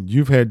 and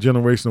you've had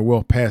generational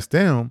wealth passed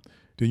down,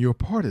 then you're a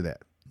part of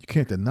that. You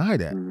can't deny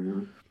that.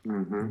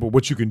 But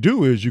what you can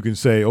do is you can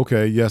say,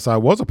 okay, yes, I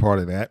was a part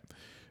of that.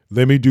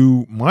 Let me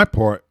do my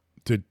part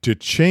to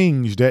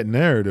change that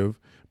narrative.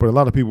 But a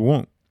lot of people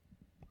won't.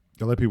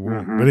 A lot of people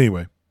won't. But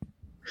anyway.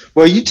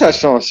 Well, you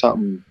touched on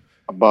something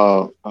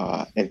about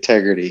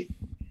integrity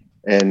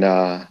and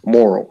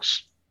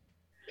morals.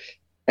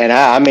 And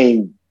I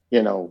mean,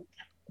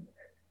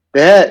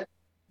 that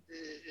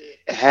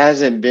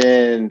hasn't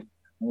been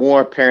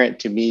more apparent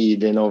to me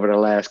than over the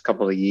last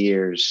couple of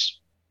years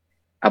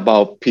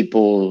about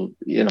people,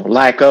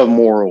 lack of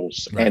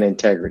morals and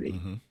integrity.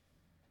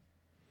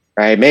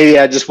 Right? Maybe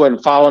I just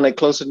wasn't following it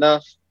close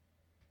enough.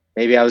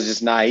 Maybe I was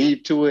just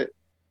naive to it.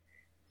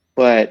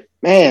 But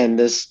man,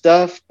 the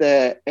stuff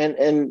that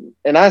and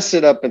I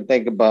sit up and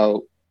think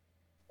about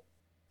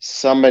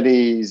some of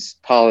these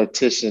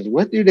politicians.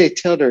 What do they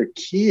tell their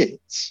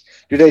kids?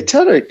 Do they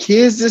tell their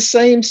kids the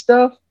same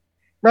stuff?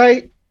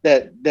 Right?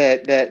 That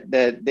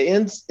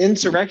the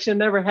insurrection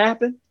never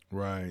happened.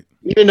 Right.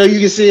 Even though you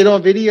can see it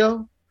on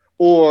video,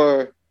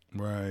 or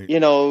right.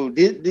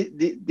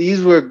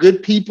 These were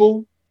good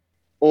people,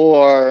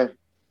 or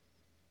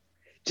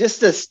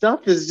just the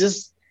stuff is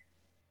just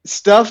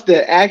stuff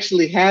that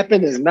actually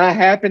happened is not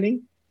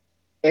happening,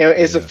 and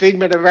it's a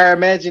figment of our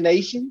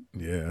imagination.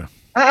 Yeah.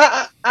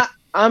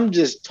 I'm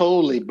just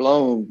totally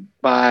blown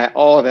by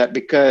all that,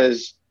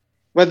 because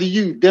whether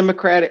you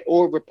Democratic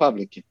or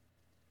Republican,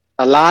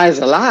 a lie is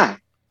a lie.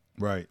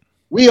 Right.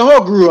 We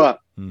all grew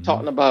up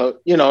talking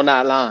about,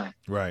 not lying.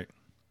 Right.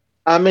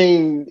 I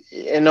mean,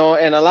 and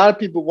a lot of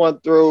people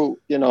want to throw,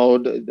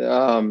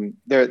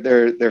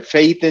 their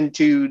faith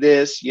into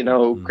this,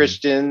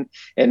 Christian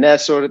and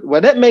that sort of.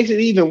 Well, that makes it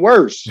even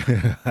worse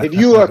if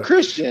you are a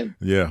Christian.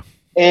 Yeah.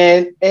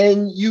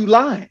 And you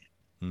lie,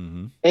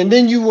 and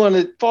then you want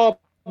to fall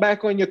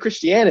back on your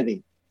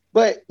Christianity,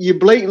 but you're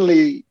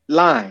blatantly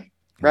lying,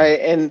 right?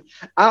 And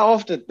I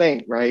often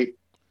think, right,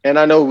 and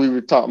I know we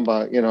were talking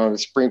about, the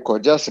Supreme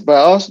Court justice, but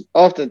I also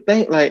often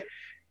think, like,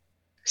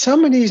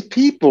 some of these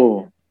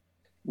people,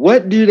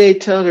 what do they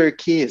tell their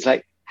kids?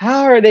 Like,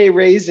 how are they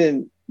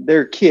raising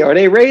their kid? Are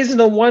they raising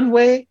them one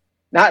way,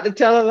 not to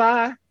tell a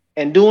lie,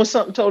 and doing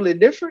something totally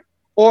different?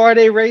 Or are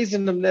they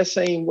raising them that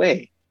same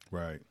way?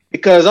 Right.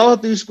 Because all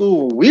through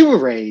school, when we were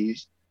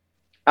raised,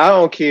 I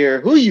don't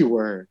care who you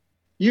were,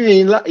 you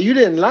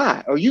didn't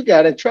lie, or you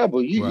got in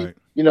trouble. They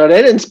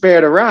didn't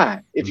spare the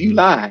ride if you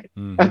lied.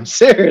 I'm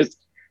serious.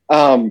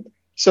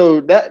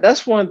 So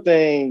that's one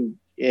thing.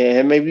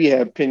 And maybe you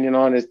have opinion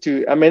on this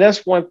too. I mean,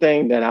 that's one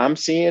thing that I'm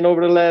seeing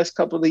over the last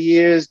couple of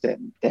years that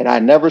I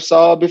never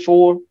saw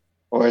before,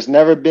 or has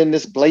never been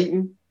this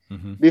blatant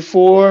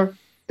before,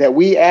 that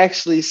we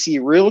actually see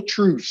real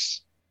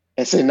truths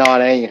and say, no,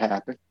 that ain't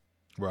happened.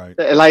 Right.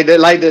 Like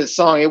the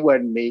song, it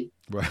wasn't me.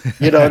 Right.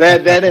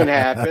 That didn't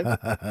happen.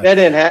 That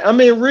didn't happen. I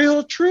mean,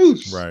 real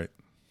truths. Right.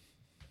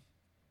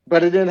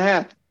 But it didn't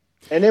happen.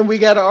 And then we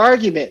got an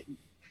argument.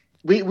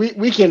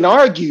 We can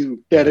argue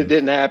that it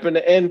didn't happen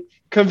and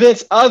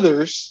convince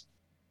others,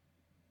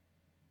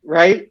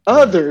 right?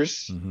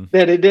 Others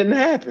that it didn't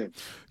happen.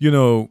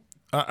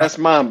 That's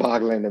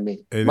mind-boggling to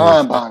me.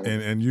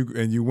 Mind-boggling. And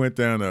you went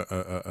down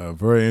a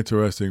very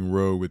interesting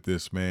road with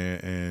this, man.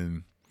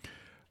 And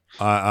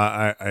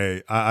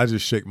I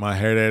just shake my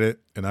head at it,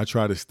 and I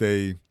try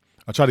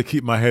to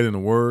keep my head in the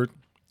Word.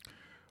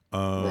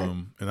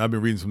 And I've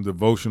been reading some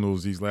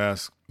devotionals these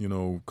last,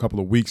 couple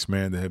of weeks,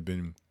 man, that have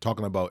been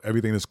talking about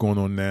everything that's going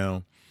on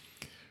now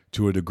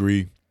to a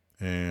degree,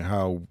 and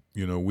how,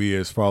 we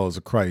as followers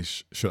of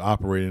Christ should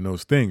operate in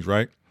those things,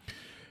 right?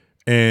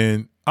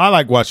 And I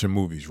like watching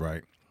movies,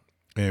 right?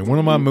 And one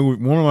of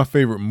my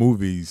favorite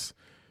movies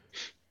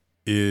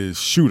is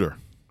Shooter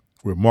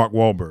with Mark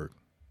Wahlberg.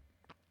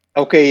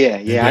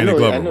 Okay, yeah, I know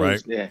Glover,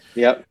 right? Yeah,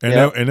 yep.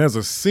 And there's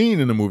a scene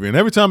in the movie, and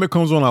every time it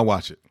comes on, I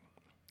watch it.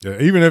 Yeah,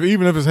 even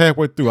if it's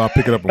halfway through, I'll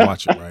pick it up and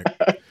watch it, right?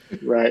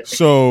 Right.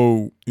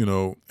 So,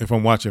 if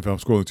I'm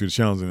scrolling through the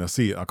channels and I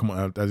see it, I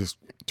just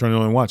turn it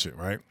on and watch it,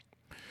 right?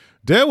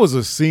 There was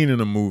a scene in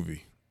the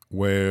movie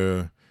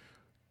where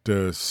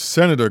the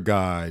senator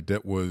guy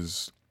that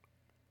was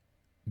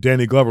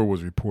Danny Glover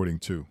was reporting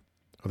to,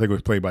 I think it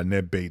was played by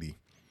Ned Beatty.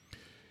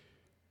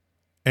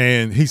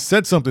 And he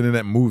said something in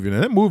that movie,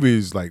 and that movie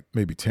is like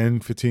maybe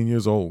 10, 15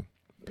 years old.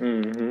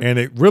 And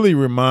it really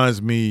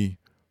reminds me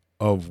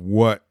of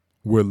what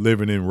we're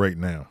living in right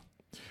now.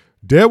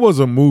 There was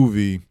a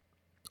movie,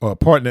 or a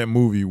part in that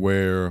movie,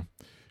 where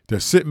they're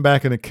sitting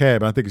back in a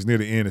cabin. I think it's near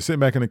the end. They're sitting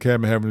back in the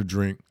cabin having a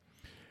drink.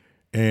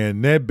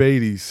 And Ned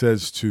Beatty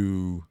says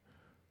to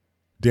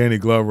Danny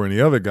Glover and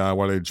the other guy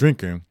while they're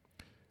drinking,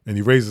 and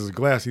he raises a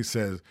glass, he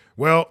says,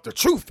 "Well, the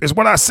truth is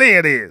what I say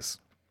it is."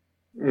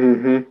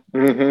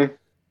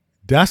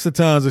 That's the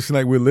times it seems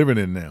like we're living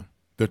in now.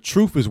 The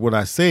truth is what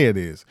I say it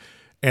is.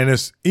 And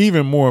it's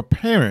even more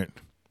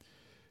apparent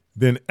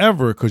than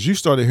ever, because you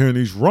started hearing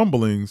these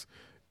rumblings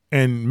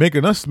and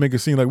making us make it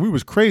seem like we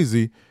was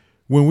crazy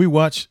when we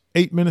watched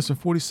 8 minutes and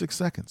 46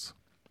 seconds.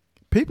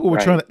 People were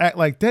trying to act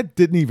like that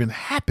didn't even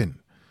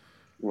happen.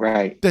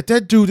 Right.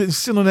 That dude didn't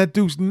sit on that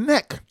dude's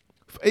neck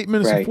for 8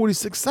 minutes and Right.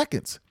 46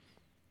 seconds.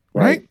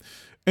 Right. Right.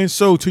 And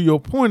so to your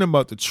point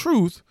about the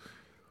truth,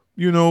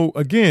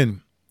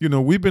 again,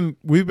 we've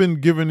been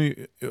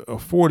given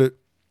afforded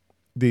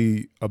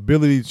the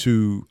ability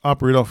to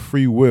operate off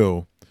free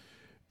will,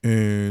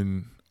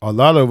 and a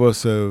lot of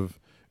us have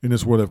in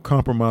this world have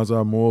compromised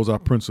our morals, our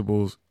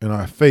principles, and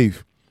our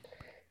faith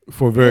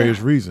for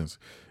various reasons.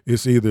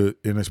 It's either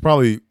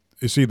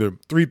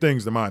three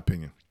things in my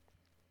opinion,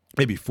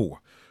 maybe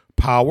four: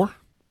 power,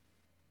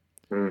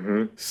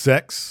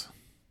 sex,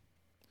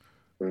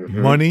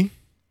 money,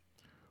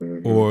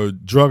 or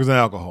drugs and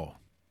alcohol.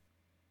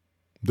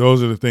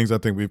 Those are the things I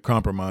think we've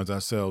compromised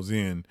ourselves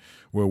in,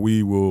 where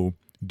we will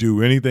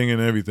do anything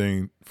and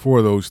everything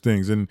for those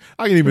things. And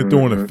I can even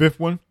throw in a fifth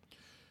one,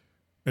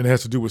 and it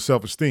has to do with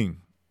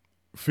self-esteem,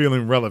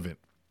 feeling relevant.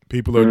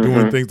 People are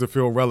doing things to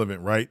feel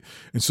relevant, right?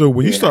 And so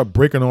when you start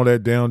breaking all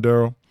that down,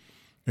 Darryl,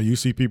 and you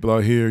see people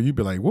out here, you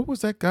be like, what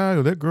was that guy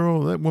or that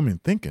girl or that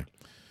woman thinking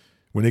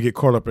when they get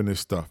caught up in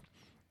this stuff?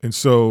 And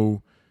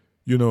so,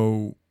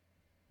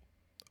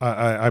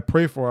 I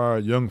pray for our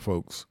young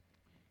folks,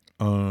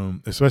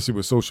 especially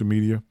with social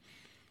media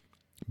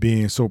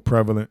being so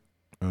prevalent,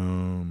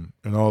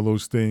 and all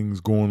those things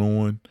going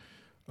on.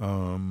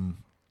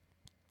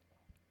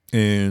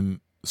 And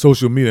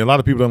social media, a lot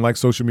of people don't like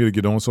social media,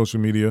 get on social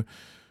media,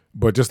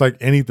 but just like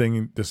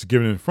anything that's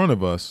given in front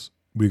of us,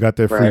 we got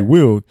that free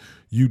will.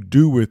 You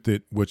do with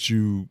it what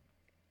your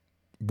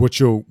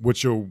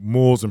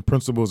morals and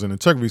principles and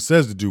integrity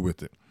says to do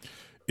with it.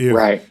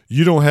 If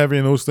you don't have any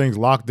of those things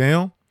locked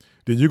down,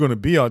 then you're going to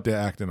be out there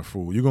acting a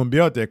fool. You're going to be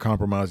out there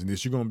compromising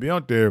this. You're going to be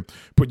out there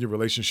putting your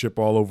relationship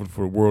all over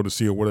for the world to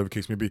see, or whatever the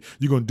case may be.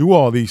 You're going to do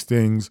all these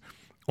things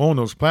on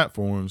those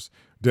platforms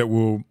that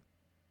will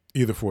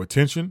either for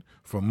attention,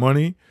 for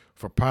money,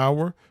 for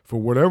power, for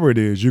whatever it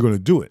is, you're going to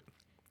do it,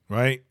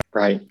 right?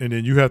 Right. And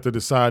then you have to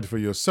decide for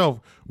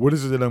yourself, what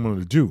is it that I'm going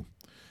to do?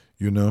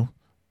 We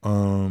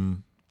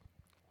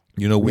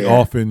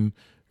often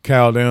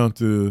cow down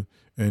to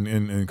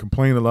and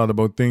complain a lot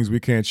about things we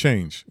can't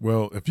change.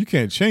 Well, if you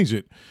can't change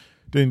it,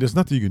 then there's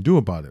nothing you can do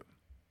about it.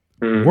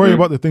 Worry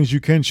about the things you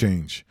can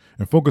change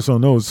and focus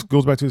on those.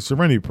 Goes back to the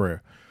serenity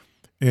prayer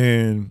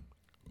and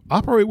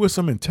operate with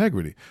some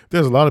integrity.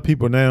 There's a lot of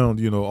people now,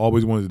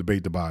 always want to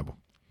debate the Bible,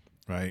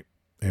 right?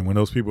 And when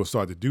those people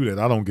start to do that,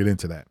 I don't get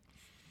into that.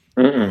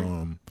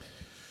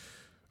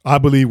 I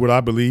believe what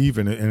I believe,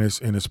 and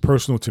it's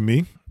personal to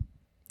me.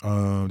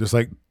 Just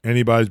like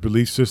anybody's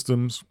belief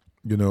systems,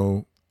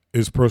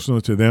 is personal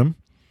to them.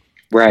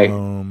 Right.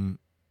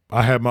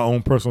 I have my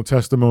own personal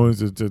testimonies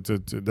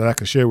that I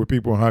can share with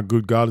people on how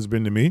good God has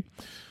been to me.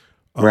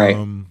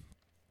 And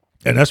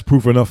that's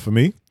proof enough for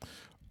me.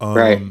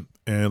 And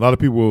a lot of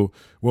people,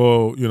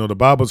 the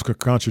Bible's a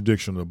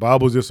contradiction. The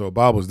Bible's this or the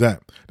Bible's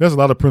that. There's a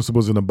lot of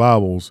principles in the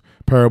Bibles,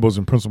 parables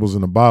and principles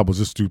in the Bible,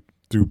 just through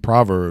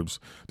Proverbs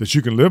that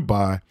you can live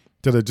by,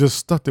 that are just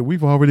stuff that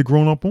we've already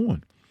grown up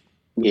on.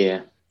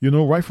 Yeah.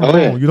 Right from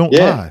wrong. You don't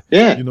lie.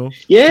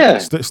 Yeah.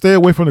 Stay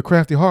away from the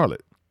crafty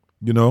harlot.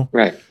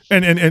 Right.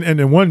 And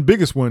the one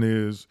biggest one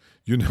is,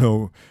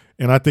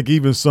 and I think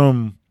even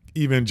some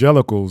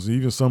evangelicals,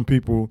 even some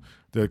people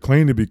that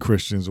claim to be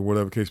Christians or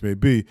whatever the case may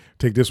be,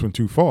 take this one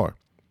too far.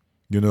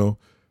 When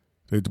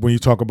you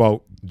talk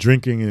about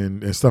drinking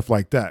and stuff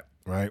like that,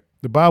 right?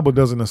 The Bible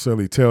doesn't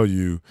necessarily tell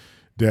you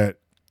that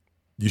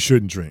you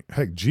shouldn't drink.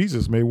 Heck,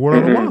 Jesus made water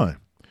out of wine,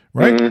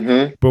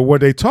 right? But what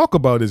they talk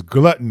about is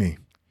gluttony.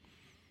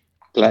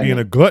 Being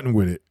a glutton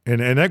with it.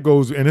 And that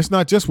goes, and it's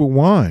not just with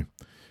wine.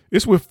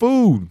 It's with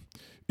food.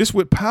 It's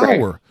with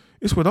power.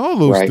 It's with all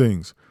those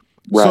things.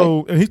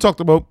 So, and he talked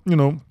about,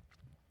 in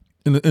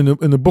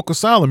the book of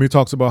Solomon, he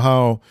talks about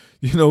how,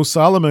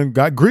 Solomon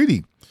got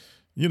greedy.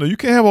 You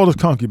can't have all those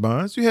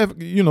concubines. You have,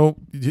 the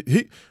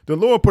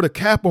Lord put a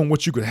cap on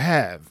what you could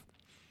have.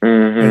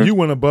 And you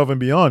went above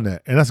and beyond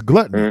that. And that's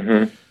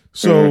gluttony.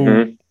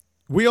 So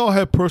we all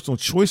have personal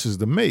choices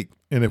to make.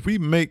 And if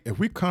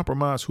we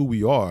compromise who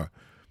we are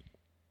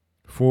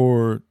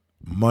for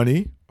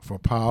money, for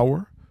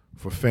power,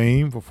 for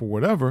fame, for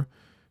whatever,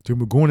 then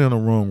we're going down the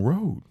wrong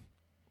road.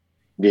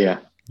 Yeah.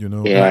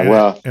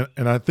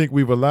 And I think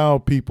we've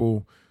allowed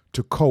people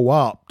to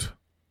co-opt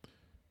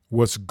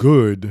what's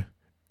good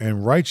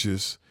and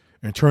righteous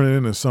and turn it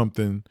into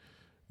something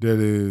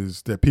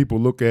that people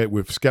look at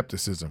with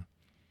skepticism.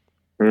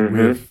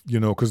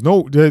 Because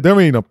there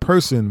ain't a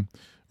person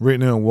right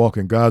now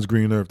walking God's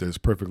green earth that is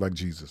perfect like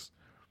Jesus.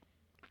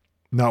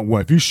 Not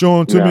one. If you show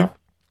him to me,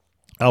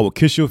 I will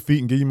kiss your feet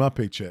and give you my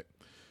paycheck.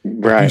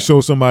 Right. If you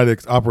show somebody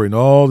that's operating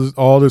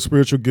all the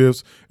spiritual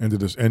gifts and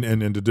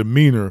the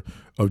demeanor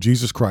of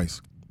Jesus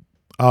Christ,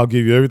 I'll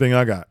give you everything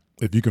I got.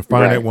 If you can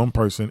find that one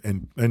person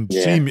and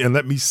see me and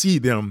let me see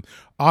them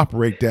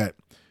operate that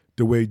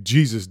the way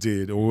Jesus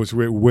did, or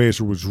the way it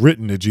was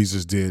written that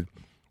Jesus did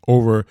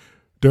over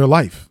their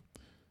life.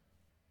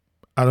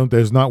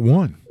 There's not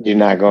one. You're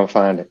not gonna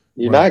find it.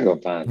 You're not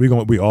gonna find it.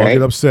 We all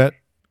get upset.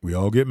 We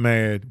all get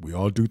mad. We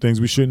all do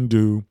things we shouldn't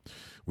do.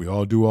 We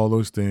all do all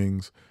those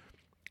things.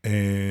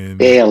 And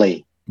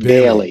daily.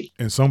 daily.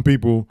 And some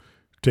people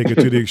take it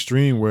to the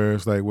extreme where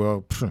it's like,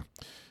 well,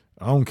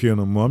 I don't care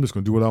no more. I'm just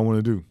going to do what I want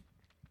to do.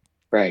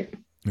 Right.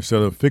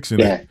 Instead of fixing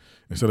it,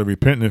 instead of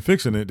repenting and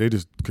fixing it, they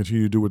just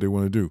continue to do what they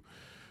want to do.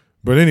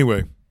 But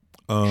anyway,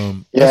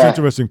 that's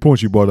interesting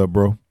points you brought up,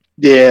 bro.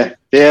 Yeah.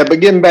 But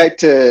getting back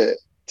to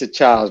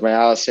Childs, man,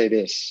 I'll say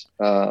this,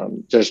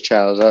 Judge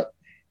Childs,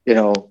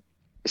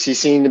 she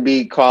seemed to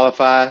be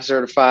qualified,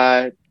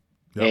 certified,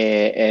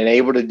 and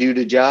able to do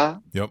the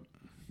job. Yep.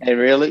 And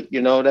really,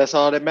 that's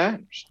all that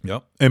matters.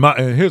 Yep. And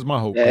here's my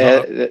hope.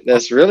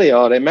 That's really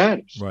all that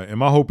matters. Right. And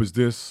my hope is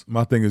this.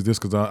 My thing is this,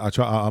 because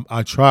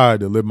I try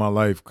to live my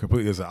life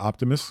completely as an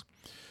optimist,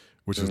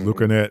 which is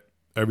looking at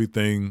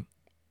everything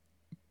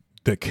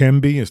that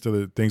can be instead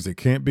of things that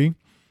can't be.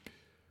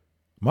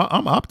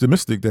 I'm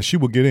optimistic that she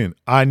will get in.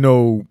 I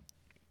know,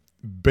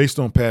 based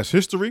on past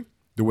history,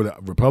 the way that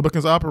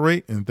Republicans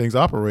operate and things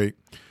operate,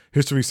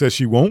 history says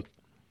she won't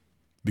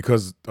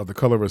because of the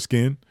color of her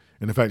skin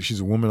and the fact that she's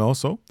a woman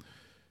also.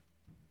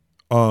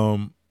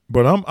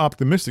 But I'm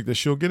optimistic that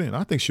she'll get in.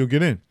 I think she'll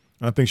get in.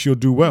 I think she'll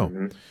do well.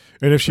 And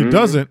if she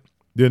doesn't,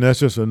 then that's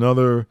just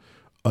another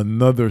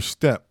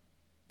step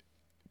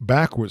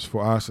backwards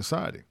for our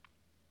society.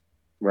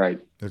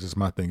 Right. That's just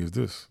my thing is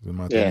this.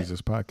 My thing is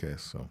this podcast.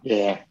 So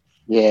Yeah.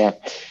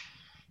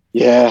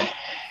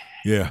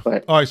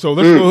 But, all right, so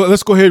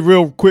let's go ahead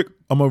real quick.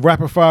 I'm gonna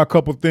rapid fire a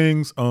couple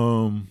things.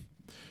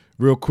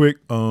 Real quick.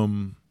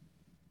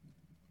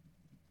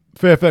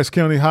 Fairfax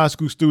County high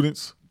school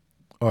students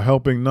are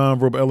helping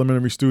nonverbal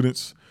elementary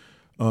students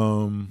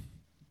in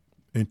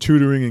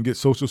tutoring and get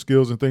social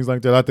skills and things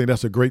like that. I think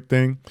that's a great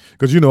thing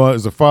because,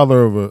 as a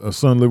father of a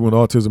son living with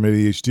autism and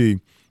ADHD,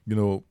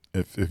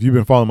 if you've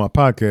been following my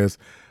podcast,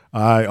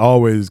 I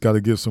always got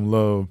to give some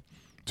love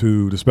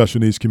to the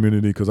special needs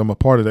community because I'm a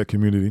part of that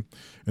community.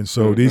 And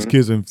so these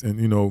kids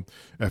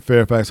at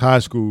Fairfax High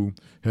School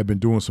have been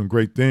doing some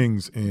great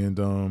things,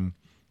 and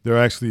they're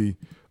actually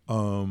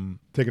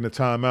taking the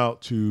time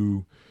out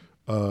to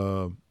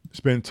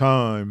spend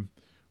time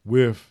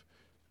with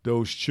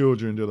those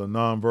children that are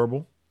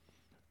nonverbal.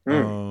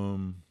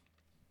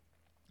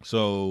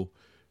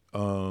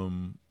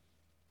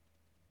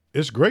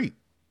 It's great.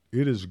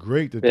 It is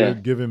great that they're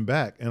giving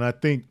back. And I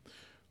think,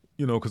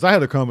 because I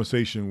had a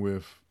conversation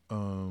with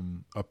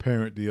a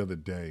parent the other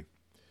day,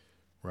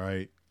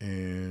 right?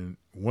 And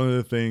one of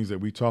the things that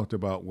we talked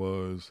about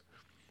was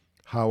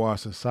how our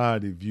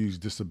society views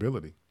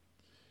disability.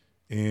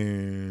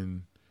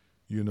 And,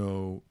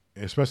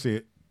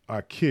 especially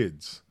our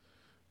kids,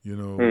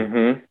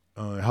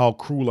 how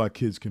cruel our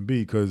kids can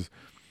be. Because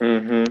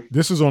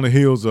this is on the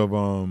heels of,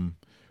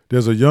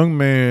 there's a young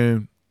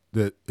man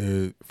that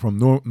from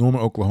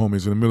Norman, Oklahoma.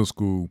 He's in the middle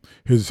school.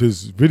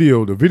 The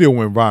video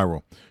went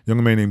viral.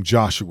 Young man named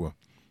Joshua,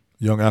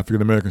 young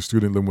African-American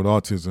student living with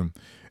autism.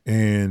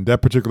 And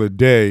that particular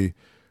day,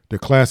 the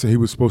class that he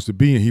was supposed to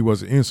be in, he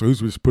wasn't in, so he was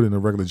just put in a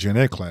regular gen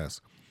ed class.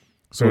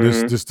 So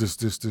this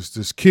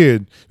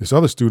kid, this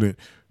other student,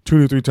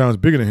 2 to 3 times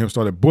bigger than him,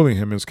 started bullying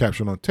him and was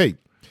captured on tape.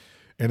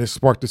 And it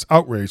sparked this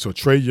outrage. So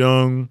Trey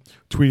Young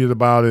tweeted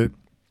about it.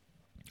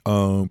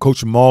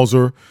 Coach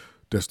Malzer,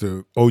 that's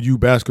the OU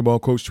basketball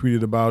coach,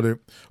 tweeted about it.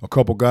 A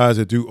couple guys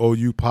that do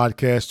OU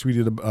podcasts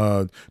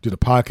did a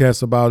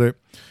podcast about it.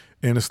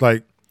 And it's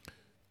like,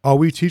 what are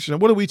we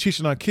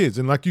teaching our kids?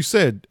 And like you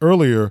said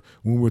earlier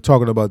when we were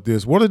talking about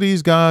this, what are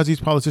these guys, these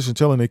politicians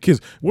telling their kids?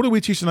 What are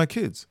we teaching our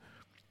kids?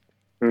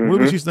 What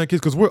are we teaching our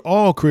kids? Because we're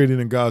all created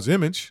in God's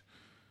image.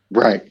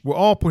 Right. We're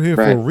all put here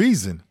for a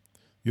reason.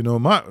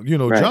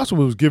 Joshua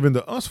was given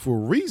to us for a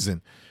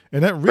reason.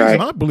 And that reason,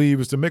 I believe,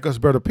 is to make us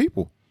better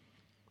people.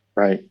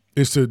 Right.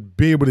 Is to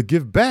be able to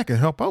give back and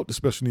help out the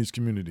special needs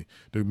community,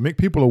 to make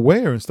people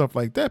aware and stuff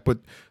like that. But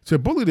to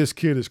bully this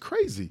kid is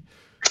crazy.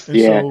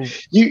 And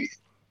you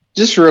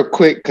just real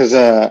quick, because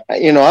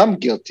I'm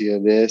guilty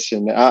of this,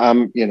 and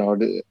I'm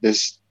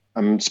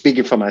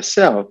speaking for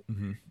myself,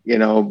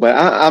 but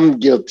I'm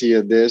guilty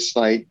of this,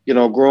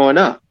 growing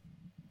up,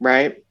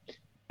 right?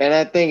 And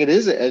I think it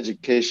is an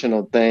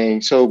educational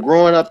thing. So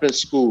growing up in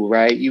school,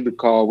 right, you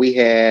recall we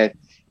had,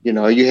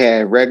 you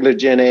had regular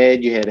gen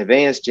ed, you had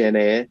advanced gen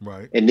ed,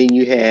 right, and then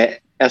you had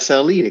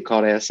SLE, they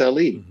call it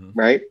SLE,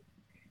 right?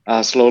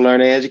 Slow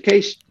learning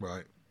education.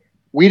 Right.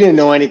 We didn't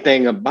know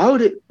anything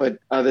about it, but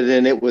other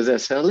than it was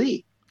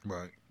SLE.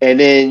 Right. And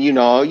then,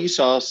 you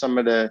saw some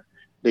of the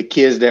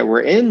kids that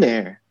were in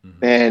there.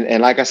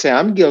 And like I said,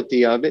 I'm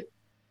guilty of it.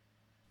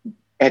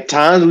 At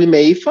times we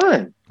made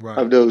fun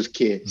of those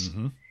kids.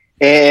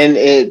 And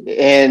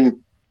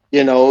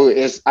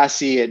I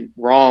see it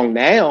wrong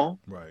now.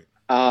 Right.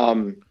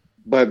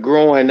 But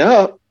growing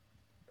up,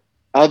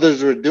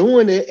 others were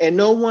doing it, and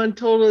no one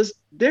told us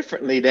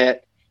differently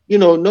that,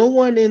 no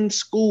one in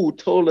school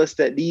told us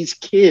that these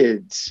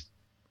kids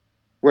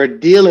were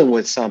dealing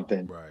with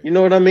something. Right. You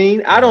know what I mean?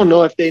 Right. I don't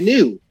know if they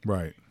knew.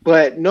 Right.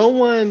 But no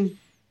one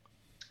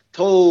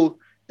told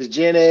the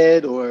gen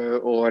ed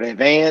or the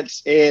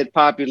advanced ed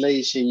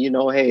population,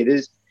 hey,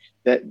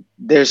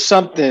 there's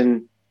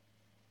something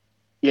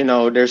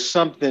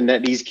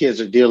that these kids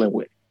are dealing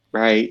with.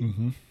 right?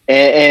 Mm-hmm.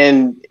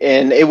 And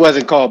it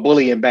wasn't called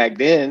bullying back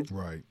then,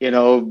 Right.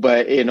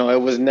 but it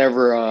was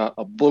never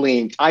a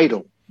bullying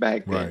title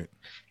back then. Right.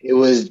 It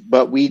was,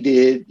 but we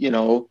did, right,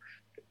 wrong,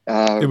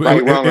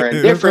 or Let's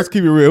indifferent.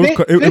 keep it real. Pick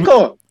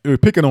on. It was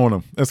picking on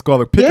them. Let's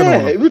call it picking on Yeah,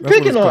 them. we That's what it's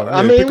picking on. called.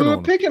 I Yeah, mean, we picking were on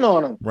them. picking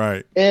on them,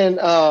 Right. and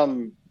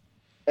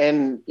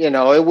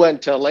it wasn't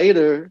until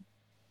later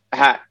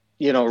I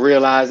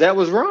realized that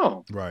was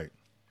wrong. Right.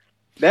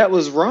 That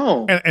was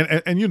wrong.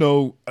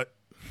 And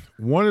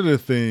one of the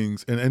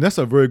things, and that's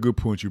a very good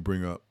point you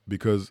bring up,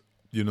 because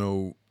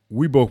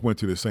we both went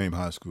to the same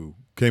high school.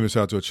 Cambridge,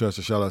 South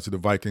Chester. Shout out to the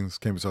Vikings.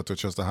 Cambridge, South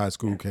Chester High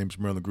School. Cambridge,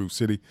 Maryland, Groove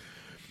City.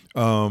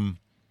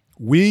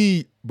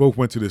 We both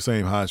went to the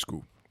same high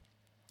school,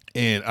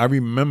 and I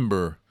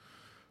remember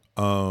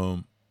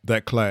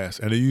that class.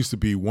 And it used to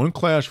be one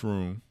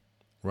classroom,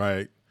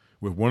 right,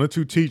 with one or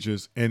two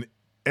teachers, and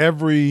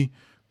every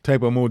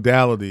type of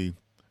modality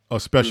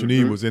of special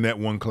need was in that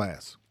one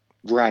class.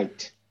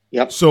 Right.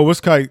 Yep. So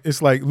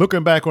it's like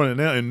looking back on it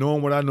now and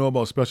knowing what I know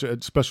about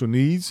special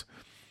needs.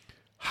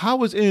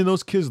 How is any of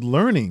those kids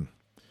learning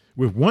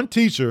with one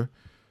teacher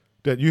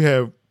that you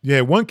had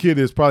one kid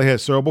that's probably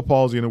had cerebral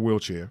palsy in a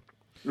wheelchair,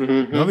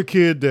 another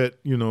kid that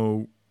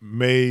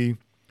may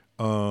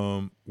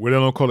well, they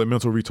don't call it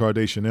mental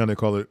retardation now, they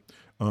call it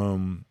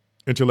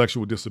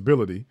intellectual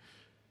disability.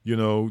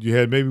 You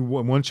had maybe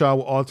one child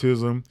with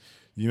autism,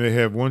 you may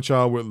have one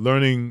child with a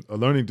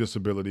learning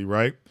disability,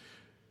 right?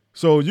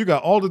 So you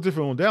got all the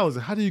different modalities.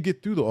 How do you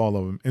get through to all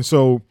of them? And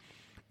so,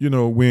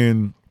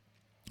 when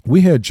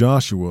we had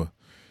Joshua,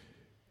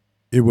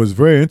 it was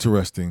very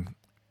interesting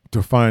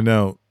to find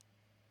out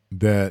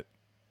that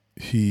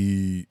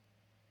he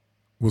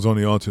was on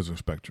the autism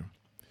spectrum.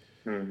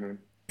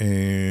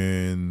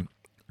 And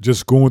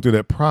just going through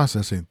that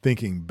process and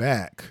thinking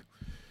back,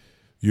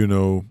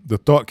 the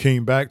thought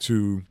came back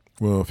to,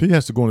 well, if he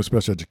has to go into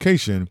special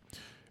education,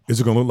 is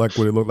it going to look like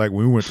what it looked like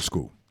when we went to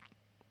school?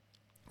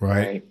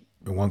 Right.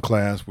 In one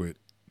class with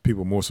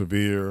people more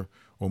severe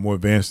or more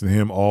advanced than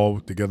him, all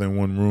together in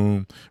one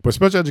room. But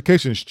special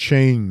education has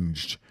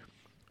changed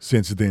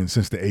since then,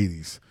 since the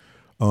 80s.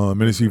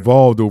 And it's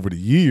evolved over the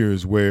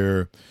years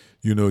where,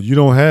 you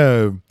don't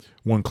have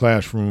one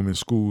classroom in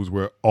schools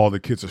where all the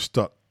kids are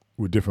stuck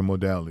with different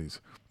modalities.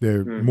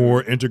 They're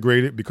more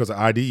integrated because of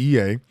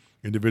IDEA,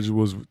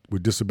 Individuals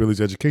with Disabilities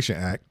Education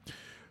Act,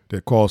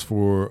 that calls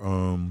for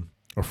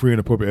a free and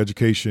appropriate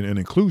education and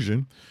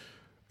inclusion.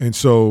 And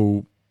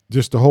so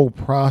just the whole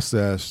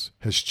process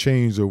has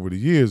changed over the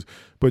years.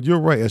 But you're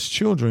right, as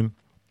children,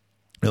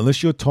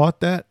 unless you're taught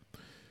that,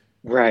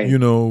 right, you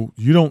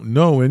don't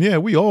know. And yeah,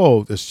 we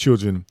all as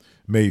children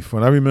made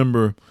fun. I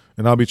remember,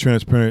 and I'll be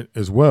transparent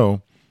as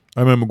well, I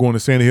remember going to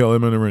Sandy Hill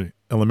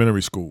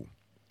Elementary School,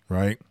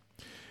 right?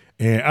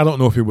 And I don't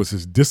know if it was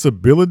his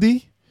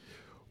disability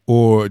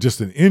or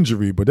just an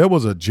injury, but there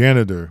was a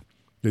janitor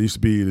that used to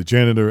be the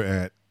janitor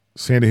at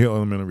Sandy Hill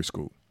Elementary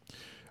School.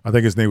 I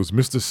think his name was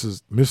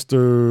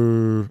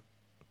Mr.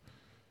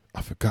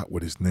 I forgot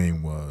what his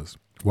name was.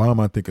 Why am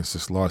I thinking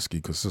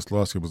Sislarski? Because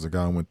Sislarski was the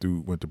guy I went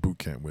to boot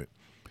camp with.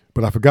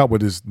 But I forgot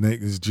what this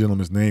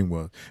gentleman's name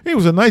was. He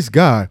was a nice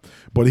guy,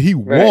 but he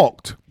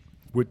walked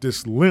with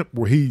this limp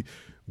where he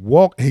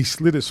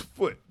slid his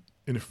foot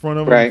in front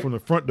of him from the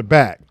front to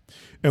back.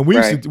 And we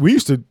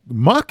used to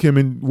mock him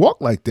and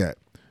walk like that,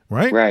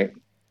 right?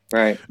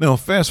 Right. Now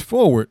fast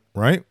forward,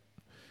 right,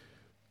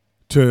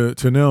 to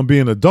now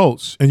being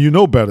adults,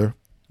 and better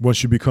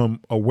once you become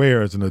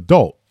aware as an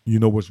adult. You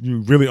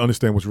really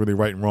understand what's really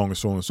right and wrong and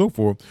so on and so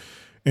forth.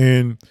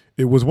 And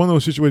it was one of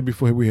those situations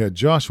before we had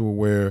Joshua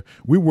where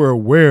we were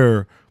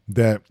aware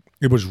that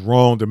it was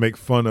wrong to make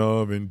fun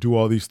of and do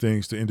all these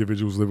things to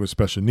individuals living with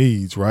special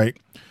needs, right?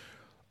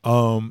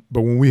 But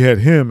when we had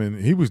him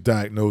and he was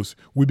diagnosed,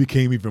 we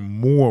became even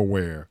more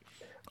aware.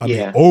 I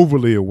mean,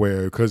 overly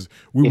aware, because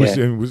we was,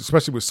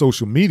 especially with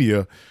social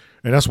media,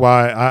 and that's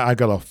why I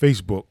got off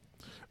Facebook.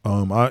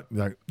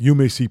 You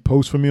may see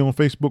posts from me on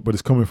Facebook, but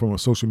it's coming from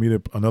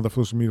another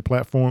social media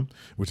platform,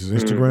 which is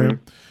Instagram.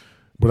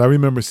 But I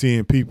remember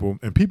seeing people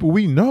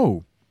we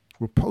know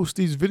would post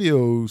these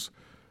videos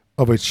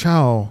of a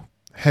child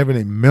having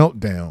a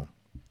meltdown.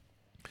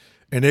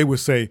 And they would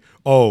say,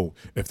 oh,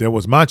 if there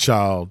was my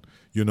child,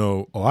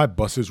 I'd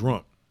bust his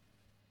rump.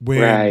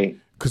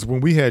 Because when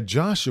we had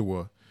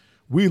Joshua,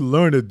 we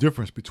learned the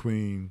difference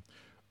between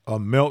a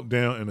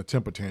meltdown and a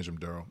temper tantrum,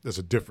 Darryl. There's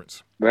a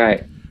difference.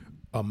 Right.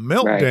 A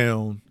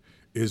meltdown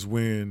is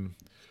when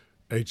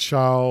a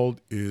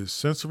child is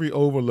sensory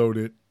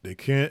overloaded. They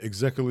can't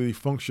exactly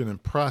function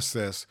and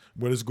process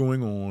what is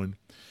going on,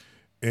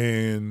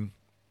 and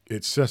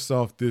it sets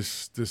off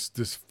this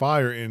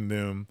fire in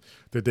them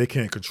that they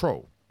can't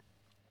control.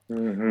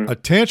 A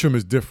tantrum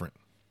is different.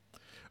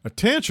 A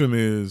tantrum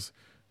is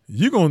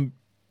you're going to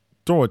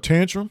throw a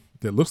tantrum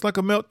that looks like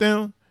a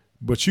meltdown,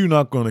 but you're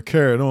not going to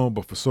carry it on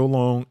but for so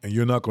long, and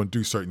you're not going to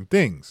do certain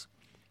things.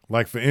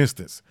 Like, for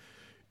instance,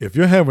 if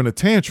you're having a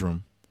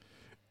tantrum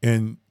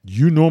and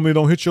you normally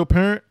don't hit your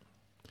parent,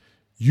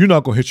 you're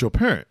not going to hit your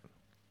parent.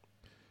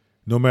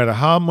 No matter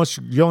how much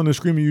yelling and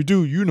screaming you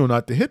do, you know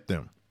not to hit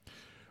them.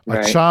 A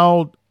Right.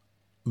 child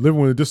living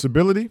with a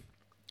disability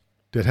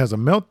that has a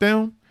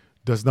meltdown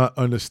does not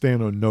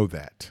understand or know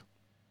that.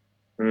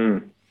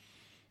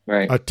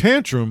 Right. A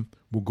tantrum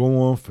will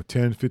go on for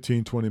 10,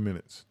 15, 20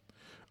 minutes.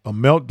 A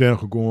meltdown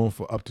could go on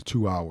for up to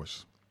 2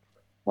 hours.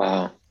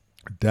 Wow.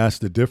 That's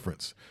the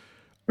difference.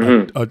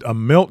 Mm-hmm. A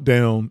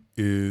meltdown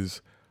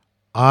is,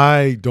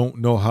 I don't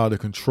know how to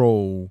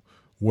control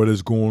what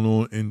is going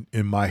on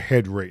in my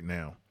head right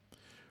now.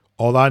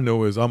 All I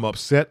know is I'm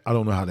upset. I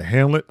don't know how to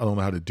handle it. I don't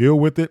know how to deal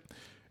with it.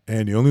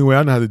 And the only way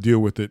I know how to deal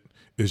with it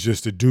is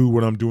just to do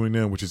what I'm doing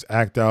now, which is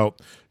act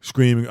out,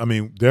 screaming. I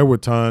mean, there were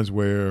times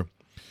where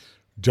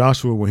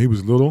Joshua, when he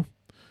was little,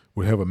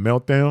 would have a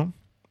meltdown,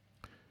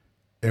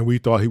 and we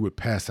thought he would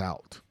pass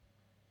out.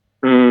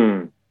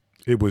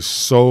 It was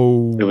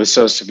so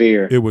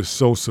severe. It was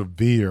so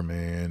severe,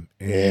 man.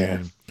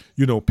 And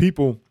you know,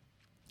 people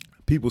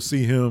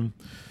see him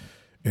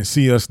and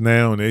see us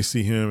now, and they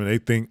see him and they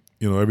think,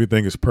 you know,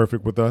 everything is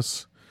perfect with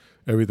us.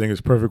 Everything is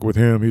perfect with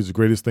him. He's the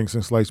greatest thing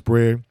since sliced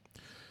bread.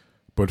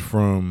 But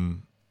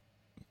from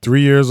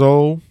 3 years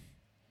old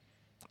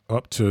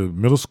up to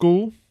middle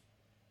school,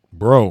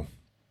 bro,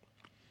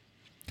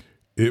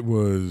 it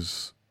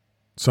was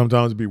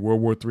sometimes it'd be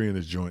World War III in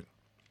his joint.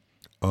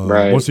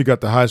 Right. Once he got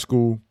to high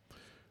school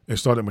and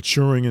started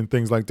maturing and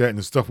things like that, and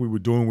the stuff we were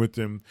doing with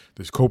him,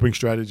 there's coping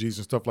strategies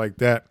and stuff like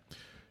that,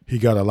 he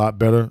got a lot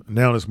better.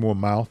 Now it's more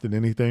mouth than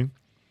anything.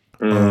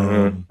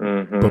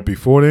 But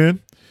before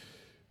then,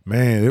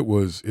 man, it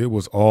was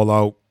all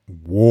out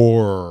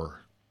war.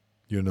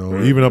 You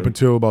know, even up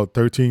until about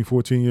 13,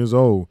 14 years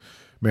old,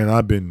 man,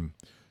 I've been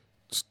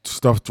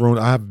stuff thrown.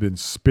 I've been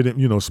spitting,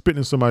 you know, spitting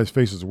in somebody's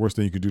face is the worst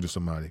thing you could do to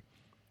somebody.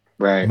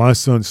 Right. My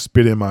son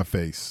spit in my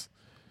face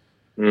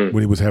when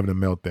he was having a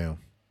meltdown.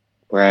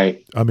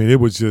 Right. I mean, it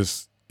was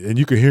just, and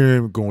you could hear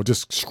him going,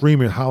 just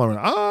screaming, hollering,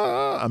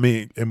 ah. I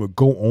mean, it would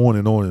go on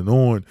and on and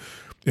on.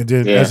 And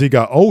then as he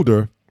got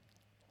older,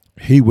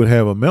 he would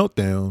have a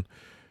meltdown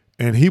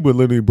and he would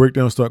literally break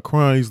down and start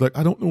crying. He's like,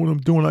 I don't know what I'm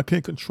doing. I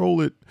can't control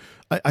it.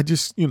 I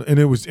just, you know, and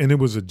it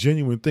was a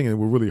genuine thing, and it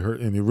would really hurt,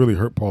 and it really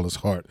hurt Paula's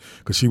heart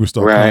because she would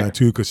start crying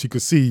too, because she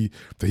could see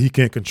that he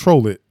can't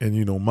control it. And,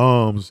 you know,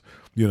 moms,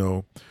 you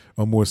know,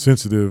 are more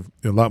sensitive,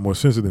 a lot more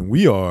sensitive than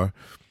we are.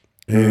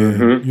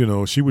 And, you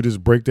know, she would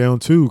just break down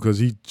too because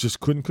he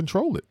just couldn't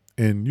control it.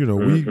 And, you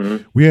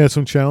know, we had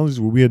some challenges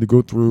where we had to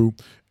go through,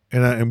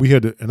 and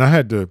I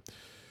had to,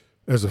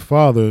 as a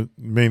father,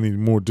 mainly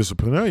more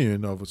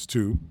disciplinarian of us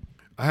too,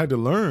 I had to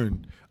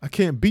learn I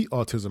can't beat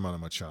autism out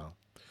of my child.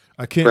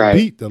 I can't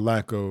beat the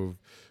lack of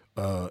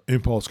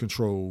impulse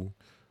control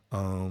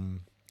and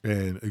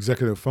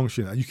executive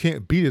function. You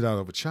can't beat it out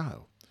of a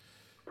child.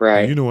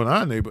 Right. And, you know,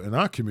 in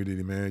our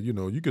community, man, you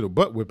know, you get a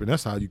butt whipping.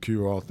 That's how you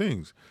cure all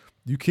things.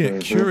 You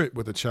can't cure it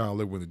with a child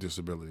living with a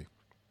disability.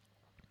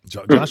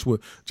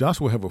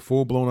 Joshua have a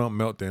full blown out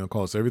meltdown,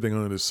 calls everything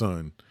under the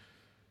sun,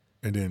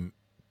 and then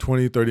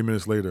 20, 30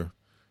 minutes later,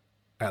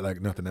 act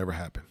like nothing ever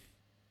happened.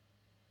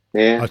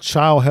 Yeah. A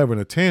child having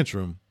a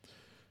tantrum,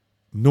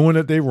 knowing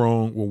that they're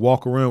wrong, will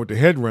walk around with the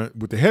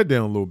head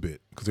down a little bit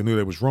because they knew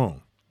they was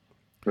wrong.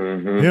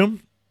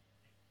 Him,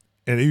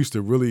 and it used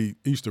to really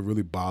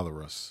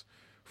bother us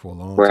for a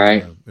long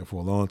time. And for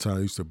a long time,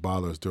 it used to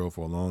bother us, Darryl,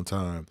 for a long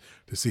time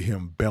to see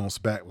him bounce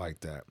back like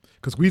that.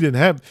 Because we didn't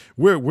have,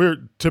 we're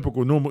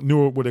typical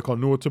what they call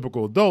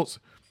neurotypical adults.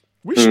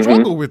 We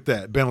struggle with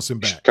that, bouncing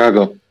back.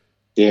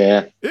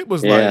 Yeah. It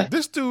was like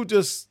this dude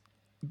just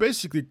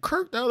basically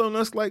kirked out on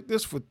us like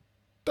this for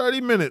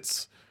 30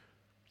 minutes,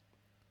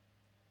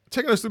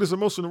 taking us through this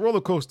emotional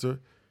roller coaster.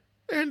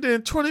 And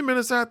then 20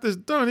 minutes after it's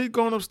done, he's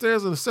going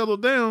upstairs and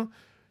settled down.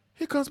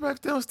 He comes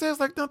back downstairs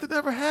like nothing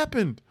ever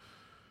happened.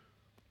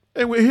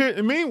 And we're here.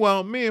 And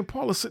meanwhile, me and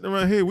Paul are sitting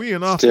around here. We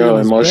in our still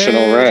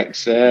emotional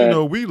wrecks. Yeah. You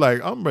know, we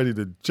like, I'm ready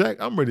to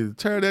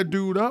tear that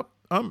dude up.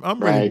 I'm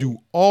ready to do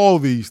all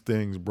these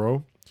things,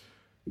 bro.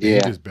 And he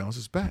just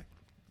bounces back.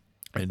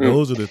 And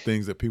those are the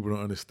things that people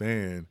don't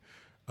understand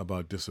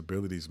about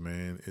disabilities,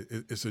 man.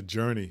 It's a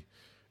journey.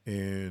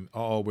 And I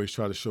always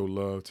try to show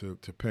love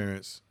to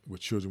parents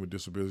with children with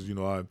disabilities. You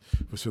know, I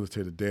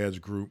facilitate a dad's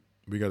group.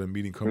 We got a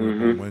meeting coming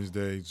up on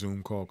Wednesday,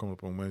 Zoom call coming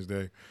up on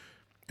Wednesday.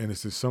 And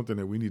it's just something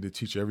that we need to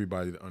teach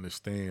everybody to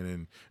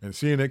understand. And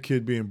seeing that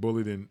kid being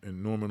bullied in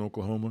Norman,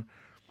 Oklahoma,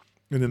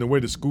 and then the way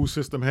the school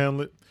system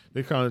handled it,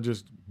 they kind of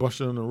just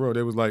busted on the road.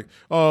 They was like,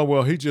 oh,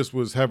 well, he just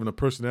was having a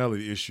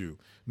personality issue.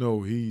 No,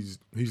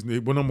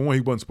 well, number one,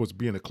 he wasn't supposed to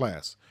be in a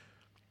class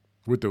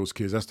with those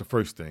kids. That's the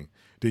first thing.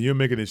 Then you're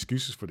making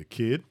excuses for the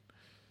kid.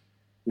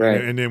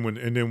 Right. And then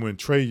when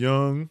Trey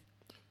Young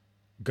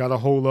got a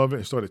hold of it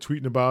and started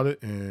tweeting about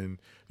it, and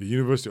the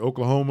University of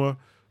Oklahoma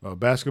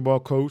basketball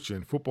coach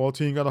and football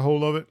team got a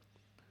hold of it,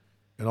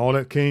 and all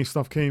that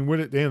stuff came with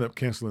it, they ended up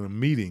canceling a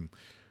meeting.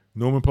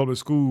 Norman Public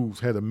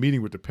Schools had a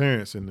meeting with the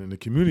parents and the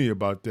community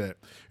about that,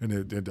 and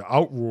the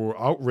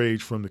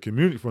outrage from the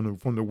community,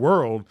 from the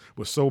world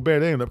was so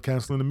bad they ended up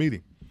canceling the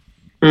meeting.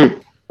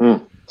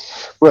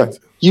 Well,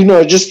 you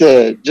know, just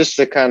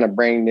to kind of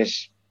bring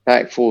this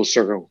back full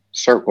circle,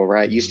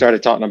 right? You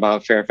started talking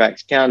about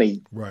Fairfax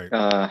County Right.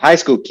 High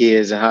school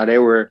kids and how they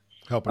were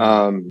Helping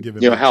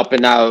out,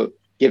 helping out,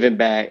 giving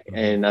back.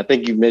 And I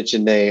think you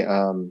mentioned they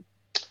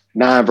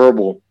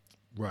nonverbal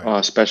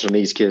right. special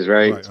needs kids,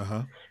 right? Right.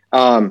 Uh-huh.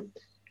 Um,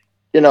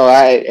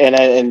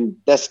 and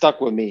that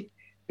stuck with me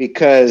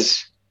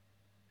because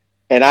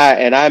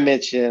I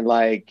mentioned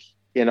like,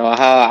 how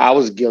I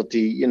was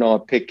guilty,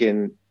 of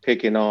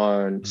picking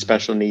on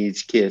special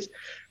needs kids.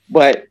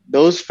 But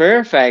those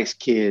Fairfax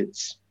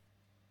kids,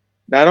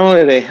 not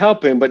only are they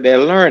helping, but they're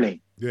learning.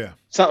 Yeah.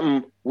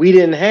 Something we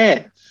didn't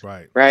have.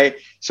 Right. Right.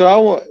 So I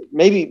want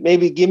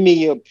maybe give me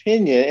your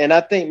opinion. And I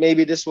think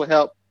maybe this will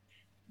help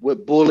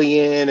with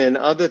bullying and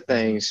other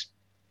things.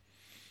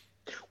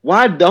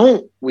 Why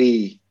don't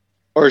we,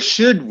 or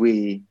should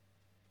we,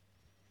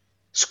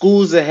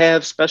 schools that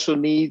have special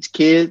needs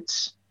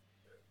kids,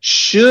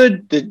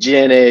 should the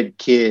gen ed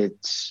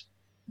kids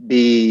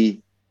be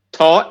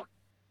taught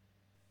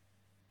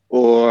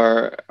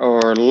or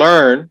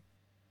learn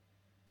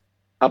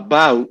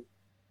about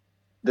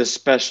the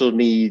special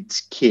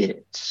needs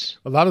kids?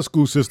 A lot of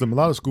schools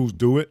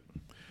do it.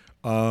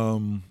 A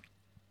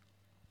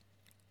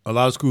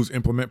lot of schools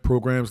implement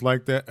programs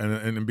like that,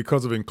 and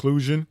because of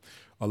inclusion,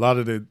 a lot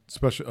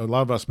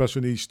of our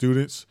special needs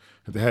students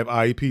that have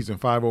IEPs and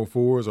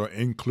 504s are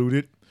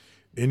included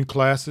in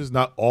classes.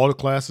 Not all the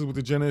classes with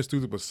the gen ed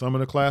students, but some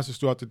of the classes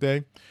throughout the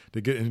day they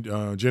get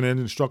gen ed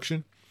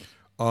instruction.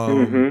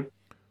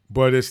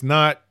 But it's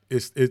not.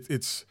 It's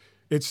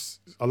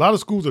a lot of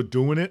schools are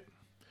doing it,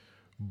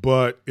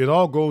 but it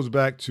all goes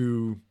back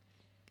to,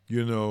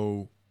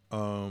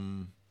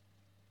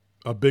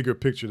 a bigger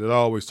picture that I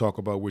always talk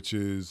about, which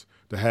is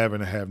the have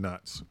and the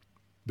have-nots.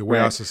 The way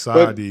our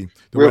society.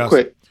 Real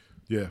quick.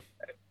 Yeah.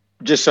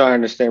 Just so I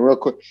understand, real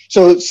quick.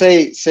 So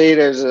say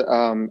there's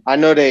I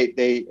know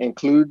they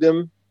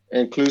include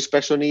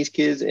special needs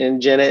kids in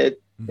gen ed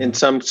in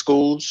some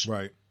schools.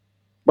 Right.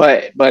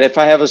 But if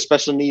I have a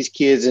special needs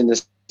kids in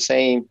the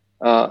same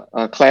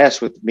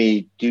class with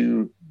me,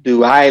 do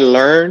I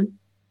learn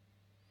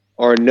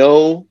or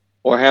know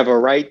or have a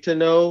right to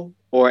know,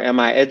 or am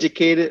I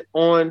educated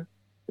on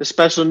the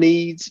special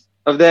needs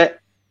of that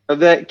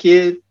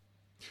kid?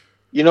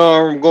 You know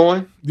where I'm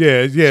going?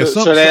 Yeah.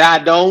 So that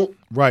I don't.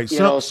 Right.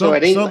 A lot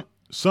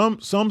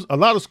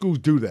of schools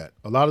do that.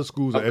 A lot of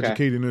schools are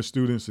educating their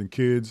students and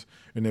kids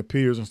and their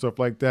peers and stuff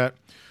like that.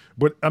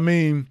 But I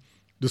mean,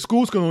 the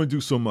schools can only do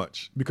so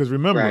much, because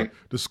remember,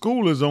 the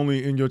school is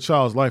only in your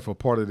child's life a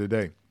part of the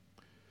day.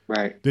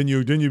 Right. Then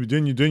you're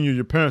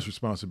your parents'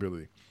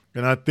 responsibility.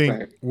 And I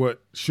think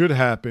what should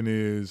happen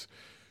is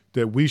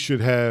that we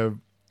should have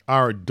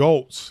our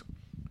adults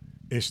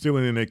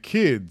instilling in their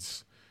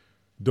kids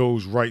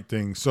those right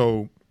things.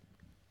 So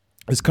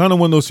it's kind of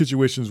one of those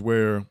situations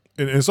where,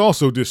 and it's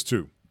also this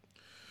too,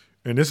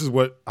 and this is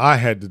what I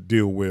had to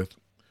deal with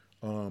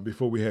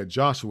before we had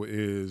Joshua,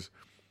 is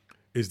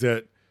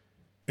that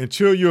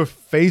until you're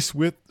faced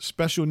with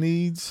special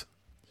needs,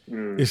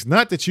 it's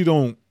not that you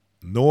don't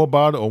know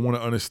about it or want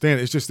to understand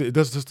it. It's just that it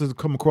doesn't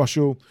come across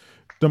your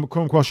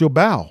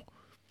bow.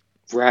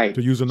 Right.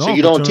 To use an so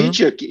you don't teach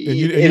your kids.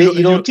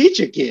 You don't teach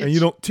your kids. And you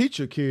don't teach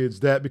your kids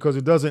that because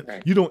it doesn't.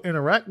 Right. You don't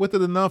interact with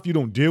it enough. You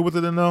don't deal with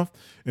it enough,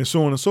 and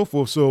so on and so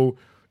forth. So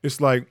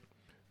it's like,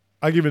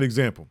 I give you an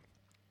example.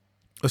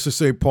 Let's just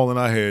say Paul and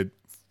I had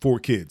 4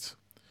 kids.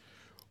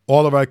 Two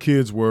of our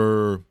kids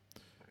were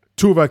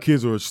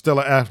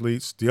stellar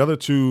athletes. The other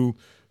 2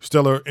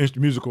 stellar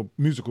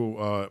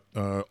musical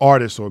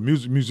artists or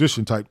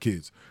musician type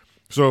kids.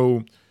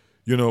 So,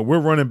 we're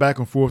running back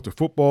and forth to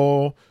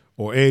football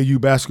or AAU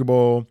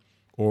basketball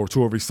or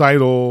to a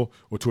recital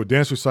or to a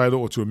dance recital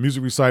or to a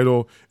music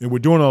recital, and we're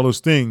doing all those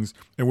things,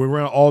 and we're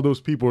around all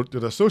those people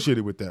that are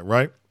associated with that,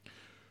 right?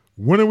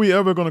 When are we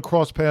ever going to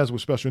cross paths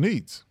with special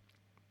needs?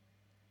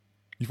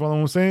 You follow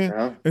what I'm saying?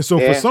 Yeah. And so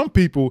for some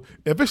people,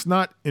 if it's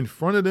not in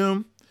front of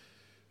them,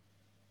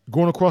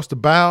 going across the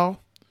bow,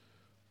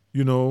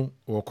 or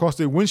across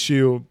their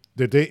windshield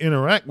that they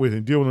interact with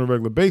and deal with on a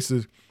regular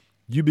basis,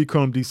 you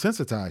become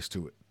desensitized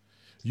to it.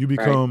 You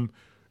become,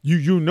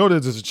 you know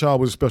that there's a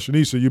child with a special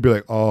needs, so you'll be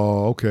like,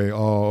 oh,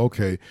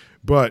 okay.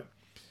 But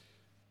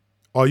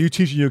are you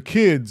teaching your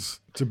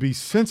kids to be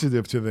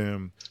sensitive to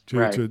them,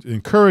 to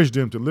encourage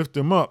them, to lift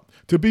them up,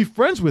 to be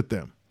friends with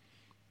them,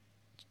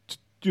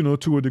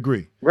 to a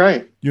degree?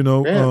 Right. And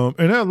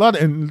there are a lot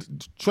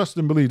and trust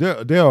and believe,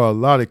 there are a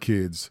lot of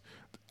kids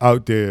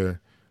out there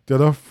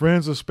that are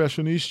friends of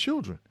special needs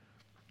children.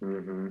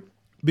 Mm-hmm.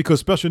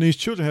 Because special needs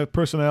children have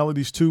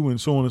personalities too,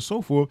 and so on and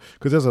so forth.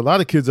 Because there's a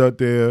lot of kids out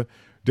there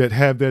that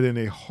have that in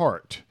their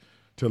heart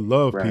to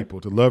love people,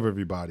 to love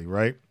everybody,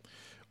 right?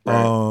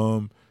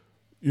 Some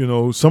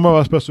of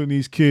our special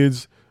needs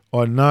kids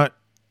are not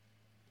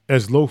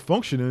as low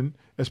functioning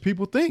as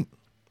people think.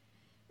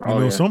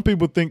 Some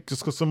people think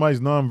just because somebody's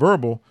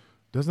nonverbal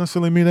doesn't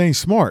necessarily mean they ain't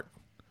smart.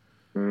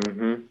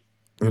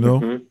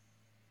 Mm-hmm.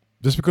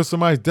 Just because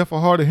somebody's deaf or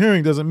hard of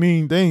hearing doesn't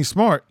mean they ain't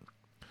smart.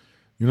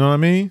 You know what I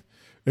mean?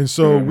 And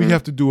so we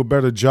have to do a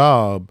better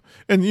job.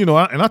 And,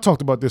 I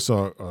talked about this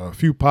a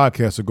few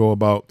podcasts ago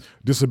about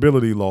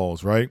disability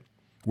laws, right?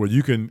 Where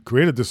you can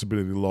create a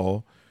disability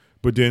law,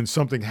 but then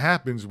something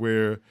happens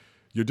where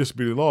your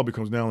disability law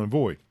becomes null and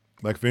void.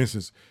 Like, for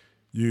instance,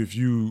 if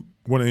you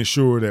want to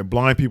ensure that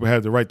blind people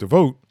have the right to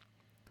vote,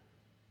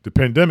 the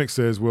pandemic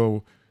says,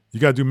 well, you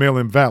got to do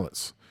mail-in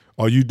ballots.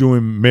 Are you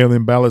doing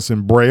mail-in ballots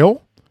in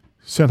Braille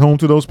sent home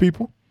to those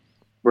people?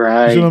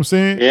 Right. You see what I'm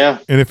saying? Yeah.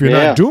 And if you're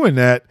not doing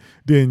that,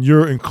 then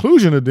your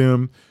inclusion of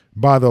them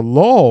by the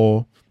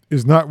law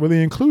is not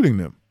really including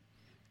them.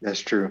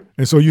 That's true.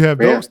 And so you have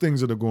those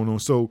things that are going on.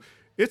 So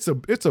it's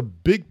a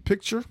big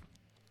picture.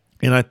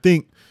 And I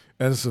think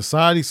as a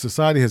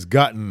society has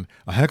gotten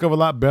a heck of a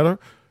lot better.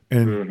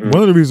 And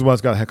one of the reasons why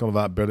it's got a heck of a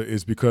lot better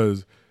is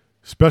because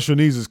special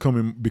needs is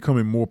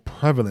becoming more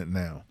prevalent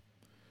now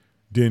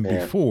than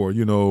before.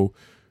 Nobody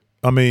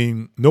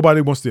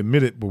wants to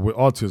admit it, but with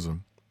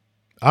autism,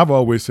 I've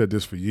always said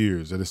this for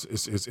years, that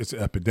it's an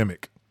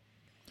epidemic.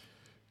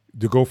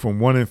 To go from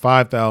 1 in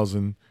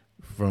 5,000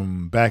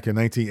 from back in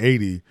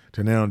 1980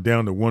 to now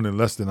down to 1 in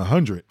less than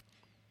 100.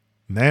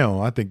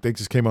 Now, I think they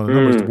just came out of the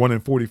numbers to 1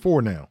 in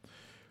 44 now.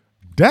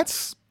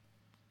 That's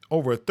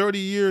over a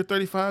 30-year,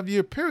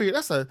 35-year period.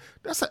 That's an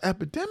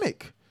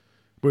epidemic.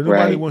 But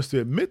nobody wants to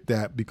admit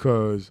that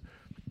because,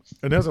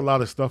 and there's a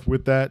lot of stuff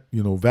with that,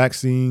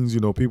 vaccines,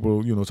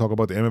 people, talk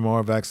about the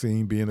MMR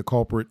vaccine being the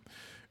culprit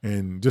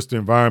and just the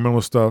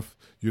environmental stuff,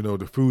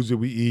 the foods that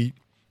we eat,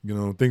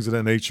 things of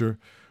that nature.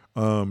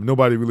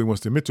 Nobody really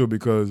wants to admit to it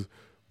because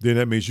then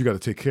that means you got to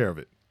take care of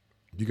it.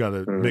 You got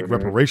to make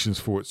reparations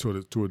for it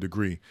to a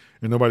degree.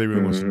 And nobody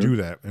really wants to do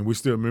that. And we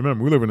still,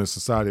 remember, we live in a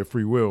society of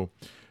free will.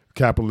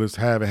 Capitalists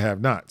have and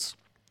have nots.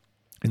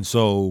 And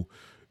so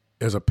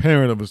as a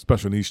parent of a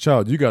special needs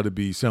child, you got to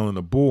be selling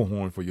a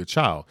bullhorn for your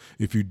child.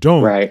 If you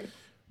don't,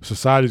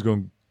 society's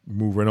going to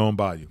move right on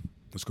by you.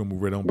 It's going to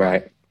move right on by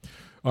you.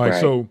 All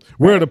right, so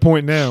we're at a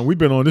point now. We've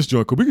been on this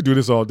joint because we could do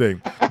this all day.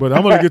 But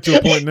I'm going to get to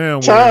a point now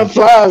where time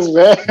flies,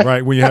 man.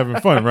 Right, when you're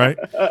having fun, right?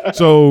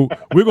 So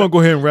we're going to go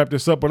ahead and wrap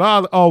this up. But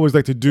I always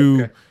like to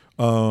do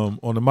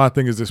on the My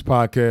Thing Is This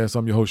podcast.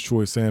 I'm your host,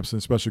 Troy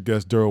Sampson, special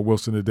guest Darryl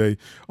Wilson today.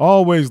 I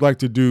always like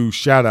to do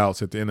shout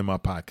outs at the end of my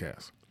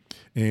podcast.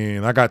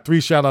 And I got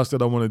 3 shout outs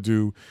that I want to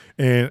do.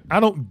 And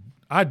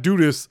I do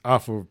this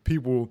off of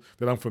people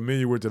that I'm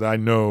familiar with that I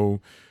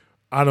know.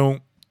 I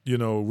don't,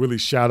 really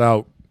shout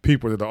out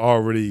people that are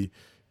already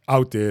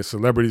out there,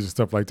 celebrities and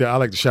stuff like that. I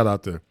like to shout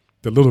out the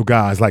little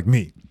guys like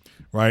me,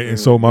 right? And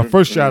so my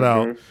first shout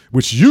out,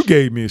 which you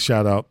gave me a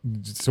shout out,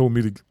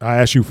 I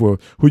asked you for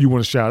who you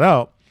want to shout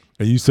out,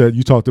 and you said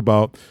you talked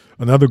about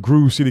another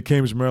Groove City,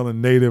 Cambridge,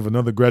 Maryland native,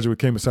 another graduate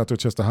came to South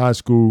Dorchester High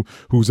School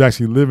who's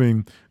actually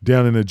living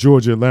down in the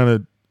Georgia,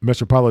 Atlanta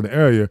metropolitan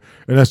area,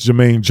 and that's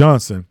Jermaine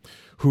Johnson,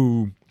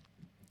 who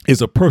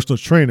is a personal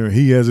trainer.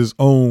 He has his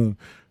own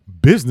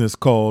business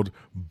called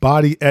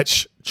Body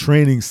Etch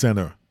Training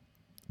Center,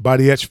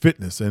 Body Etch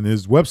Fitness, and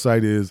his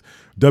website is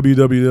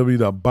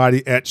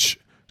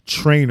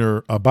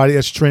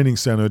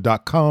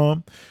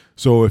www.bodyetchtrainingcenter.com.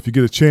 So if you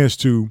get a chance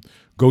to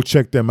go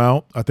check them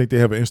out, I think they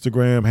have an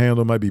Instagram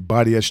handle, might be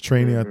Body Etch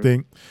Training. I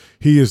think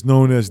he is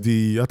known as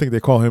I think they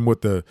call him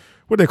the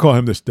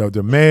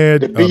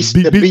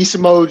beast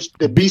mode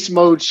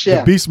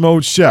chef. The beast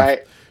mode chef, right?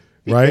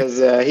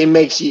 Because he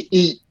makes you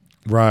eat.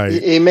 Right.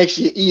 It makes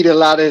you eat a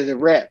lot of the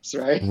reps,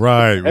 right?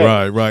 Right.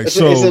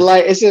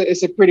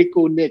 It's a pretty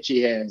cool niche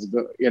he has,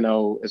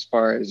 as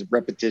far as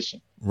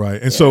repetition. Right.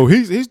 And so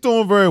he's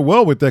doing very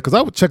well with that, because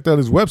I would check out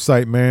his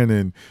website, man,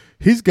 and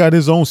he's got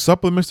his own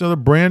supplements that are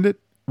branded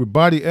with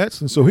Body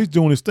Etch, and so he's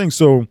doing his thing.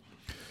 So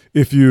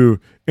if you're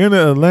in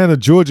the Atlanta,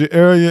 Georgia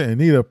area and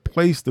need a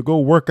place to go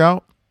work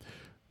out,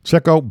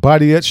 check out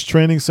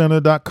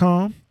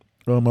bodyetchtrainingcenter.com.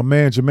 My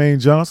man Jermaine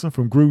Johnson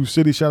from Groove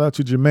City, shout out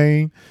to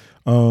Jermaine.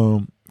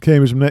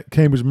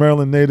 Cambridge,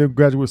 Maryland native,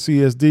 graduate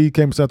CSD,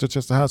 came to South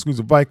Dorchester High School, he's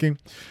a Viking.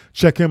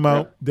 Check him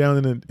out down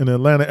in the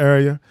Atlanta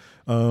area,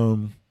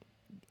 doing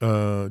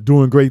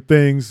great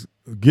things,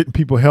 getting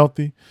people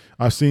healthy.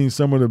 I've seen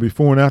some of the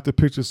before and after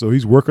pictures, so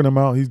he's working them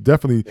out. He's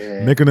definitely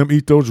making them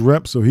eat those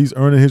reps, so he's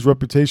earning his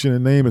reputation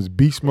and name as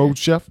Beast Mode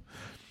Chef.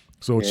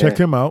 So check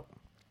him out.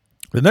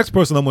 The next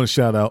person I'm going to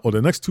shout out, or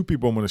the next 2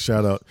 people I'm going to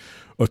shout out,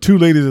 are 2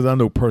 ladies that I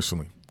know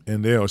personally.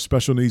 And they are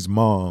special needs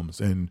moms.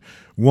 And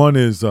one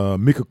is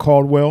Mika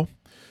Caldwell.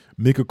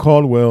 Mika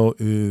Caldwell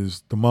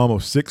is the mom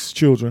of 6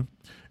 children.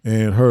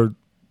 And her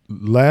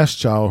last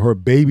child, her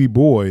baby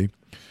boy,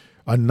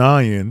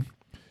 Anayan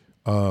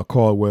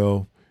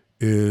Caldwell,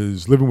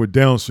 is living with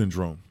Down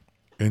syndrome.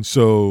 And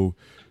so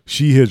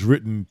she has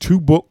written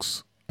 2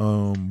 books,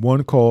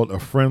 one called A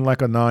Friend Like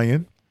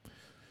Anayan,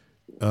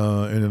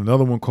 and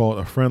another one called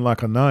A Friend Like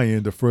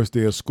Anayan, The First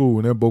Day of School.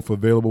 And they're both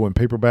available in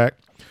paperback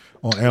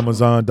on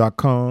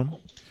Amazon.com.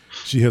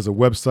 She has a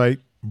website,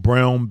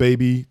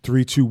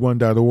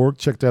 brownbaby321.org.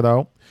 Check that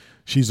out.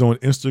 She's on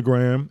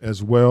Instagram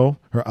as well.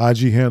 Her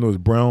IG handle is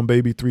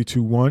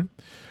brownbaby321.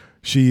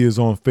 She is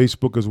on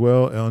Facebook as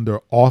well under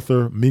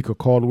author Mika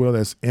Caldwell.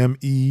 That's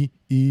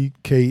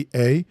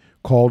Meeka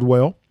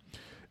Caldwell.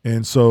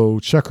 And so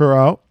check her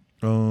out.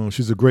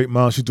 She's a great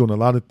mom. She's doing a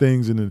lot of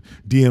things in the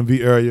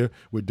DMV area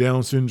with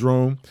Down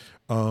syndrome.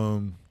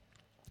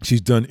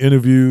 She's done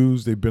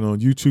interviews. They've been on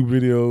YouTube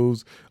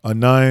videos.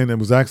 Nyan, and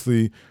was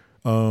actually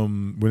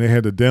when they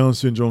had the Down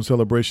syndrome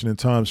celebration in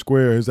Times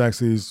Square.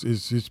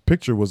 His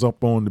picture was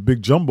up on the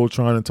big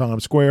jumbotron in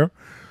Times Square.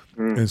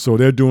 And so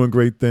they're doing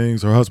great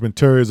things. Her husband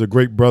Terry is a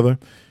great brother.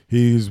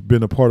 He's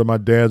been a part of my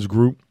dad's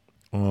group.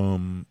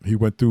 He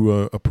went through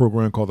a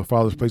program called the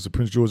Father's Place of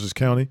Prince George's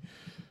County,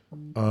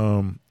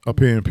 up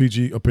here in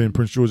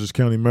Prince George's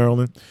County,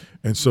 Maryland.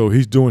 And so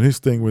he's doing his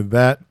thing with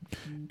that.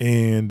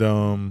 And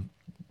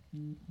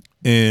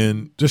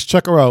just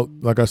check her out.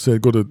 Like I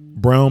said, go to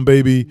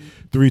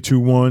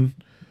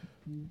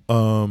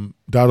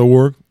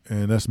brownbaby321.org,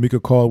 and that's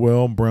Mika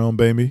Caldwell, Brown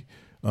Baby.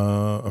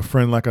 A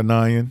Friend Like a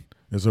Nyan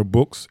is her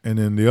books. And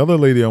then the other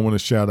lady I want to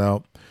shout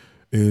out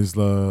is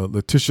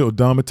Letitia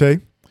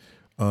Odamite.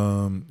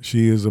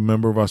 She is a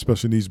member of our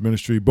special needs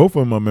ministry. Both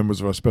of them are members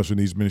of our special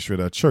needs ministry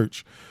at our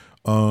church.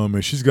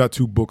 And she's got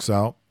 2 books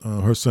out.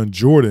 Her son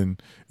Jordan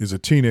is a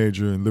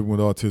teenager and living with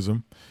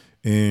autism.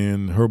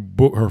 And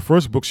her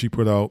first book she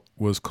put out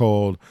was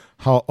called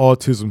How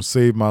Autism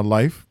Saved My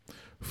Life,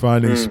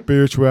 Finding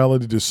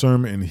Spirituality,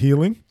 Discernment, and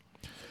Healing.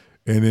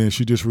 And then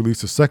she just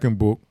released a second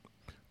book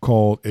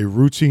called A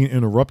Routine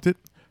Interrupted,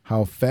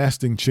 How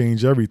Fasting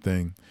Changed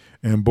Everything.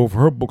 And both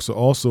her books are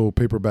also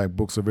paperback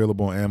books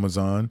available on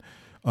Amazon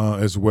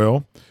as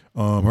well.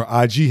 Her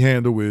IG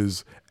handle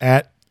is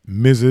at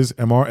Mrs.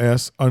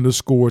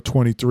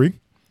 MRS_23.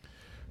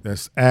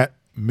 That's at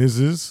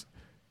Mrs.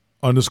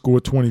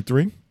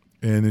 _23.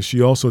 And then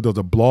she also does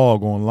a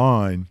blog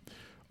online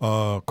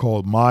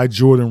called My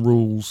Jordan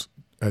Rules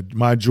at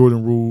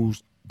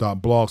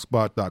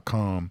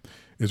myjordanrules.blogspot.com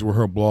is where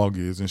her blog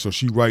is. And so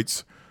she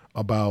writes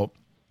about,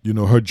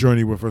 her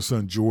journey with her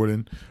son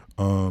Jordan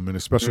and the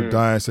special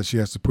diets that she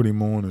has to put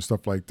him on and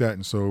stuff like that.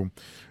 And so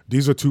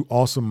these are 2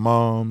 awesome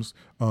moms,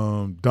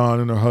 Dawn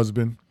and her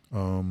husband,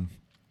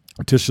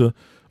 Letitia.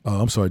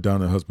 Dawn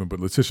and her husband, but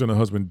Letitia and her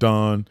husband,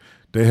 Don,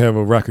 they have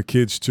a rack of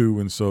kids too.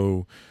 And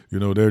so,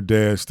 their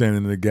dad's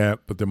standing in the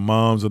gap, but the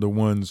moms are the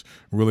ones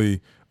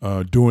really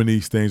doing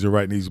these things and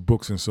writing these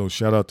books. And so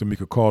shout out to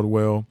Mika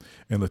Caldwell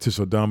and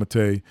Letitia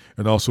Odamite,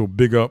 and also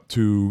big up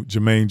to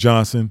Jermaine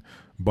Johnson,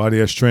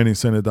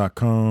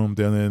 BodySTrainingCenter.com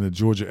down there in the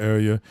Georgia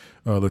area.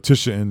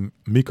 Letitia and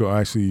Mika are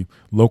actually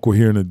local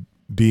here in the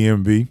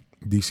DMV,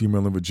 DC,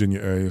 Maryland,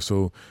 Virginia area.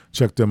 So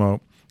check them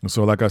out. And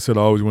so, like I said,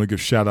 I always want to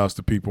give shout outs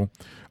to people.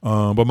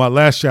 But my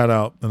last shout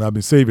out, and I've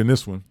been saving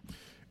this one,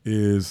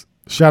 is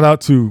shout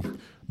out to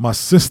my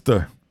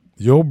sister,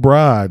 your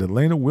bride,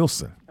 Elena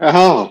Wilson.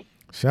 Oh,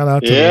 shout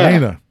out to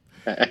Elena.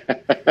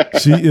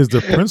 She is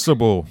the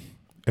principal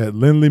at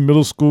Lindley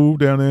Middle School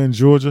down there in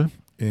Georgia,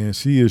 and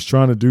she is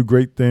trying to do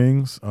great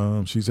things.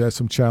 She's had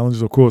some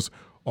challenges. Of course,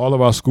 all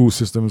of our school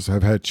systems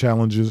have had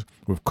challenges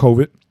with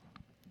COVID.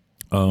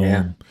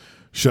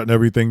 Shutting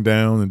everything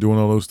down and doing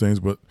all those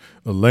things. But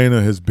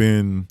Elena has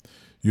been,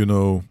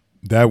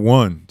 that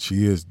one.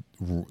 She is,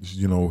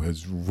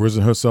 has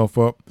risen herself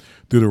up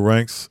through the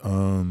ranks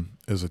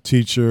as a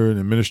teacher and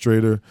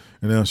administrator.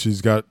 And now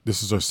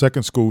this is her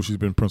second school she's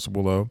been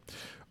principal of.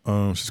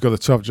 She's got a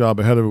tough job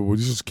ahead of her. We'll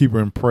just keep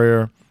her in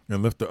prayer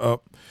and lift her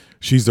up.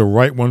 She's the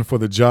right one for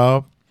the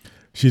job.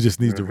 She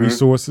just needs the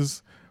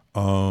resources.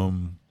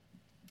 And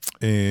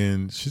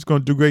she's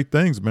going to do great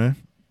things, man.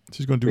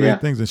 She's going to do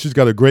great things. And she's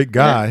got a great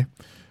guy,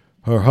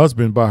 her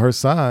husband by her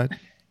side,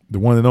 the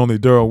one and only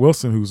Darryl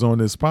Wilson, who's on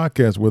this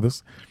podcast with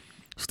us,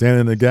 standing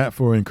in the gap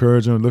for her,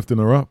 encouraging her, lifting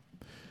her up,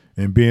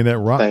 and being that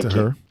rock to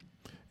her.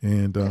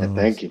 And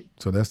thank you.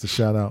 So that's the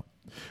shout out.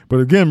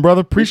 But again,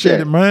 brother, appreciate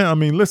it, man. I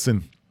mean,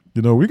 listen,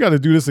 we got to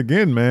do this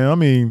again, man. I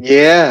mean.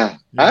 Yeah,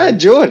 I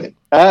enjoyed it.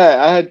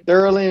 I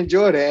thoroughly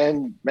enjoyed it.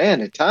 And, man,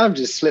 the time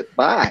just slipped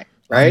by,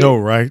 right? I know,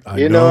 right?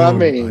 I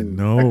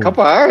know. A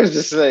couple hours,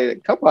 just a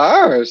couple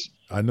hours.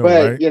 I know,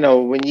 but,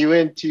 right? When you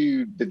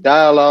into the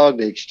dialogue,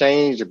 the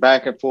exchange, the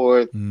back and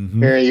forth,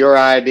 hearing your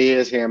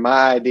ideas, hearing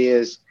my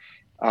ideas,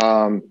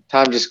 time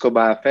just go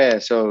by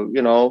fast. So,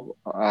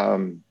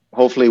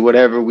 hopefully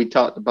whatever we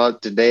talked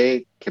about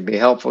today can be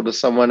helpful to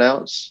someone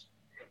else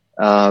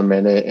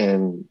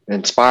and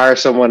inspire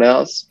someone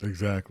else.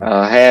 Exactly.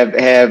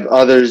 Have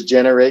others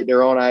generate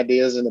their own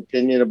ideas and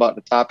opinion about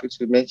the topics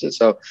we mentioned.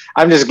 So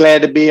I'm just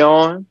glad to be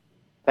on.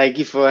 Thank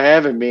you for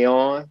having me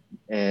on.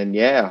 And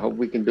I hope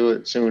we can do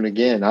it soon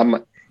again.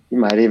 You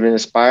might even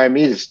inspire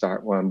me to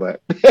start one,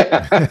 but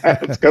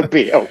it's going to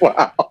be a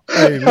while.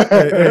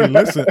 hey,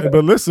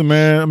 listen,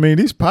 man. I mean,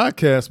 these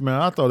podcasts,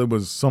 man, I thought it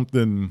was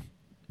something,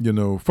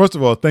 first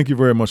of all, thank you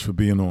very much for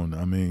being on.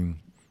 I mean,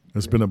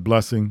 it's been a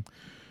blessing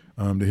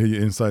to hear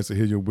your insights, to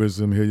hear your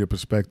wisdom, hear your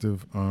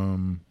perspective.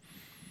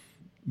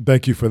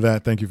 Thank you for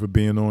that. Thank you for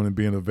being on and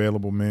being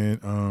available,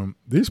 man.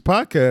 These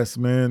podcasts,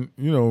 man,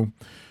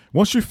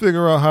 once you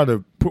figure out how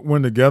to put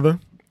one together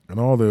and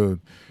all the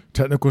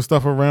technical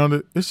stuff around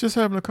it, it's just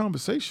having a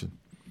conversation.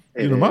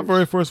 My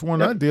very first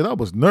one I Yep. did, I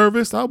was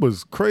nervous. I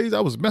was crazy.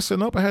 I was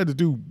messing up. I had to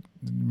do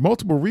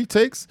multiple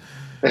retakes.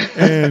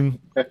 And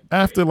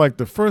after like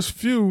the first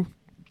few,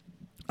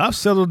 I've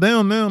settled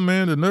down now,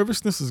 man. The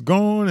nervousness is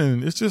gone.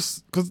 And it's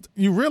just because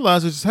you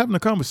realize it's just having a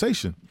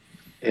conversation.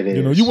 It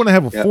is. You want to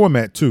have a Yep.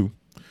 format too.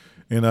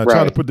 And I try to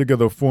Right. put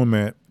together a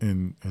format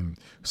and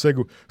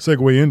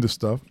segue into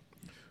stuff.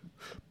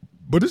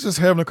 But it's just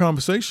having a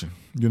conversation,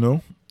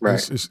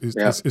 Right.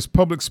 Yep. It's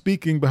public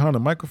speaking behind a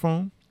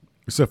microphone,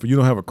 except for you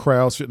don't have a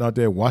crowd sitting out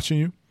there watching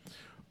you.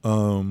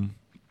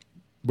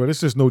 But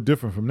it's just no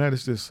different from that.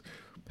 It's just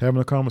having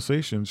a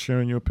conversation,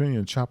 sharing your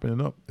opinion, chopping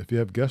it up. If you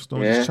have guests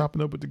on, just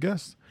chopping up with the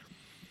guests.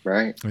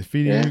 Right. And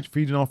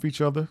feeding off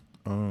each other,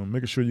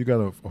 making sure you got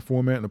a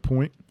format and a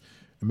point,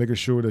 and making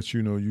sure that,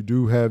 you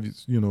do have,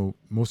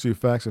 most of your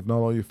facts, if not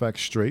all your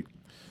facts straight,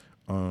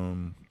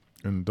 and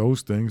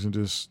those things, and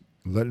just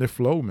letting it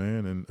flow,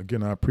 man. And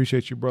again, I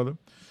appreciate you, brother.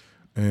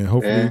 And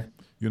hopefully,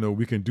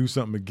 we can do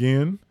something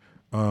again.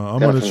 I'm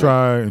going to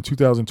try in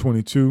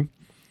 2022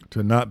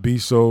 to not be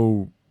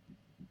so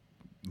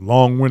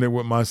long-winded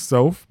with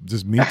myself,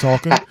 just me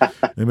talking,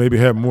 and maybe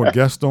have more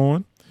guests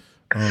on.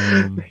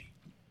 And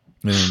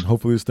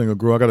hopefully this thing will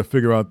grow. I got to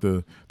figure out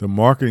the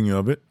marketing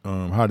of it,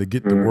 how to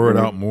get the word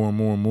out more and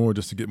more and more,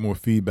 just to get more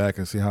feedback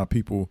and see how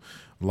people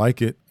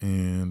like it.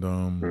 And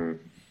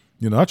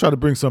I try to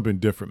bring something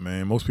different,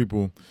 man. Most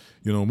people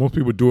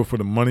do it for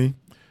the money.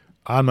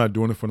 I'm not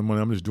doing it for the money.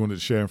 I'm just doing it to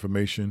share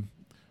information,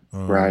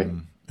 Right.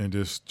 and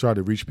just try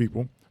to reach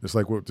people. It's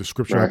like what the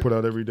scripture I Right. put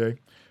out every day.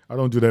 I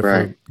don't do that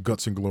Right. for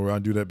guts and glory. I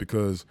do that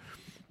because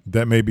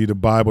that may be the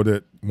Bible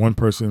that one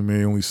person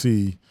may only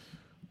see,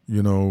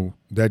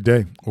 that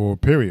day or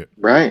period.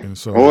 Right. And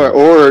so,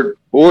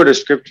 or the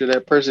scripture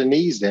that person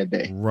needs that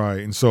day. right.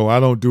 And so I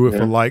don't do it for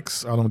Yeah.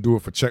 likes. I don't do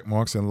it for check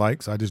marks and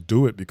likes. I just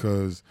do it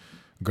because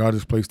God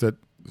has placed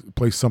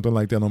something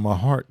like that on my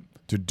heart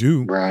to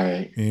do.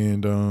 Right.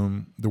 And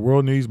the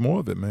world needs more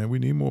of it, man. We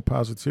need more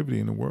positivity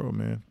in the world,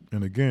 man.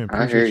 And again, I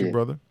hear appreciate you, you.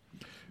 brother.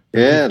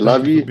 Yeah,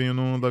 love for you. being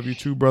on. Love you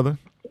too, brother.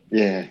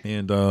 Yeah.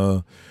 And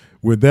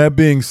with that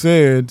being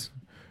said,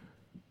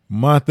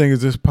 my thing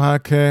is this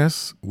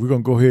podcast. We're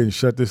going to go ahead and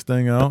shut this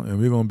thing out, and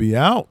we're going to be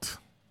out.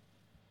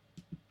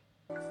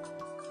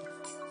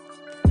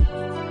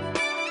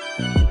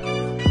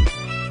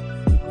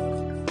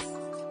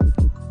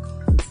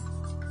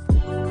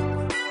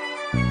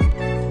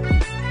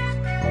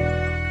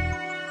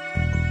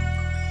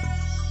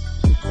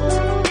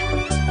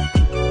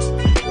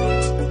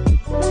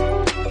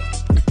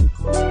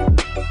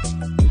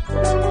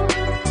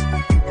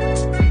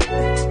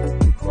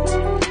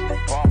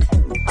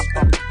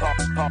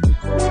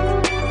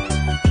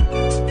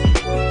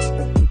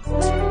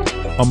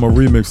 I'm going to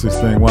remix this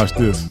thing. Watch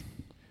this.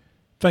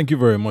 Thank you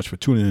very much for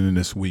tuning in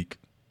this week.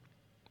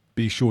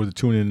 Be sure to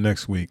tune in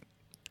next week.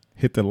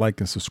 Hit the like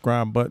and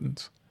subscribe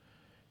buttons.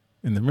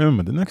 And then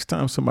remember, the next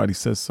time somebody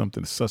says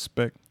something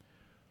suspect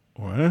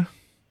or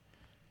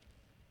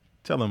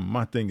tell them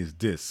my thing is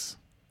this,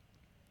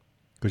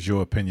 because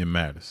your opinion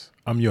matters.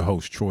 I'm your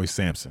host, Troy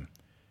Sampson.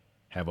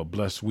 Have a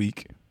blessed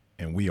week,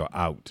 and we are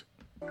out.